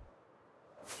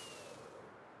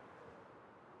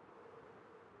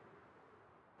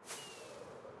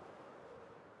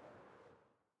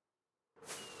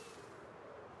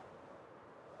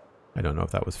 I don't know if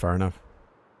that was far enough.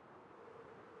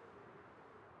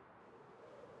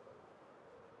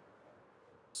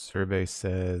 Survey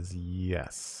says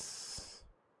yes.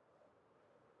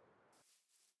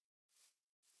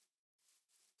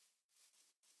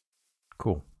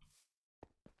 Cool.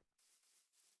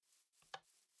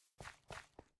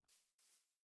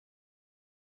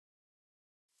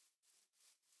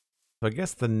 So I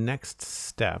guess the next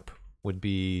step would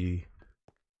be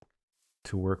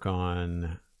to work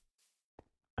on,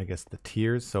 I guess, the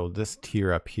tiers. So this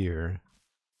tier up here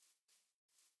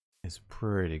is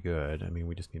pretty good. I mean,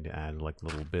 we just need to add like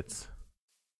little bits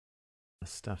of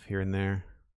stuff here and there.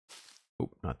 Oh,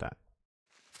 not that.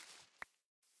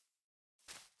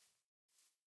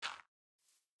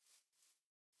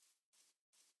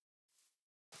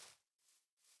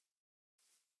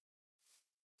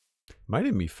 Might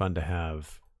even be fun to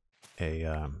have a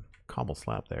cobble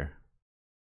slab there.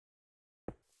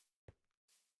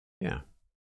 Yeah.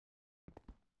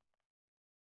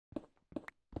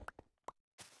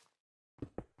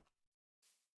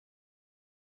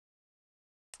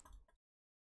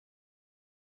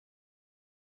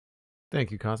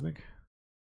 Thank you, Cosmic.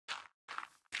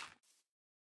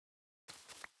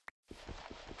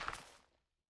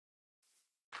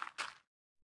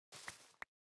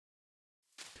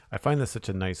 I find this such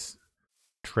a nice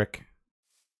trick,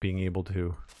 being able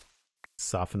to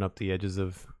soften up the edges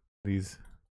of these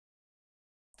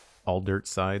all dirt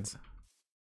sides.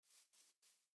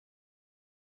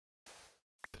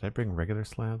 Did I bring regular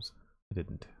slabs? I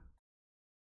didn't.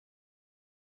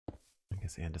 I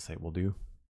guess andesite will do.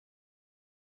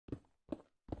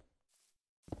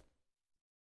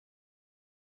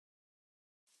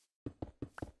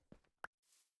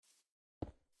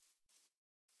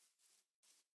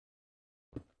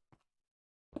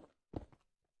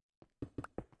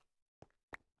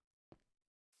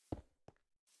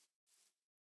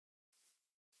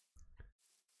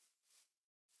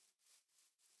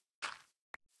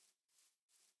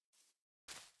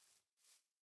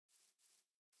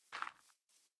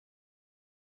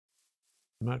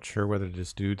 I'm not sure whether to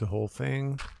just do the whole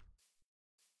thing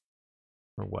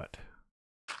or what.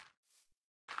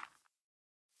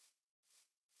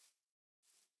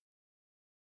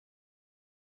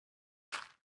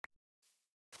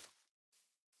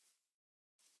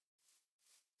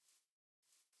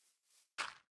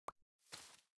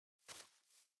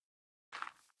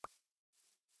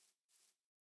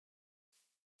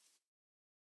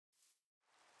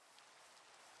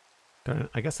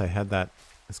 I guess I had that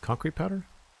as concrete powder?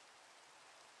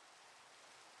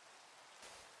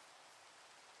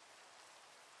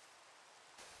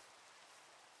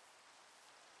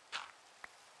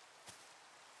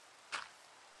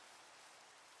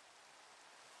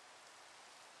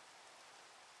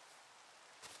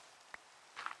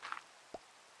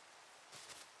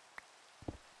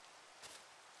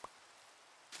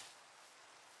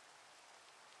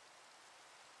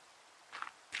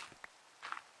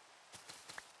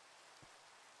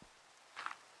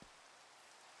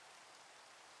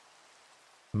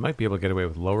 I might be able to get away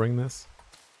with lowering this.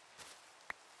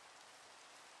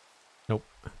 Nope.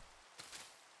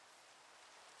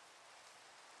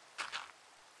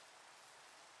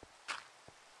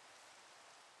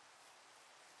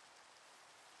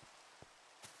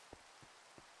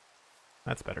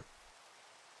 That's better.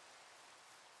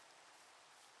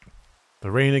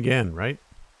 The rain again, right?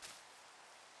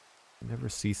 It never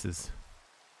ceases.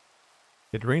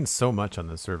 It rains so much on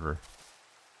this server.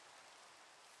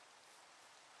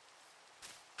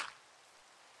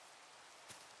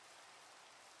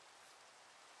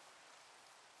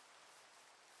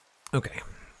 Okay.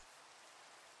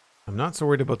 I'm not so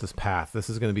worried about this path. This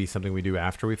is going to be something we do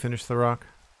after we finish the rock.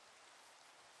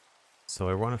 So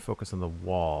I want to focus on the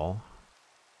wall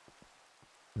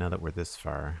now that we're this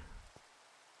far.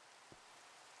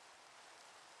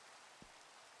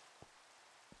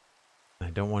 I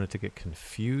don't want it to get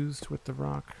confused with the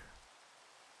rock.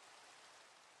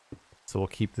 So we'll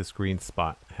keep this green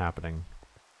spot happening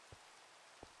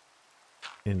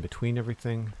in between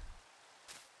everything.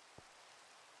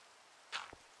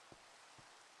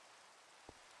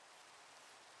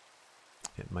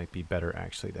 It might be better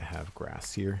actually to have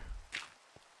grass here.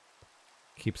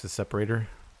 Keeps the separator.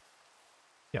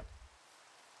 Yep.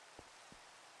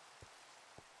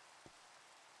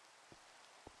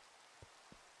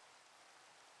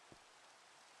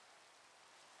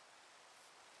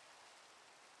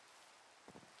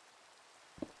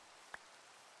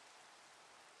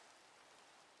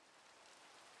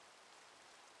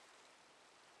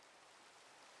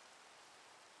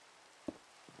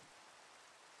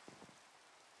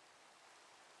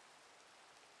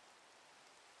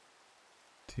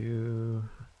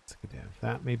 Let's get to have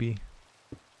that maybe.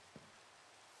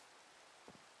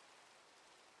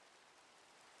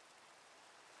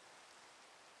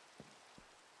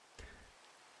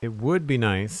 It would be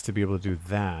nice to be able to do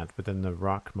that, but then the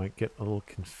rock might get a little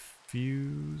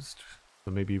confused.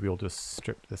 So maybe we'll just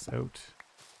strip this out.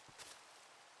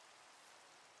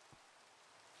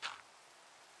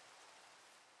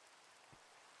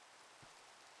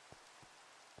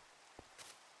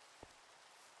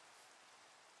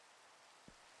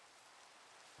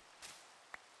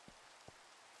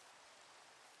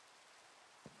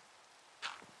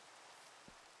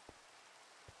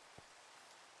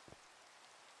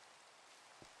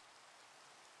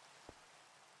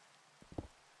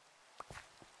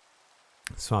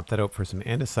 Swap that out for some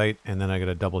andesite, and then I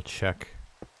gotta double check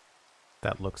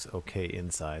that looks okay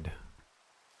inside.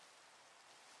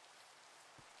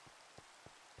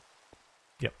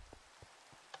 Yep.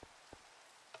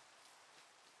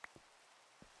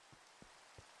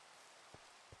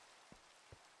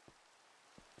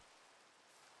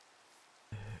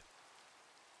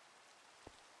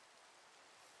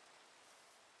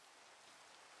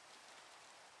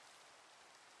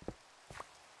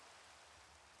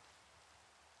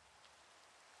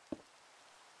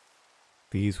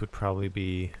 These would probably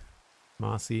be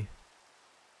mossy.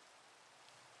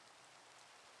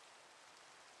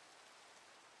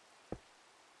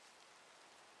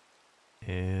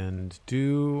 And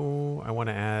I want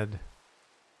to add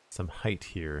some height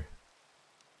here?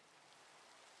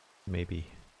 Maybe.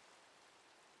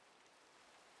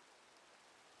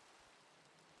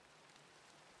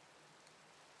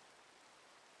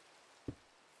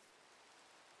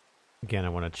 Again, I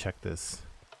want to check this.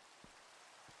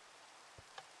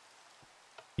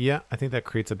 Yeah, I think that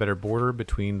creates a better border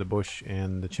between the bush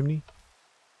and the chimney.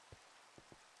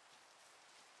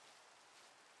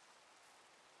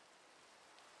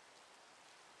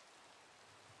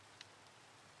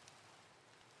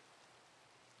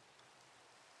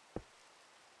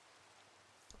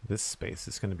 This space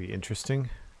is going to be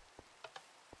interesting.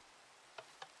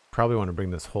 Probably want to bring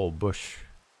this whole bush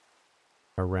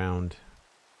around.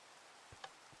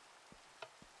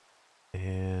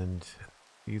 And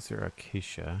these are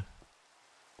acacia.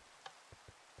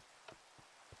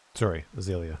 Sorry,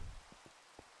 azalea.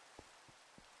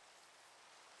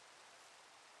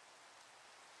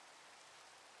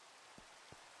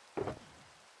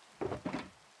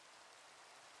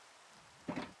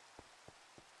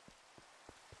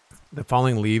 The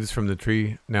falling leaves from the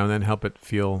tree now and then help it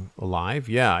feel alive.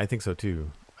 Yeah, I think so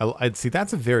too. I'd see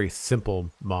that's a very simple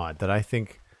mod that I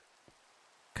think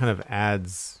kind of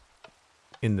adds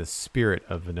in the spirit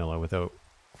of vanilla without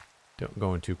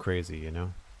going too crazy, you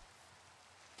know?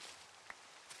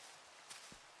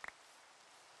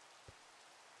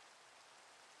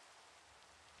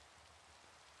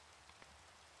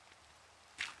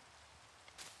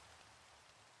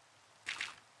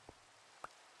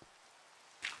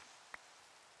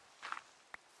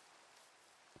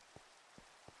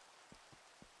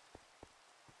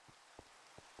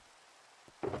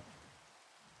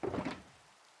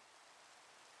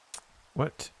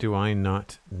 What do I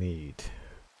not need?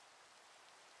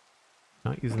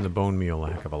 Not using the bone meal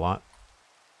a heck of a lot.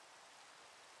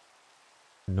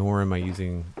 Nor am I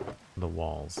using the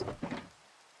walls.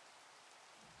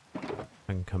 I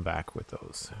can come back with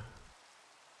those.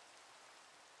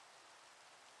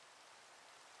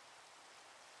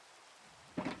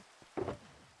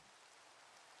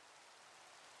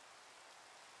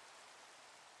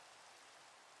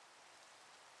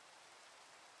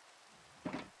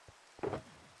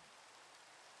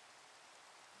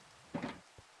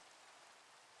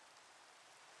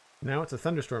 Now it's a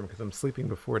thunderstorm because I'm sleeping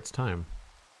before it's time.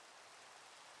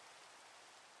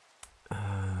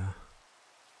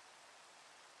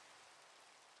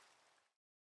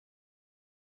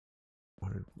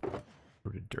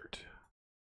 Rooted dirt.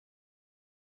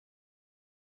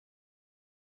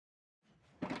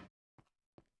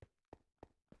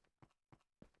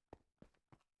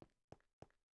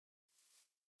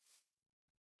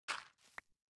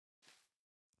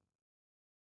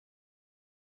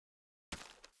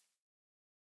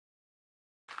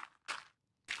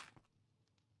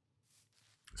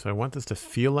 So I want this to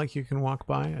feel like you can walk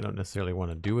by. I don't necessarily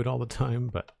want to do it all the time,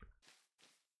 but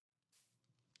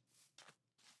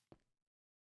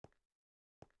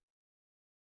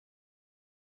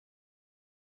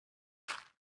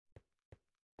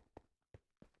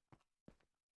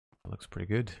that looks pretty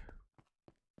good.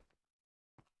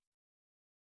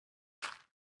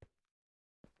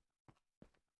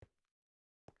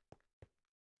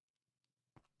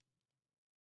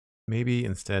 Maybe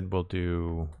instead we'll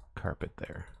do carpet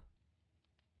there.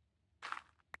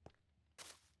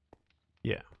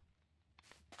 Yeah.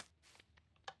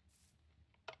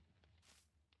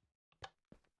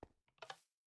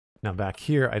 Now back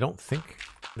here, I don't think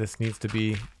this needs to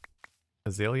be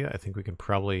azalea. I think we can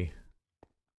probably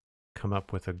come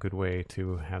up with a good way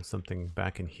to have something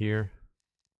back in here.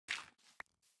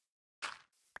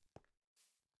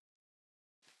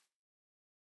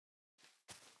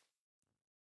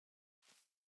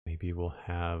 Maybe we'll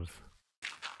have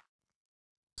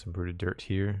some rooted dirt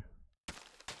here.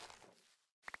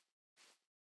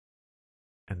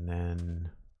 And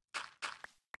then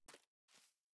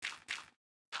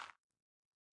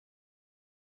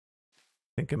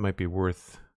I think it might be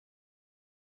worth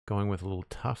going with a little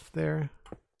tuff there.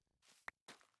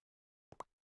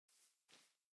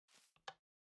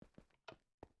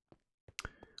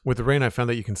 With the rain, I found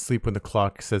that you can sleep when the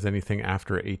clock says anything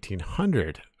after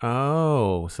 1800.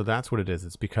 Oh, so that's what it is.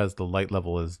 It's because the light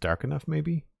level is dark enough,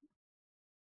 maybe?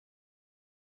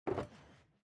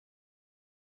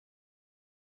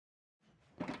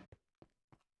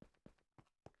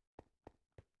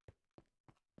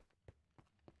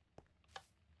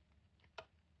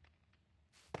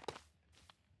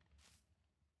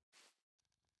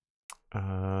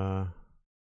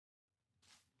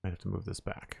 Might have to move this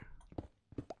back.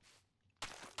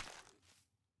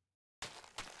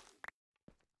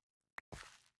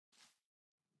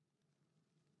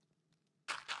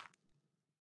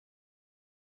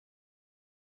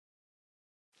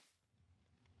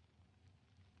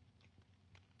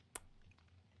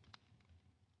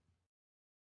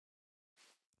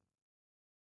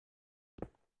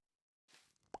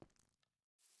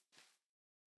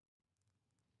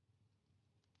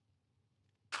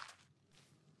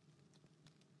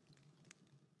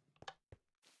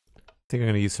 I think I'm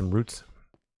going to use some roots.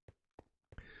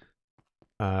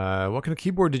 What kind of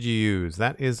keyboard did you use?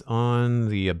 That is on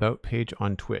the About page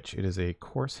on Twitch. It is a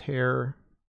Corsair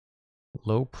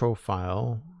low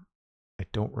profile. I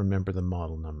don't remember the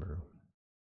model number.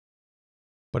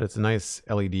 But it's a nice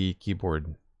LED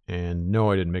keyboard. And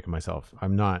no, I didn't make it myself.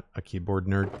 I'm not a keyboard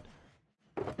nerd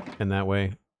in that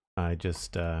way. I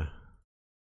just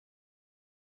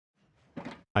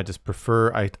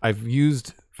prefer, I've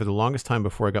used for the longest time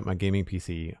before I got my gaming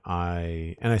PC,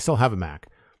 and I still have a Mac,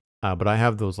 but I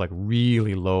have those like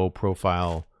really low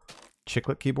profile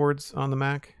chiclet keyboards on the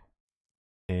Mac,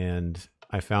 and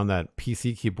I found that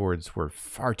PC keyboards were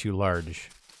far too large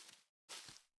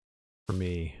for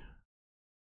me.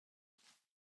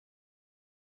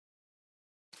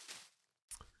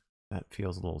 That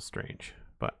feels a little strange,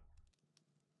 but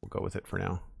we'll go with it for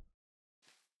now.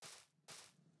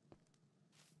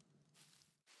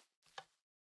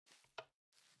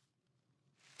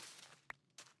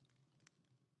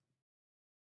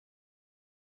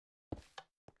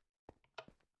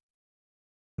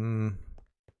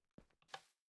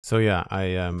 So yeah,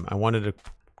 I wanted a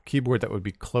keyboard that would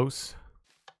be close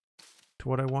to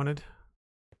what I wanted.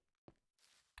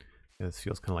 Yeah, this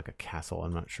feels kind of like a castle.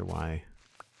 I'm not sure why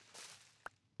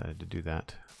I decided to do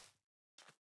that.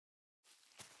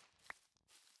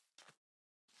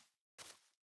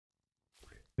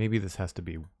 Maybe this has to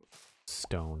be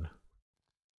stone.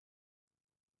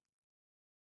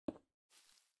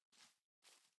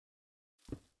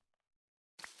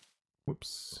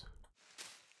 Whoops.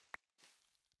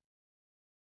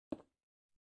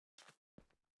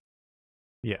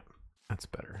 Yeah, that's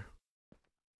better.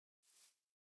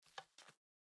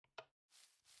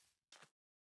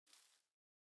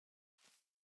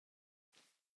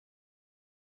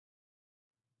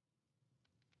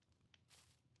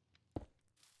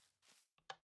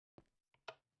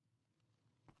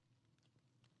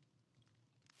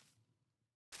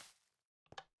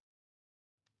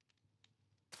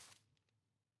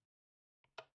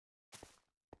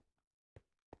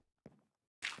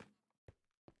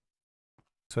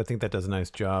 So I think that does a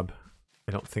nice job.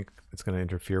 I don't think it's going to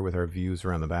interfere with our views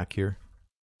around the back here.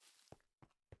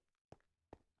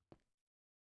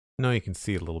 No, you can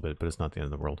see it a little bit, but it's not the end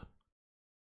of the world.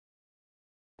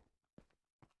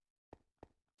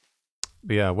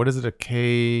 But yeah, what is it? A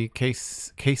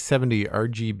K70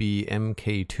 RGB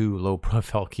MK2 low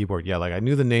profile keyboard. Yeah, like I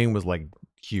knew the name was like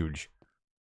huge.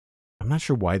 I'm not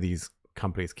sure why these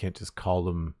companies can't just call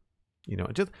them, you know,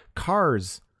 just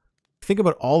cars. Think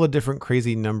about all the different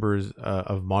crazy numbers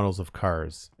of models of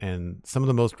cars, and some of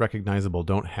the most recognizable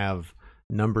don't have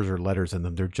numbers or letters in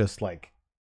them. They're just like,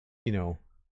 you know,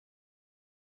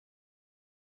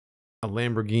 a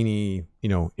Lamborghini, you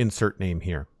know, insert name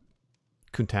here,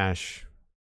 Countach,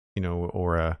 you know,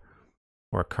 or a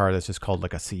car that's just called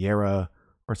like a Sierra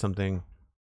or something,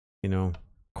 you know,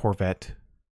 Corvette.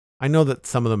 I know that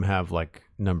some of them have like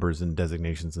numbers and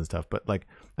designations and stuff, but like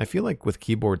I feel like with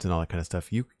keyboards and all that kind of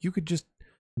stuff, you could just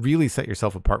really set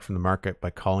yourself apart from the market by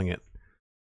calling it,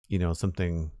 you know,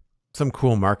 some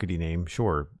cool marketing name,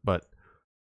 sure, but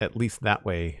at least that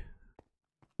way,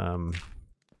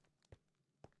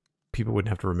 people wouldn't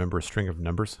have to remember a string of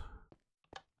numbers.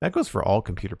 That goes for all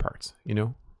computer parts, you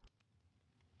know.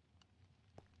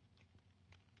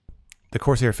 The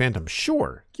Corsair Phantom,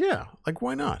 sure, yeah, like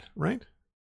why not, right?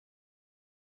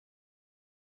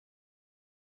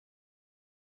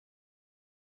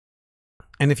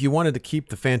 And if you wanted to keep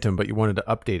the Phantom, but you wanted to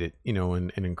update it, you know,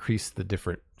 and increase the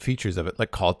different features of it, like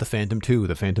call it the Phantom 2,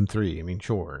 the Phantom 3, I mean,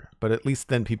 sure. But at least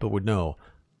then people would know,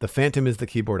 the Phantom is the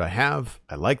keyboard I have,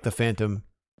 I like the Phantom.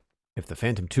 If the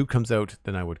Phantom 2 comes out,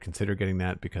 then I would consider getting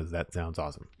that because that sounds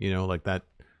awesome. You know, like that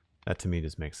to me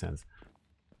just makes sense.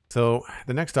 So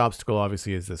the next obstacle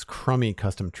obviously is this crummy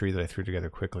custom tree that I threw together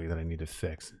quickly that I need to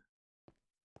fix.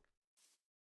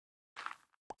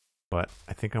 But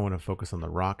I think I want to focus on the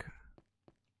rock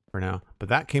for now, but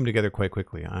that came together quite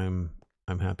quickly. I'm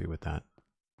happy with that.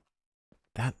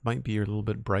 That might be a little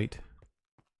bit bright.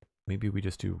 Maybe we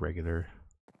just do regular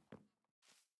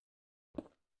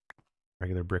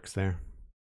bricks there.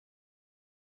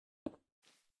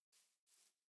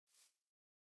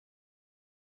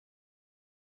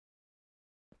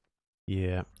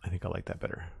 Yeah, I think I like that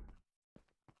better.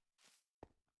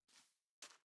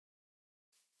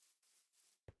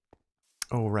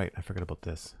 Oh, right, I forgot about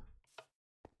this.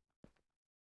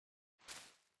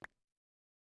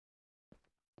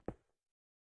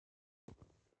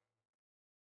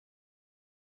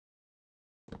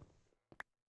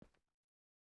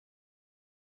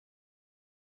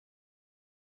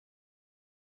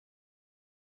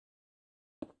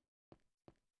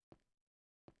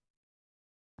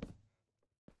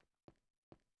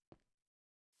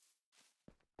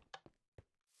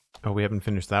 Oh, we haven't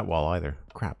finished that wall either.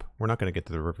 Crap, we're not going to get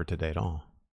to the river today at all.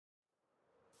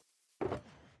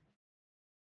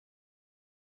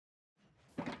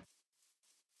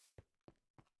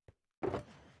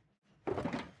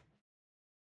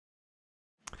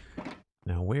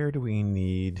 Now, where do we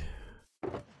need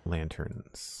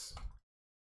lanterns?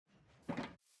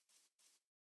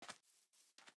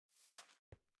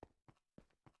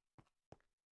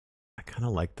 I kind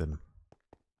of like the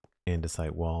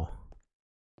andesite wall.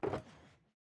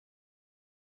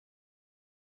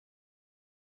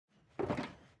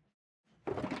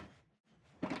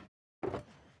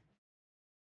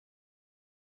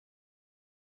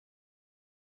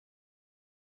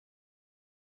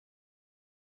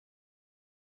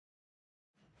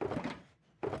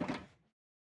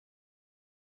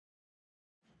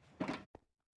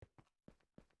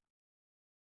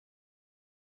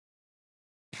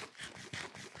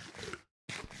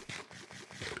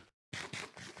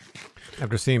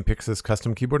 After seeing Pix's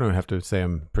custom keyboard, I have to say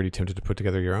I'm pretty tempted to put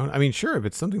together your own. I mean, sure, if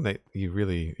it's something that you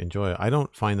really enjoy. I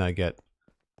don't find that I get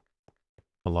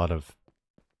a lot of,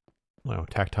 you know,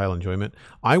 tactile enjoyment.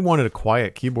 I wanted a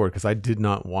quiet keyboard because I did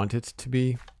not want it to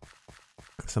be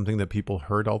something that people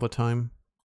heard all the time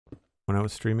when I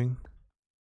was streaming.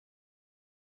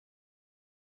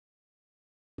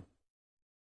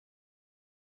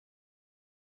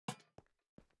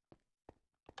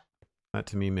 That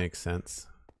to me makes sense.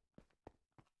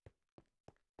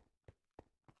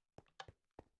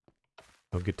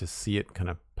 I'll get to see it kind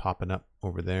of popping up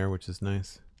over there, which is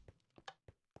nice.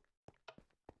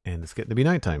 And it's getting to be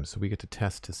nighttime, so we get to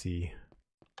test to see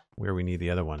where we need the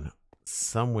other one.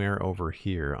 Somewhere over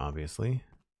here, obviously.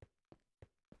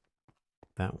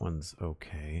 That one's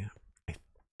okay. I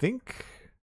think...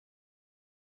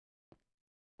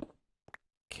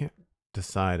 Can't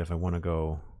decide if I want to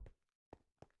go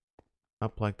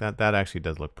up like that. That actually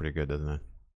does look pretty good, doesn't it?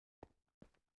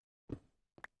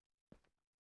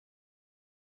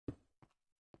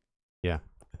 Yeah,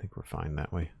 think we're fine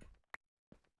that way.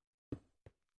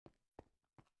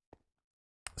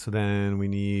 So then we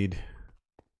need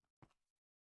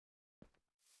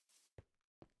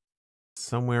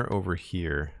somewhere over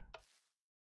here.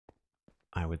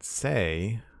 I would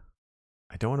say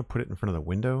I don't want to put it in front of the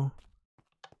window.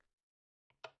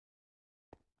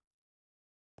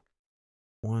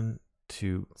 1,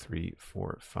 2, 3,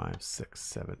 4, 5, 6,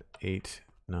 7, 8,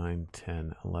 9,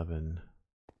 10, 11.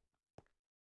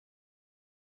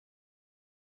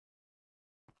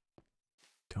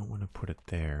 Don't want to put it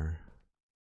there.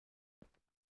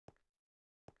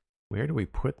 Where do we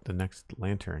put the next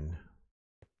lantern?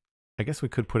 I guess we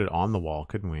could put it on the wall,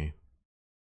 couldn't we?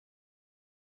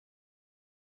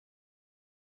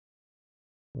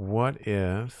 What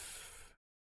if...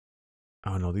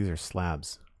 Oh no, these are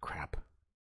slabs. Crap.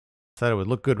 Said it would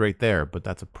look good right there, but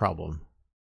that's a problem.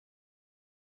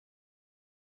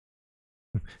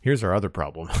 Here's our other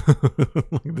problem.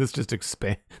 This just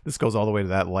expands. This goes all the way to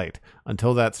that light.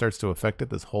 Until that starts to affect it,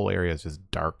 this whole area is just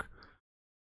dark.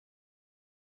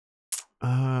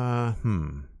 Where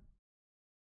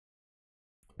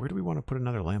do we want to put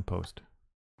another lamppost?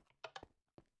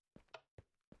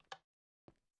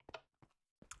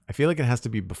 I feel like it has to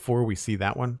be before we see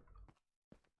that one.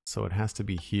 So it has to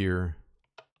be here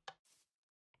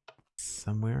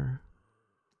somewhere.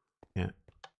 Yeah.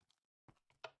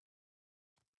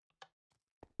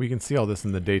 We can see all this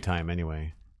in the daytime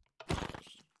anyway.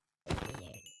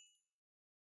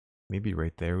 Maybe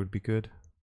right there would be good.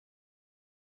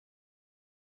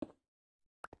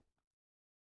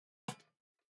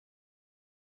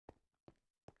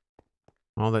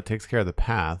 Well, that takes care of the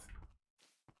path.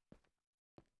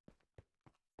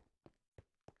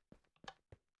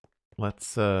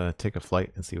 Let's take a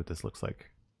flight and see what this looks like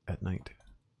at night.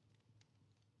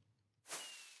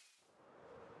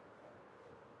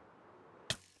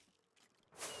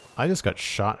 I just got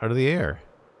shot out of the air.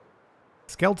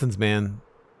 Skeletons, man,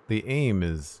 the aim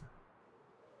is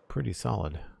pretty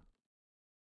solid.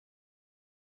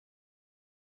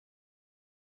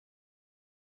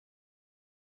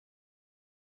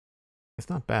 It's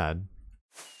not bad.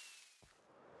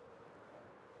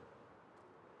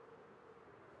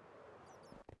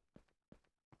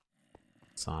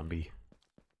 Zombie.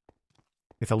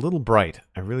 It's a little bright.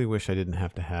 I really wish I didn't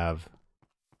have to have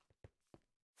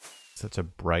such a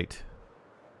bright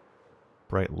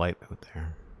light out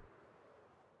there.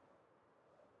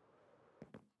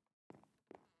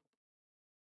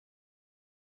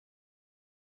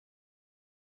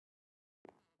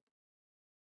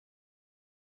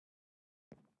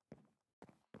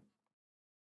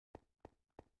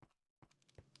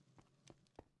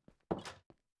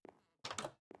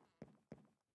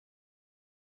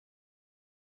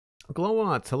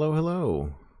 Glowwatts, hello,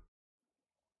 hello.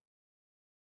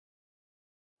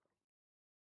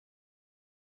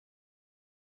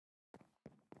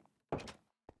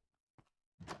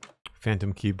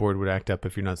 Phantom keyboard would act up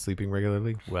if you're not sleeping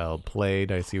regularly. Well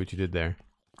played, I see what you did there.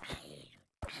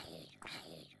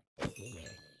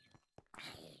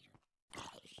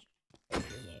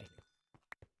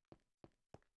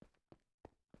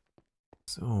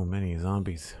 So many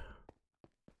zombies.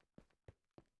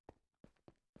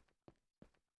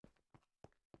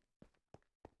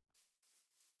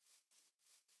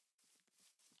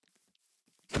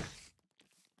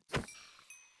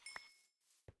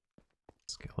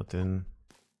 Skeleton.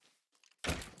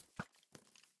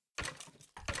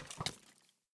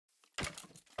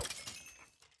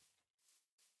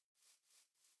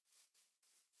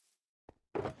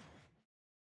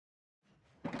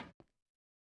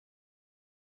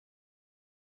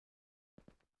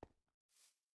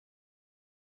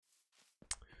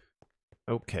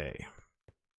 Okay.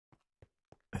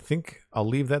 I think I'll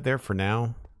leave that there for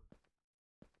now.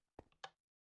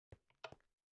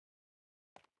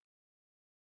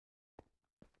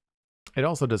 It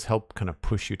also does help kind of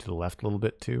push you to the left a little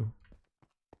bit too.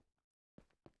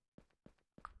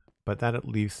 But that at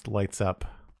least lights up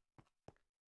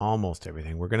almost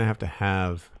everything. We're going to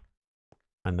have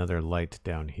another light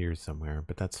down here somewhere,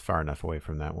 but that's far enough away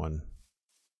from that one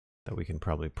that we can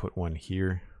probably put one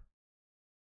here.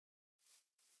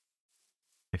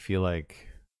 I feel like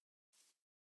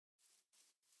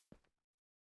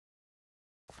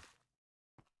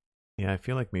yeah, I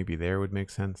feel like maybe there would make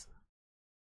sense.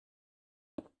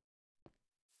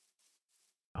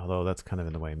 Although that's kind of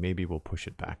in the way. Maybe we'll push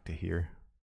it back to here.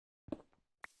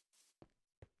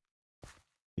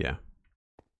 Yeah.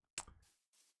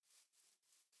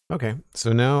 Okay,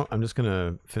 so now I'm just going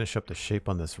to finish up the shape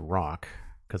on this rock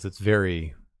because it's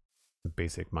very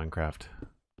basic Minecraft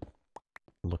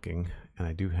looking. And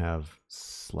I do have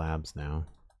slabs now.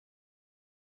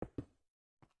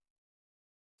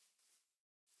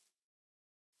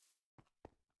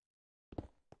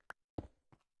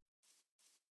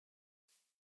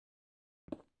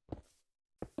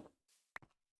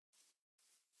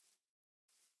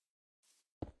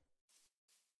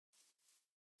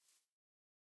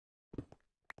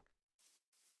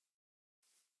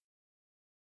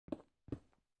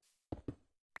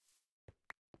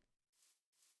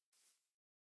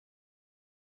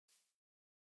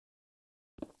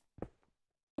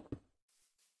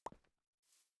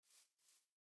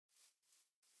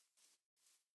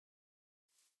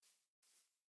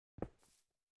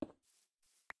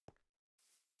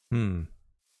 Hmm.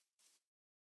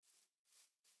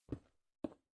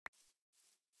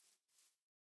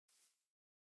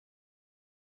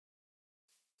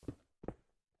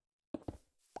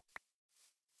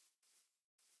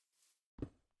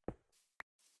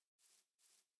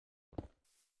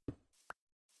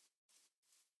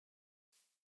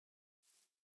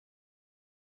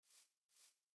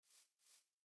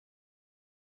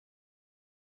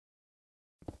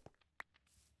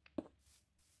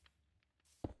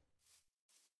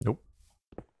 Nope.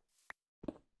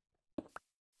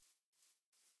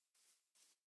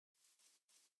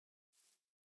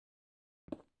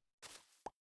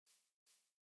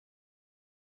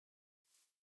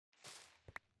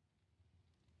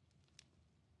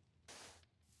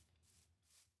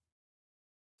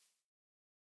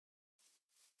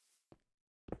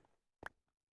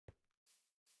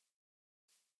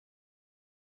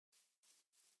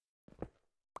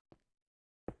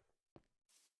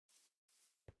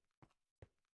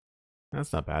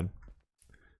 That's not bad.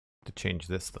 To change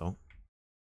this though.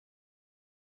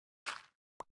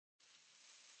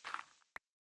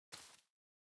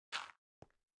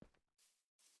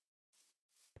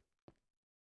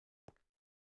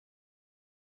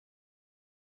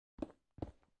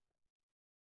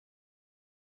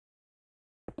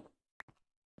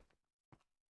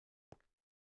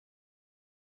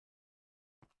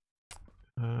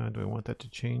 Do I want that to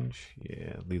change?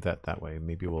 Yeah, leave that way.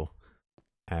 Maybe we'll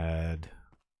add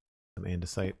some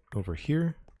andesite over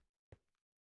here.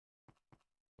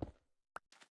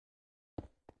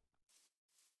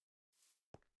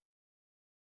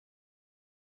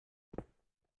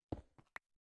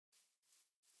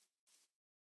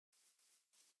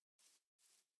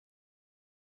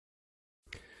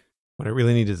 What I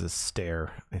really need is a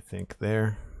stair, I think,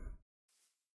 there.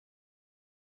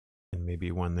 And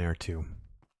maybe one there too.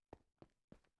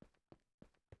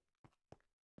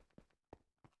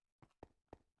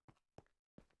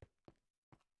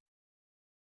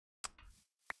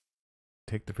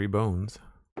 Take the free bones.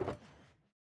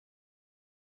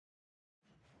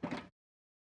 I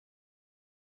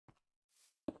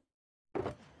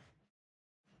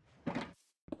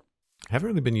haven't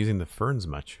really been using the ferns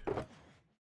much.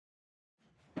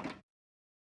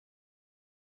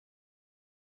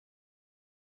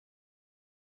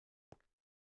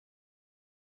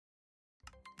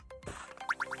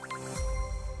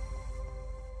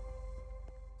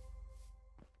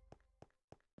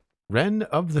 Ren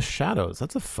of the Shadows.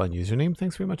 That's a fun username.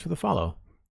 Thanks very much for the follow.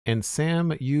 And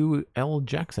Sam U.L.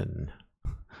 Jackson.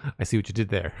 I see what you did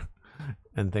there.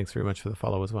 And thanks very much for the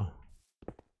follow as well.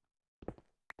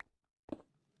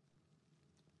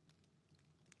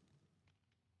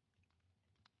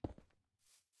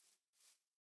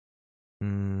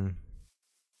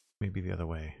 Maybe the other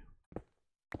way.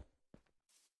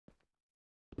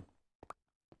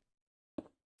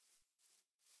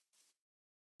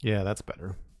 Yeah, that's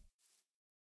better.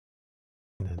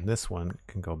 And then this one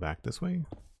can go back this way.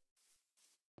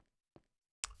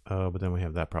 But then we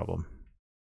have that problem.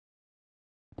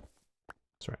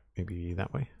 That's right. Maybe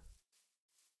that way.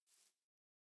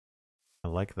 I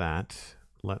like that.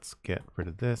 Let's get rid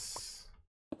of this.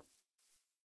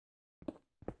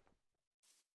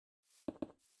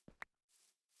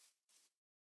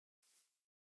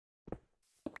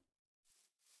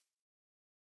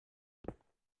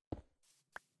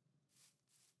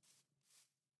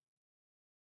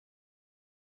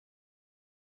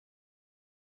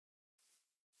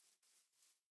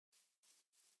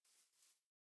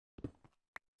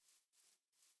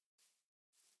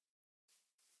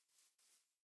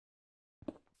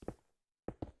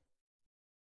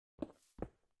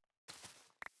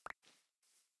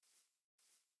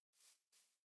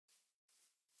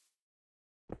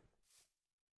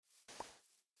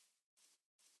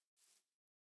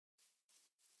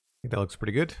 I think that looks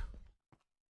pretty good.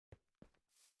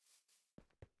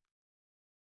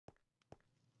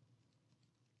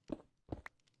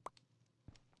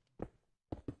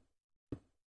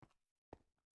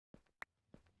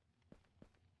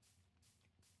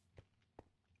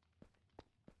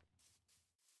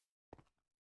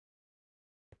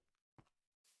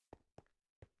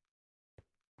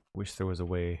 Wish there was a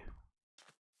way.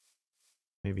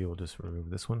 Maybe we'll just remove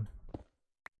this one.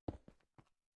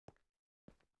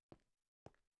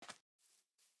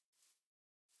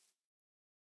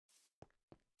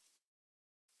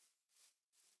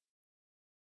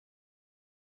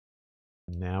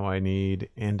 Now I need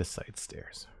andesite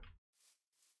stairs.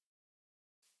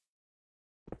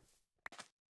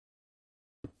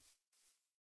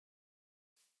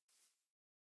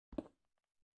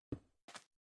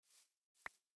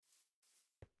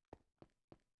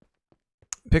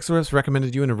 Pixelriffs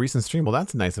recommended you in a recent stream. Well,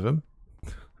 that's nice of him.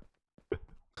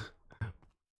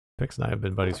 Pix and I have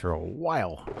been buddies for a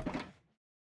while.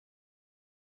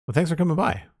 Well, thanks for coming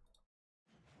by.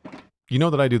 You know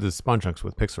that I do the spawn chunks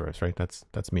with Pixelriffs, right?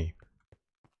 That's me.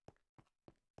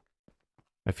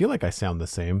 I feel like I sound the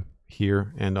same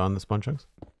here and on the spawn chunks.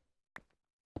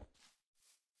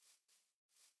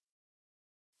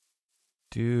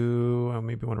 Do I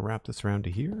maybe want to wrap this around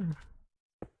to here?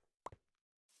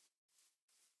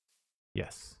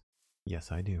 Yes.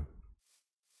 Yes, I do.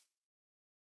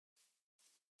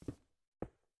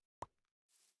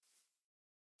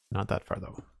 Not that far,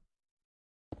 though.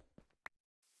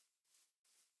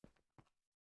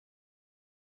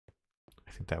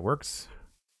 I think that works.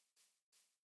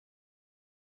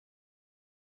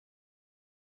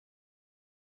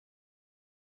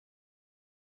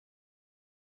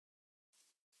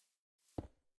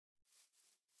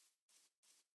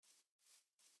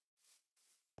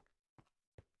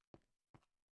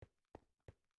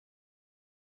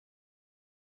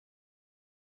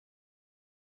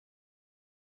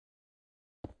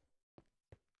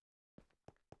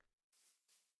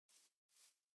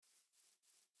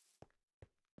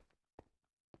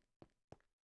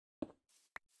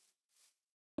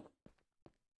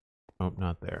 Oh,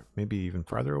 not there. Maybe even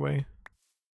farther away.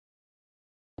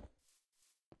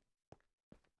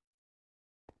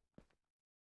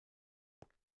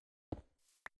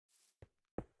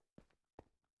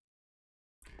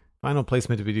 Final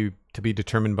placement to be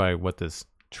determined by what this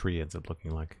tree ends up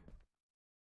looking like.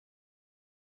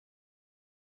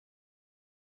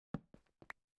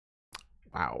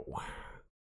 Wow.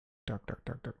 Dark, dark,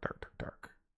 dark, dark, dark, dark, dark.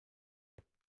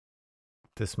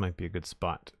 This might be a good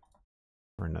spot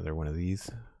for another one of these.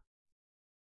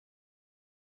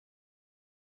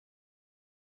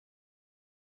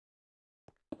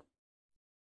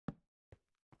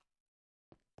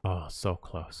 Oh, so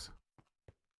close.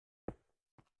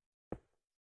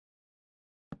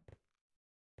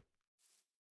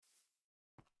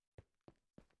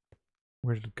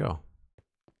 Where did it go?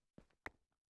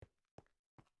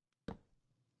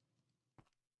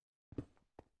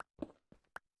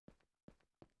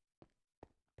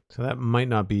 So that might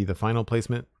not be the final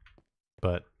placement,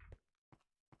 but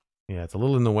yeah, it's a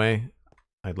little in the way.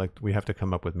 We have to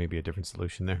come up with maybe a different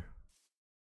solution there.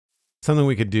 Something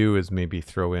we could do is maybe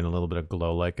throw in a little bit of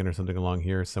glow lichen or something along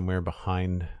here somewhere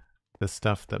behind this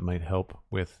stuff that might help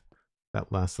with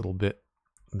that last little bit.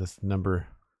 These number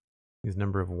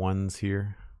of ones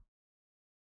here.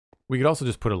 We could also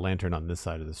just put a lantern on this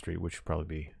side of the street, which would probably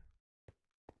be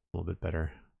a little bit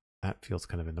better. That feels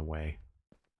kind of in the way.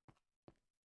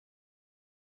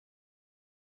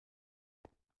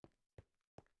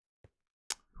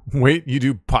 Wait, you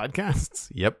do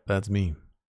podcasts? Yep, that's me.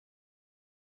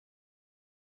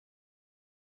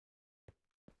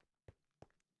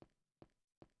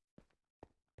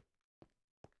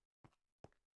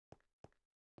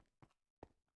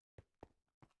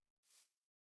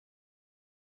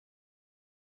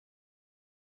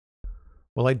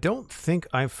 Well, I don't think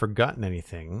I've forgotten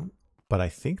anything, but I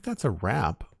think that's a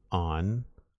wrap on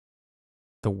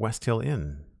the Westhill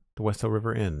Inn, the Westhill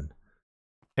River Inn.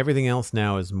 Everything else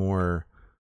now is more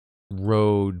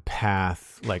road,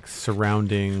 path, like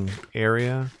surrounding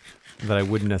area that I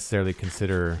wouldn't necessarily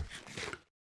consider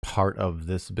part of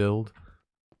this build.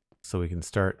 So we can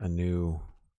start a new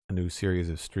series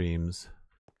of streams.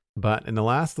 But in the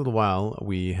last little while,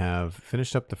 we have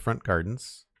finished up the front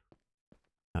gardens.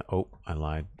 Oh, I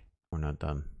lied. We're not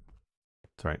done.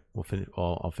 That's right. We'll finish.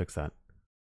 I'll fix that.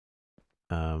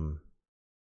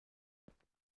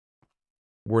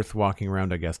 Worth walking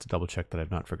around, I guess, to double check that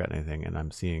I've not forgotten anything, and I'm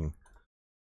seeing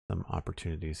some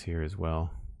opportunities here as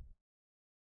well.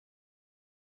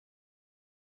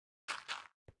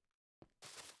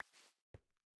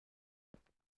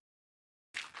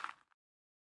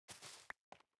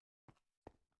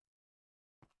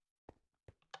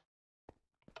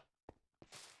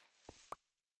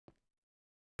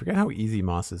 Forget how easy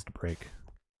moss is to break.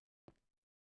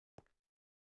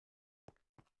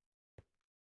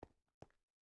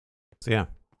 So yeah,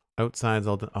 outside's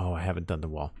all done. Oh, I haven't done the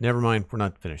wall. Never mind, we're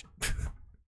not finished.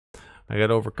 I got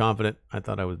overconfident. I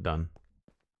thought I was done.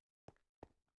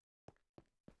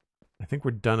 I think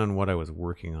we're done on what I was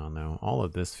working on now. All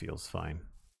of this feels fine.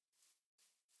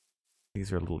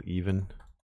 These are a little even.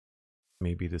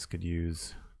 Maybe this could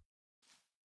use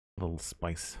a little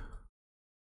spice.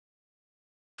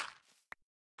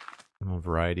 A little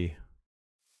variety.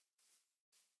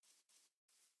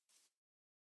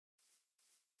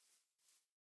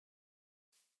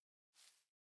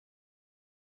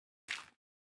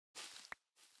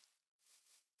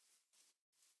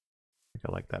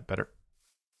 I like that better.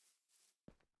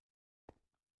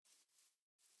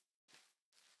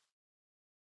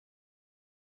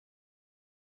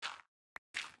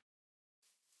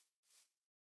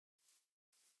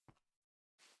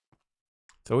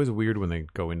 It's always weird when they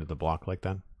go into the block like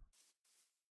that.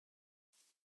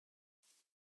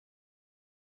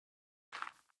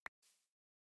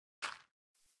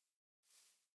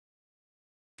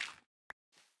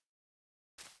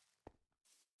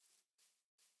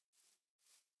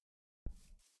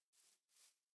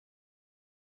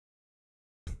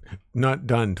 Not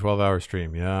done. 12-hour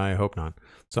stream. Yeah, I hope not.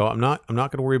 So I'm not going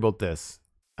to worry about this.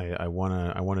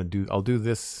 I'll do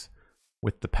this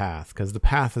with the path, because the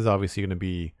path is obviously going to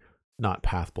be not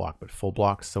path block but full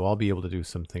blocks. So I'll be able to do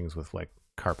some things with like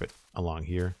carpet along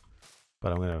here.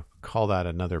 But I'm going to call that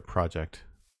another project.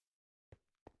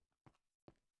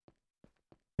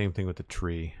 Same thing with the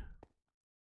tree.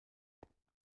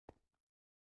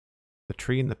 The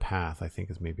tree and the path, I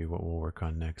think, is maybe what we'll work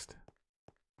on next.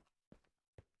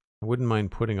 I wouldn't mind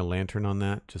putting a lantern on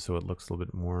that just so it looks a little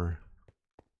bit more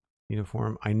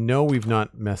uniform. I know we've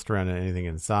not messed around on anything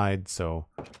inside, so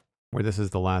where this is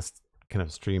the last kind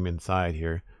of stream inside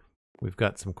here, we've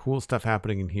got some cool stuff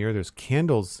happening in here. There's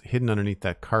candles hidden underneath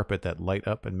that carpet that light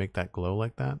up and make that glow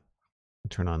like that.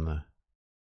 Turn on the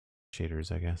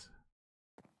shaders, I guess.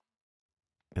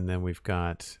 And then we've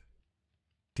got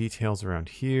details around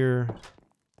here.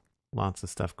 Lots of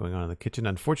stuff going on in the kitchen.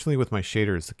 Unfortunately, with my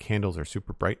shaders, the candles are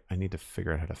super bright. I need to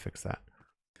figure out how to fix that.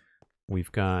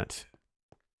 We've got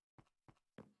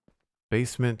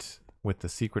basement with the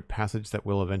secret passage that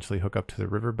will eventually hook up to the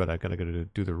river, but I gotta go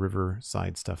do the river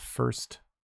side stuff first.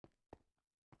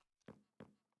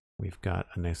 We've got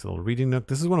a nice little reading nook.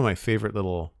 This is one of my favorite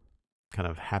little kind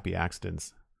of happy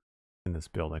accidents in this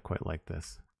build. I quite like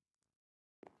this.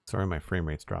 Sorry, my frame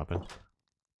rate's dropping.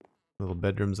 Little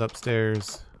bedrooms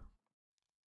upstairs.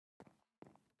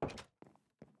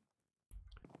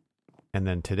 And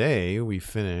then today we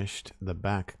finished the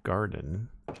back garden,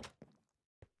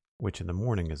 which in the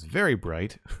morning is very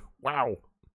bright. Wow.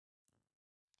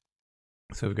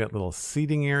 So we've got a little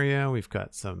seating area. We've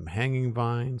got some hanging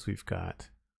vines. We've got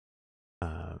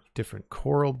different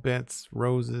coral bits,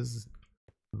 roses,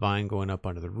 vine going up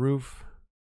onto the roof.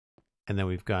 And then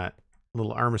we've got a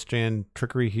little armor-strand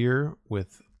trickery here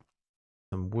with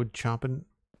some wood chopping.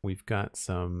 We've got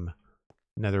some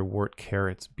netherwort,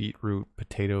 carrots, beetroot,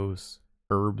 potatoes,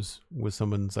 herbs was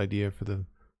someone's idea for the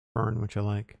fern, which I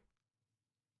like.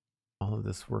 All of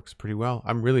this works pretty well.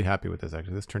 I'm really happy with this,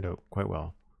 actually. This turned out quite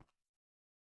well.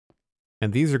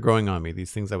 And these are growing on me.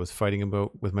 These things I was fighting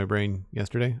about with my brain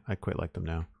yesterday, I quite like them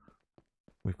now.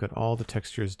 We've got all the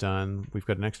textures done. We've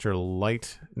got an extra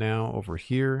light now over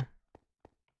here,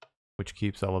 which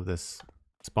keeps all of this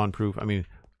spawn proof. I mean,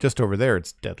 just over there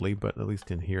it's deadly, but at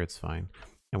least in here it's fine.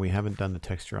 And we haven't done the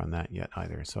texture on that yet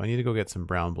either. So I need to go get some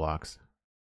brown blocks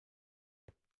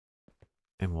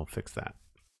and we'll fix that.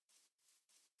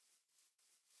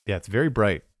 Yeah, it's very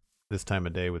bright this time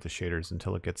of day with the shaders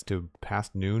until it gets to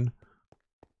past noon.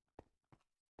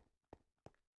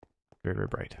 Very, very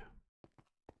bright.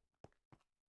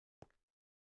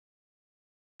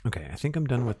 Okay, I think I'm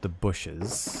done with the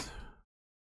bushes.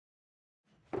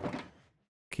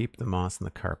 Keep the moss and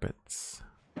the carpets.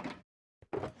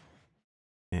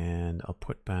 And I'll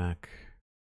put back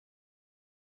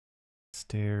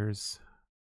stairs.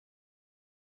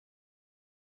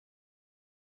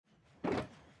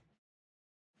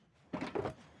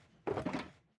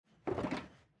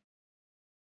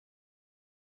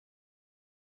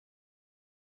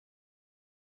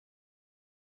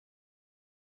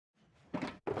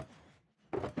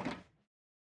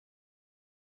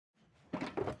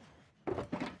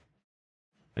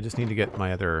 I just need to get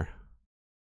my other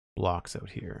blocks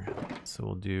out here. So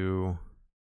we'll do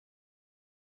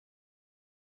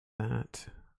that.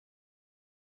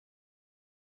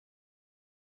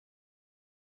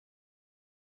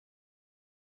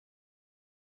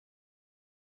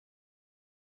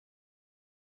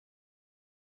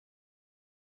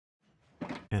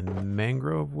 And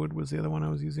mangrove wood was the other one I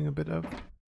was using a bit of.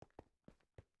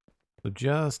 So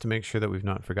just to make sure that we've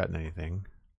not forgotten anything.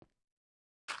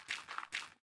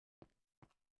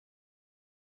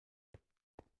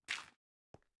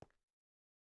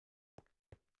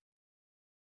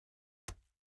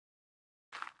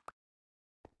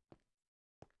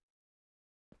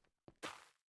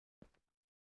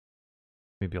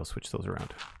 Maybe I'll switch those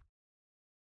around.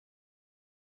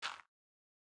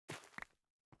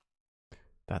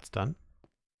 That's done.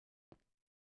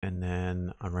 And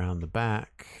then around the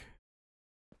back,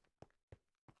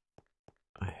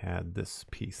 I had this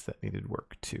piece that needed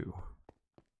work too.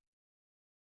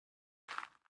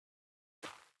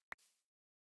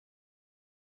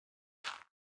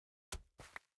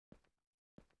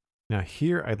 Now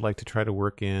here I'd like to try to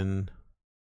work in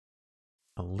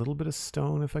a little bit of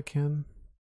stone if I can.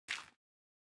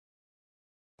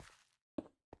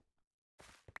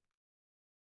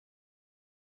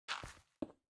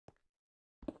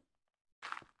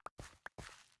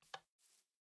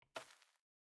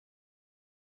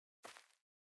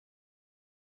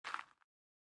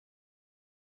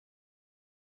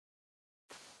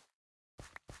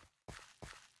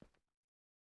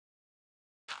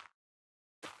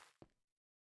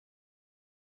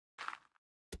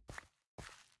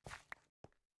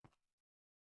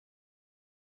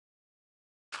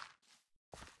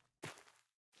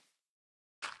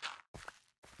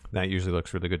 That usually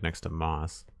looks really good next to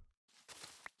moss.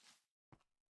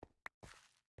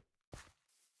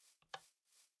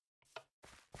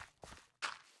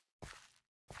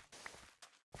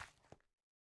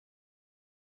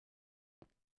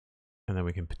 And then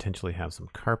we can potentially have some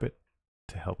carpet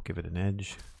to help give it an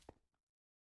edge.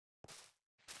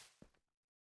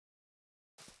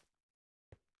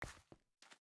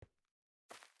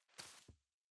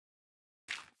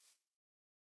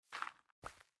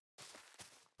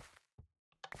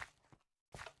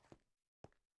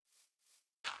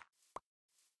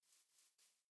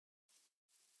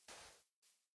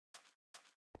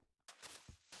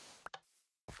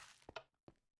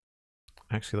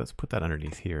 Actually, let's put that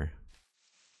underneath here.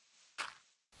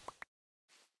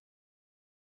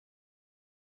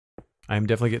 I'm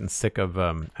definitely getting sick of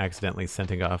accidentally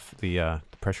sending off the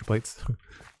pressure plates.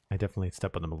 I definitely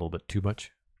step on them a little bit too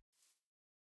much.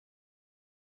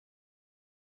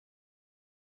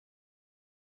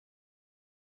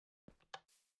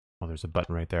 Oh, there's a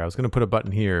button right there. I was going to put a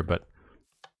button here, but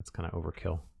that's kind of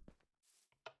overkill.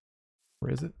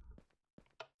 Where is it?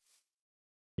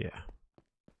 Yeah.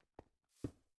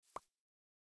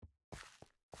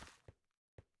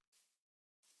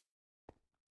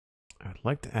 I'd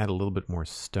like to add a little bit more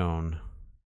stone.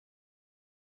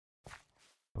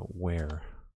 But where?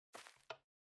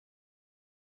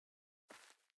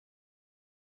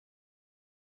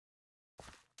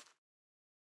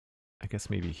 I guess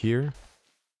maybe here.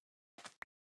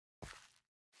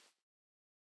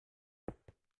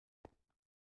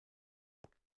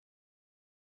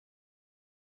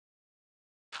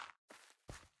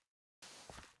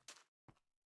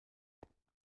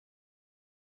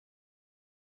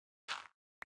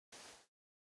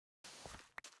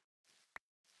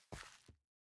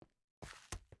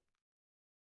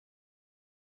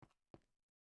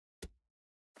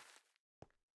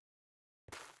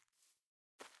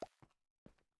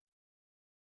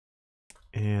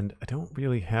 And I don't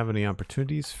really have any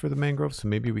opportunities for the mangrove, so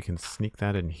maybe we can sneak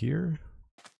that in here.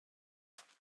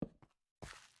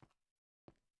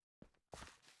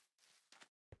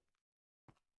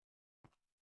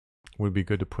 Would be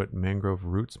good to put mangrove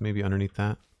roots maybe underneath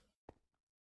that.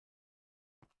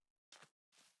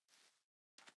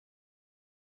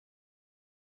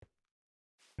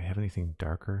 Do I have anything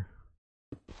darker?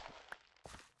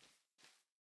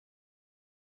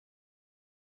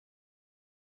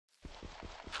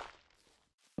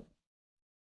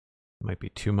 Might be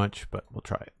too much, but we'll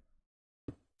try it.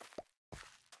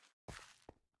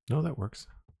 No, that works.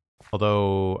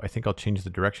 Although I think I'll change the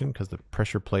direction because the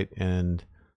pressure plate and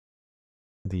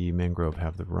the mangrove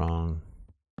have the wrong...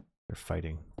 They're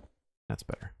fighting. That's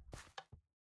better.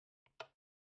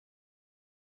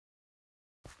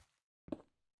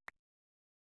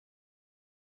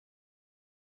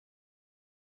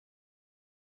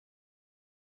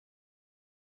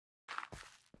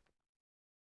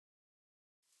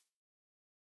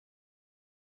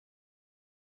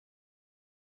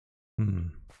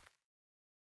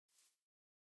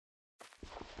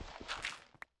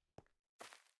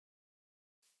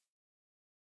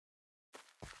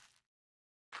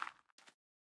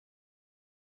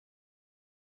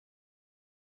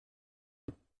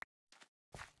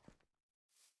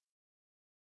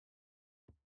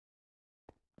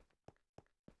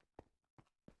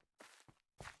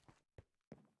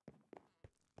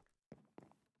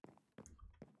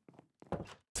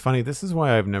 It's funny, this is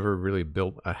why I've never really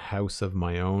built a house of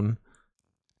my own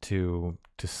to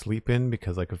sleep in,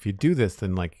 because like if you do this,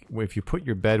 then like if you put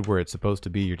your bed where it's supposed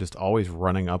to be, you're just always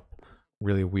running up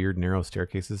really weird narrow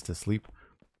staircases to sleep.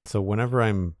 So whenever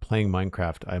I'm playing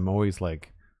Minecraft, I'm always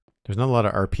like, there's not a lot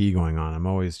of RP going on. I'm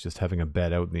always just having a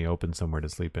bed out in the open somewhere to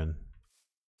sleep in.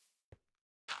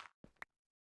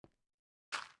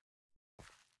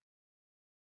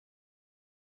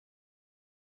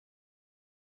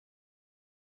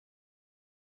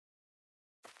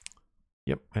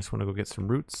 Yep, I just want to go get some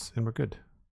roots and we're good.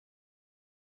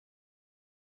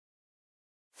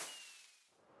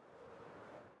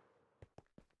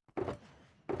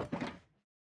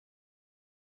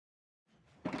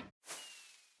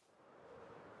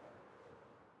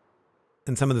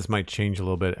 And some of this might change a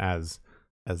little bit as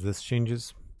this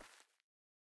changes.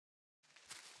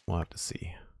 We'll have to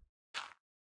see.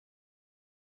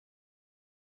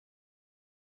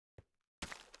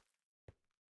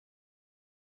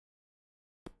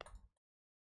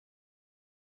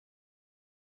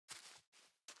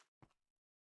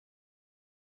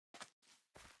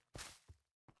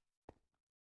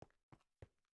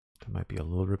 That might be a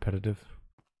little repetitive.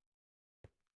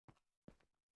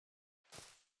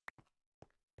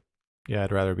 Yeah,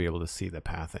 I'd rather be able to see the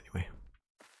path anyway.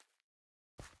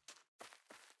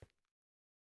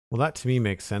 Well, that to me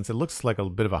makes sense. It looks like a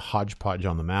bit of a hodgepodge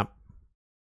on the map,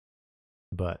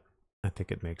 but I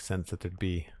think it makes sense that there'd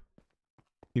be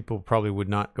people probably would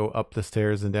not go up the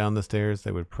stairs and down the stairs.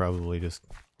 They would probably just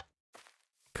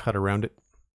cut around it.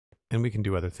 And we can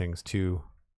do other things too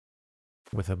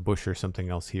with a bush or something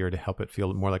else here to help it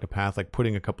feel more like a path, like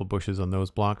putting a couple bushes on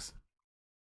those blocks.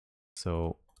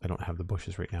 So I don't have the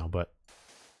bushes right now, but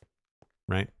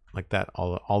right, like that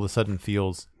all of a sudden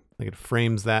feels like it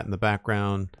frames that in the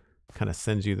background, kind of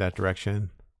sends you that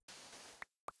direction.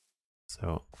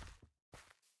 So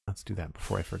let's do that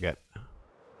before I forget.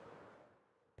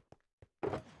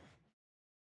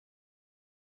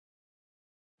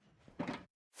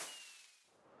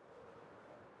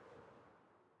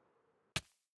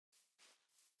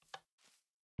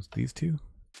 Was these two?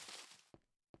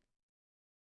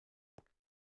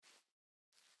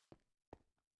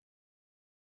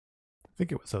 I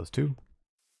think it was those two.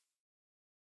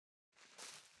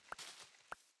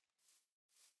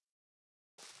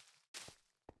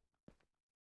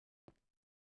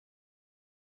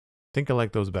 I think I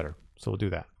like those better, so we'll do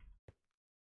that.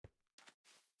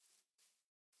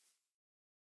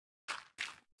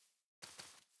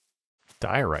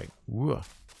 Diorite. Whoa.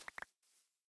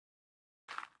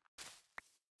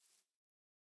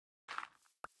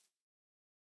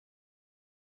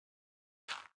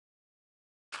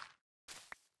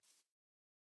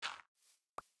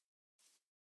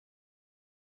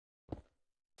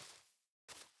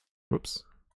 Whoops.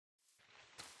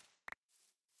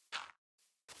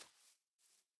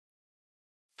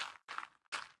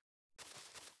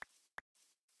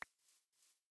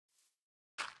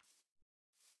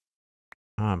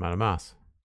 Ah, I'm out of moss.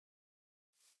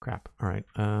 Crap. All right.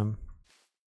 There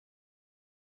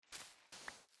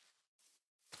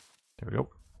we go.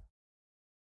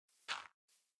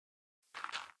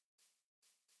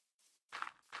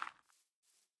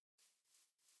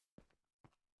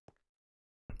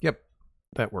 Yep,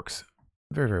 that works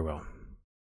very, very well.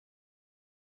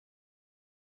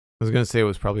 I was going to say it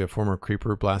was probably a former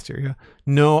creeper blast area.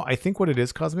 No, I think what it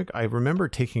is, Cosmic, I remember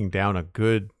taking down a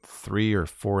good 3 or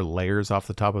 4 layers off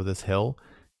the top of this hill.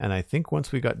 And I think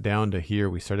once we got down to here,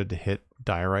 we started to hit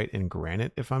diorite and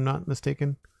granite, if I'm not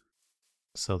mistaken.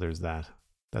 So there's that.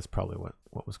 That's probably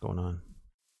what was going on.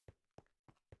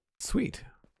 Sweet.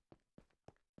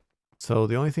 So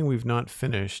the only thing we've not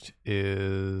finished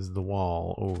is the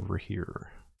wall over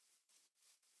here.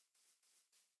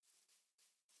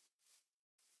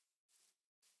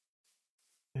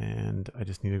 And I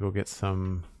just need to go get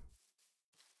some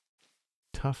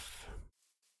tough.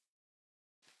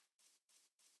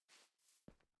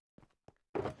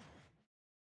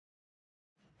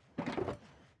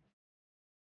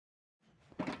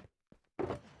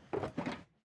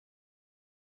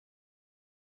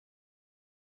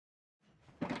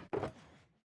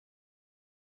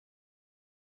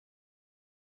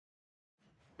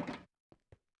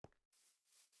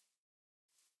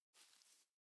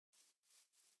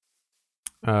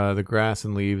 The grass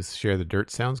and leaves share the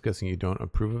dirt sounds. Guessing you don't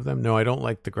approve of them? No, I don't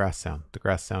like the grass sound. The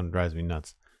grass sound drives me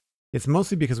nuts. It's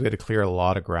mostly because we had to clear a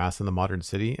lot of grass in the modern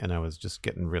city, and I was just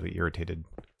getting really irritated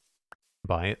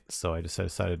by it, so I just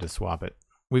decided to swap it.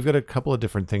 We've got a couple of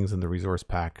different things in the resource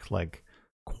pack, like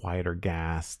quieter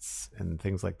ghasts and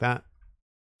things like that.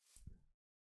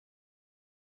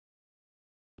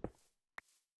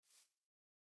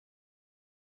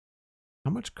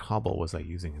 How much cobble was I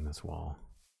using in this wall?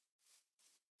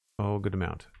 Oh, good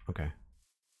amount. Okay.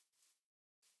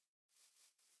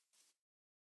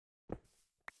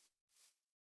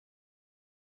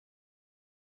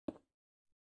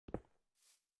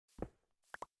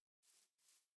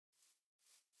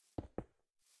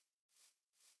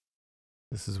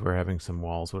 This is where having some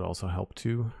walls would also help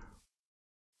too.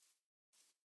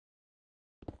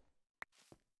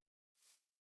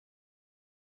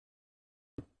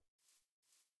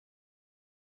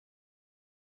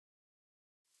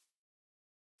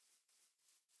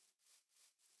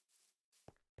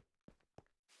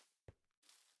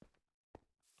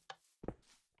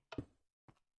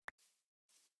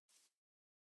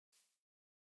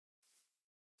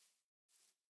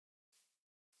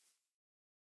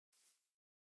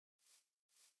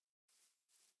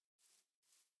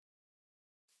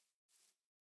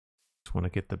 Just want to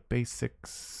get the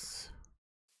basics.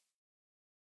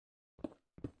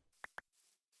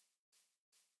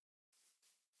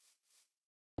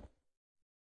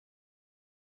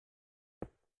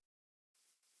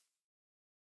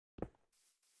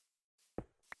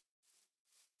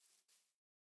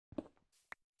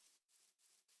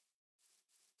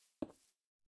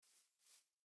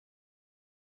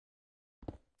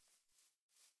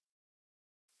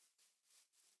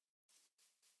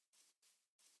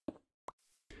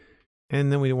 And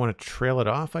then we want to trail it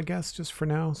off, I guess, just for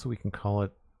now, so we can call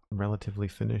it relatively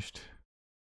finished.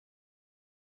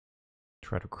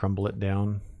 Try to crumble it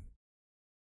down.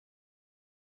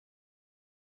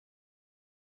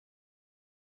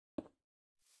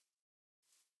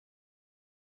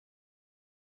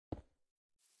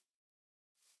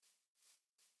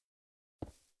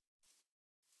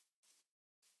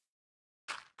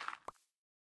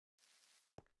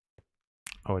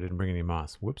 Oh, I didn't bring any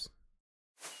moss. Whoops.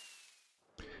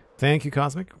 Thank you,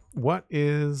 Cosmic. What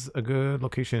is a good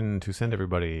location to send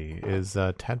everybody? Is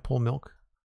Tadpole Milk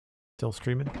still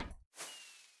streaming?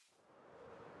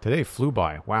 Today flew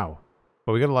by. Wow.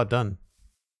 But we got a lot done.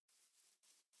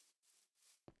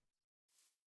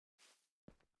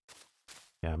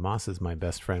 Yeah, moss is my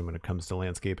best friend when it comes to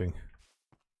landscaping.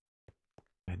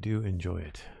 I do enjoy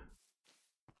it.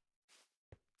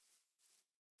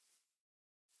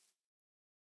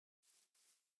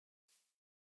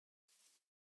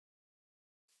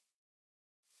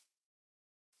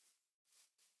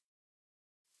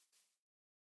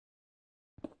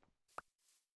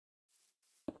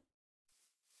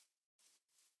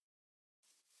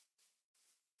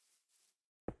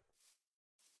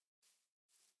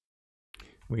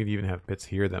 We could even have bits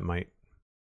here that might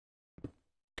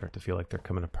start to feel like they're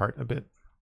coming apart a bit.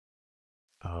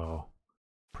 Oh,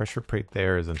 pressure plate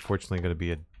there is unfortunately going to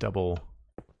be a double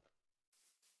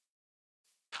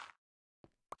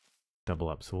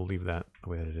up, so we'll leave that the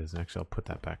way that it is. And actually, I'll put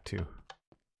that back too.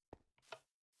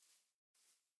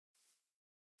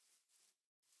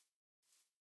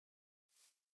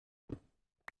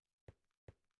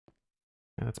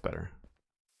 Yeah, that's better.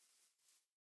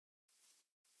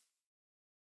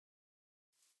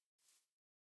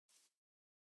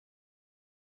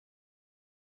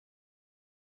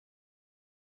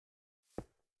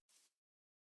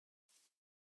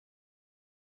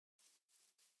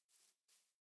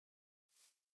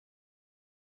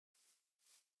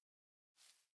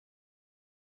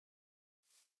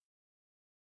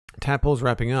 Tadpole's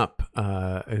wrapping up.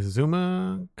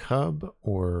 Azuma, Cub,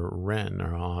 or Wren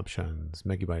are all options.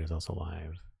 Megabite is also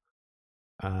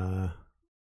live.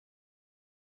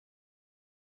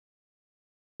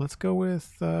 Let's go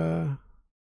with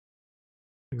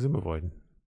Exumavoid.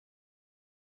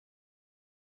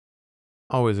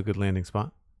 Always a good landing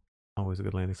spot. Always a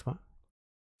good landing spot.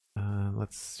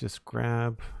 Let's just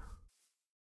grab...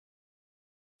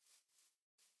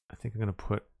 I think I'm going to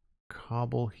put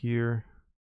Cobble here.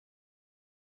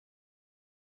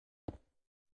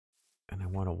 And I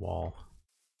want a wall.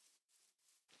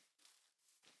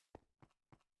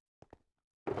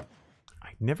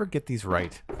 I never get these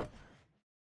right.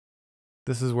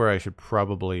 This is where I should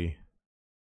probably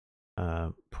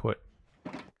put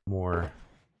more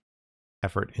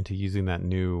effort into using that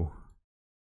new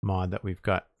mod that we've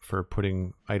got for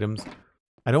putting items.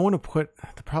 I don't want to put...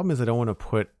 The problem is I don't want to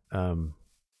put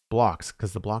blocks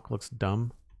because the block looks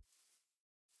dumb.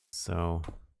 So...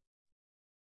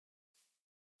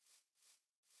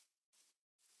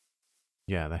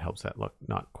 yeah, that helps that look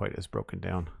not quite as broken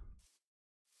down.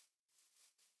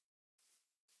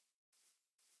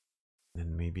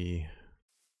 And maybe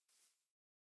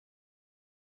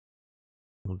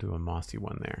we'll do a mossy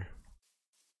one there.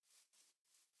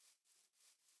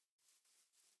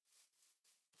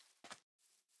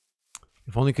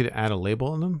 If only could add a label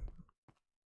on them.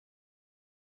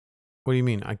 What do you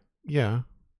mean? Yeah.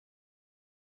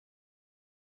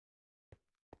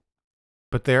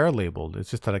 But they are labeled. It's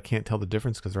just that I can't tell the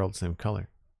difference because they're all the same color.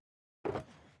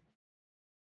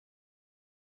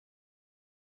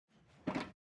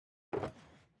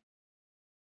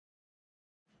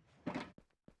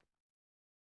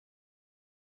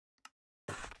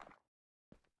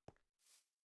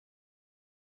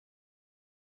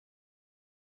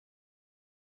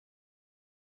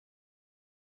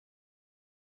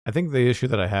 I think the issue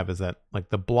that I have is that like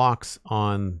the blocks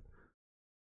on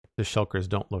the shulkers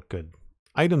don't look good.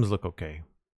 Items look okay,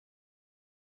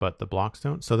 but the blocks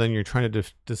don't. So then you're trying to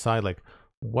decide like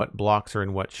what blocks are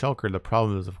in what shulker. The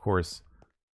problem is, of course,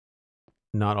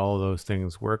 not all of those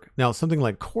things work. Now, something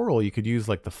like coral, you could use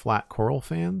like the flat coral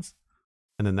fans,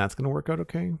 and then that's going to work out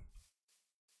okay.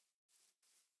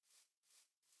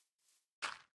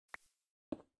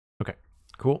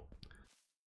 Cool.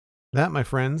 That, my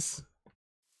friends,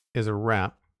 is a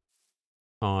wrap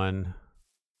on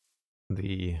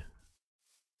the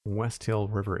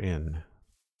Westhill River Inn.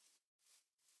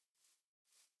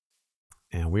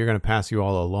 And we're going to pass you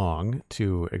all along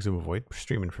to Exuma Void,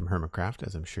 streaming from Hermitcraft,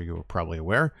 as I'm sure you are probably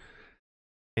aware.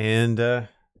 And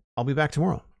I'll be back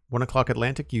tomorrow, 1 o'clock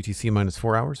Atlantic, UTC minus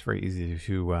 4 hours. Very easy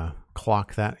to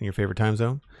clock that in your favorite time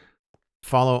zone.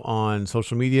 Follow on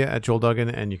social media at Joel Duggan,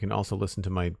 and you can also listen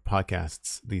to my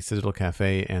podcasts, the Citadel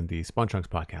Cafe and the Spawn Chunks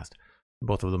podcast.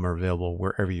 Both of them are available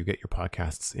wherever you get your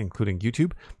podcasts, including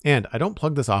YouTube. And I don't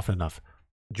plug this often enough.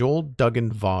 Joel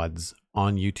Duggan VODs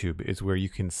on YouTube is where you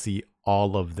can see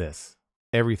all of this.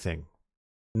 Everything.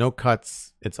 No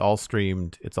cuts. It's all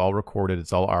streamed. It's all recorded.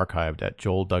 It's all archived at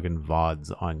Joel Duggan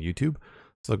VODs on YouTube.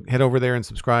 So head over there and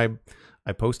subscribe.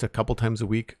 I post a couple times a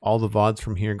week. All the VODs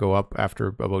from here go up after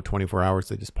about 24 hours.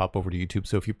 They just pop over to YouTube.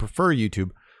 So if you prefer YouTube,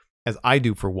 as I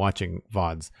do for watching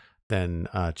VODs, then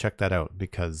check that out,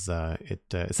 because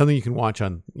it's something you can watch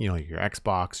on, you know, your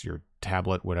Xbox, your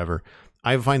tablet, whatever.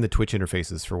 I find the Twitch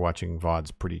interfaces for watching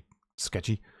VODs pretty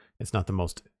sketchy. It's not the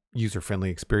most user-friendly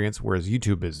experience, whereas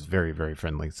YouTube is very, very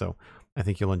friendly. So I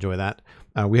think you'll enjoy that.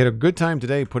 We had a good time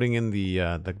today putting in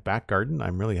the back garden.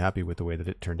 I'm really happy with the way that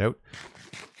it turned out.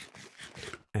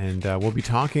 And we'll be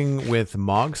talking with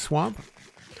Mog Swamp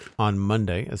on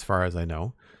Monday, as far as I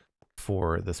know,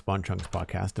 for the Spawn Chunks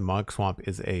podcast. And Mog Swamp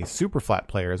is a super flat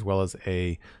player as well as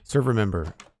a server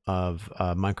member of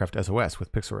Minecraft SOS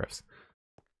with Pixel Riffs.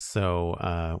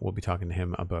 So we'll be talking to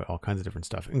him about all kinds of different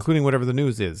stuff, including whatever the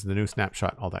news is, the new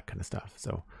snapshot, all that kind of stuff.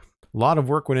 So a lot of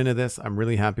work went into this. I'm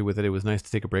really happy with it. It was nice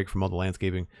to take a break from all the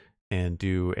landscaping and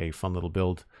do a fun little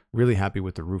build. Really happy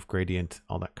with the roof gradient,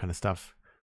 all that kind of stuff.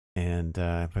 And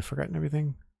have I forgotten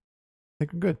everything? I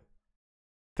think I'm good.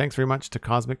 Thanks very much to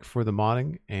Cosmic for the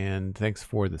modding, and thanks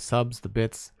for the subs, the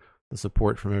bits, the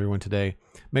support from everyone today.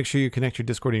 Make sure you connect your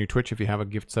Discord and your Twitch if you have a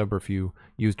gift sub, or if you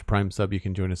used a Prime sub, you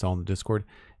can join us all in the Discord.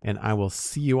 And I will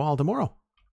see you all tomorrow.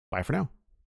 Bye for now.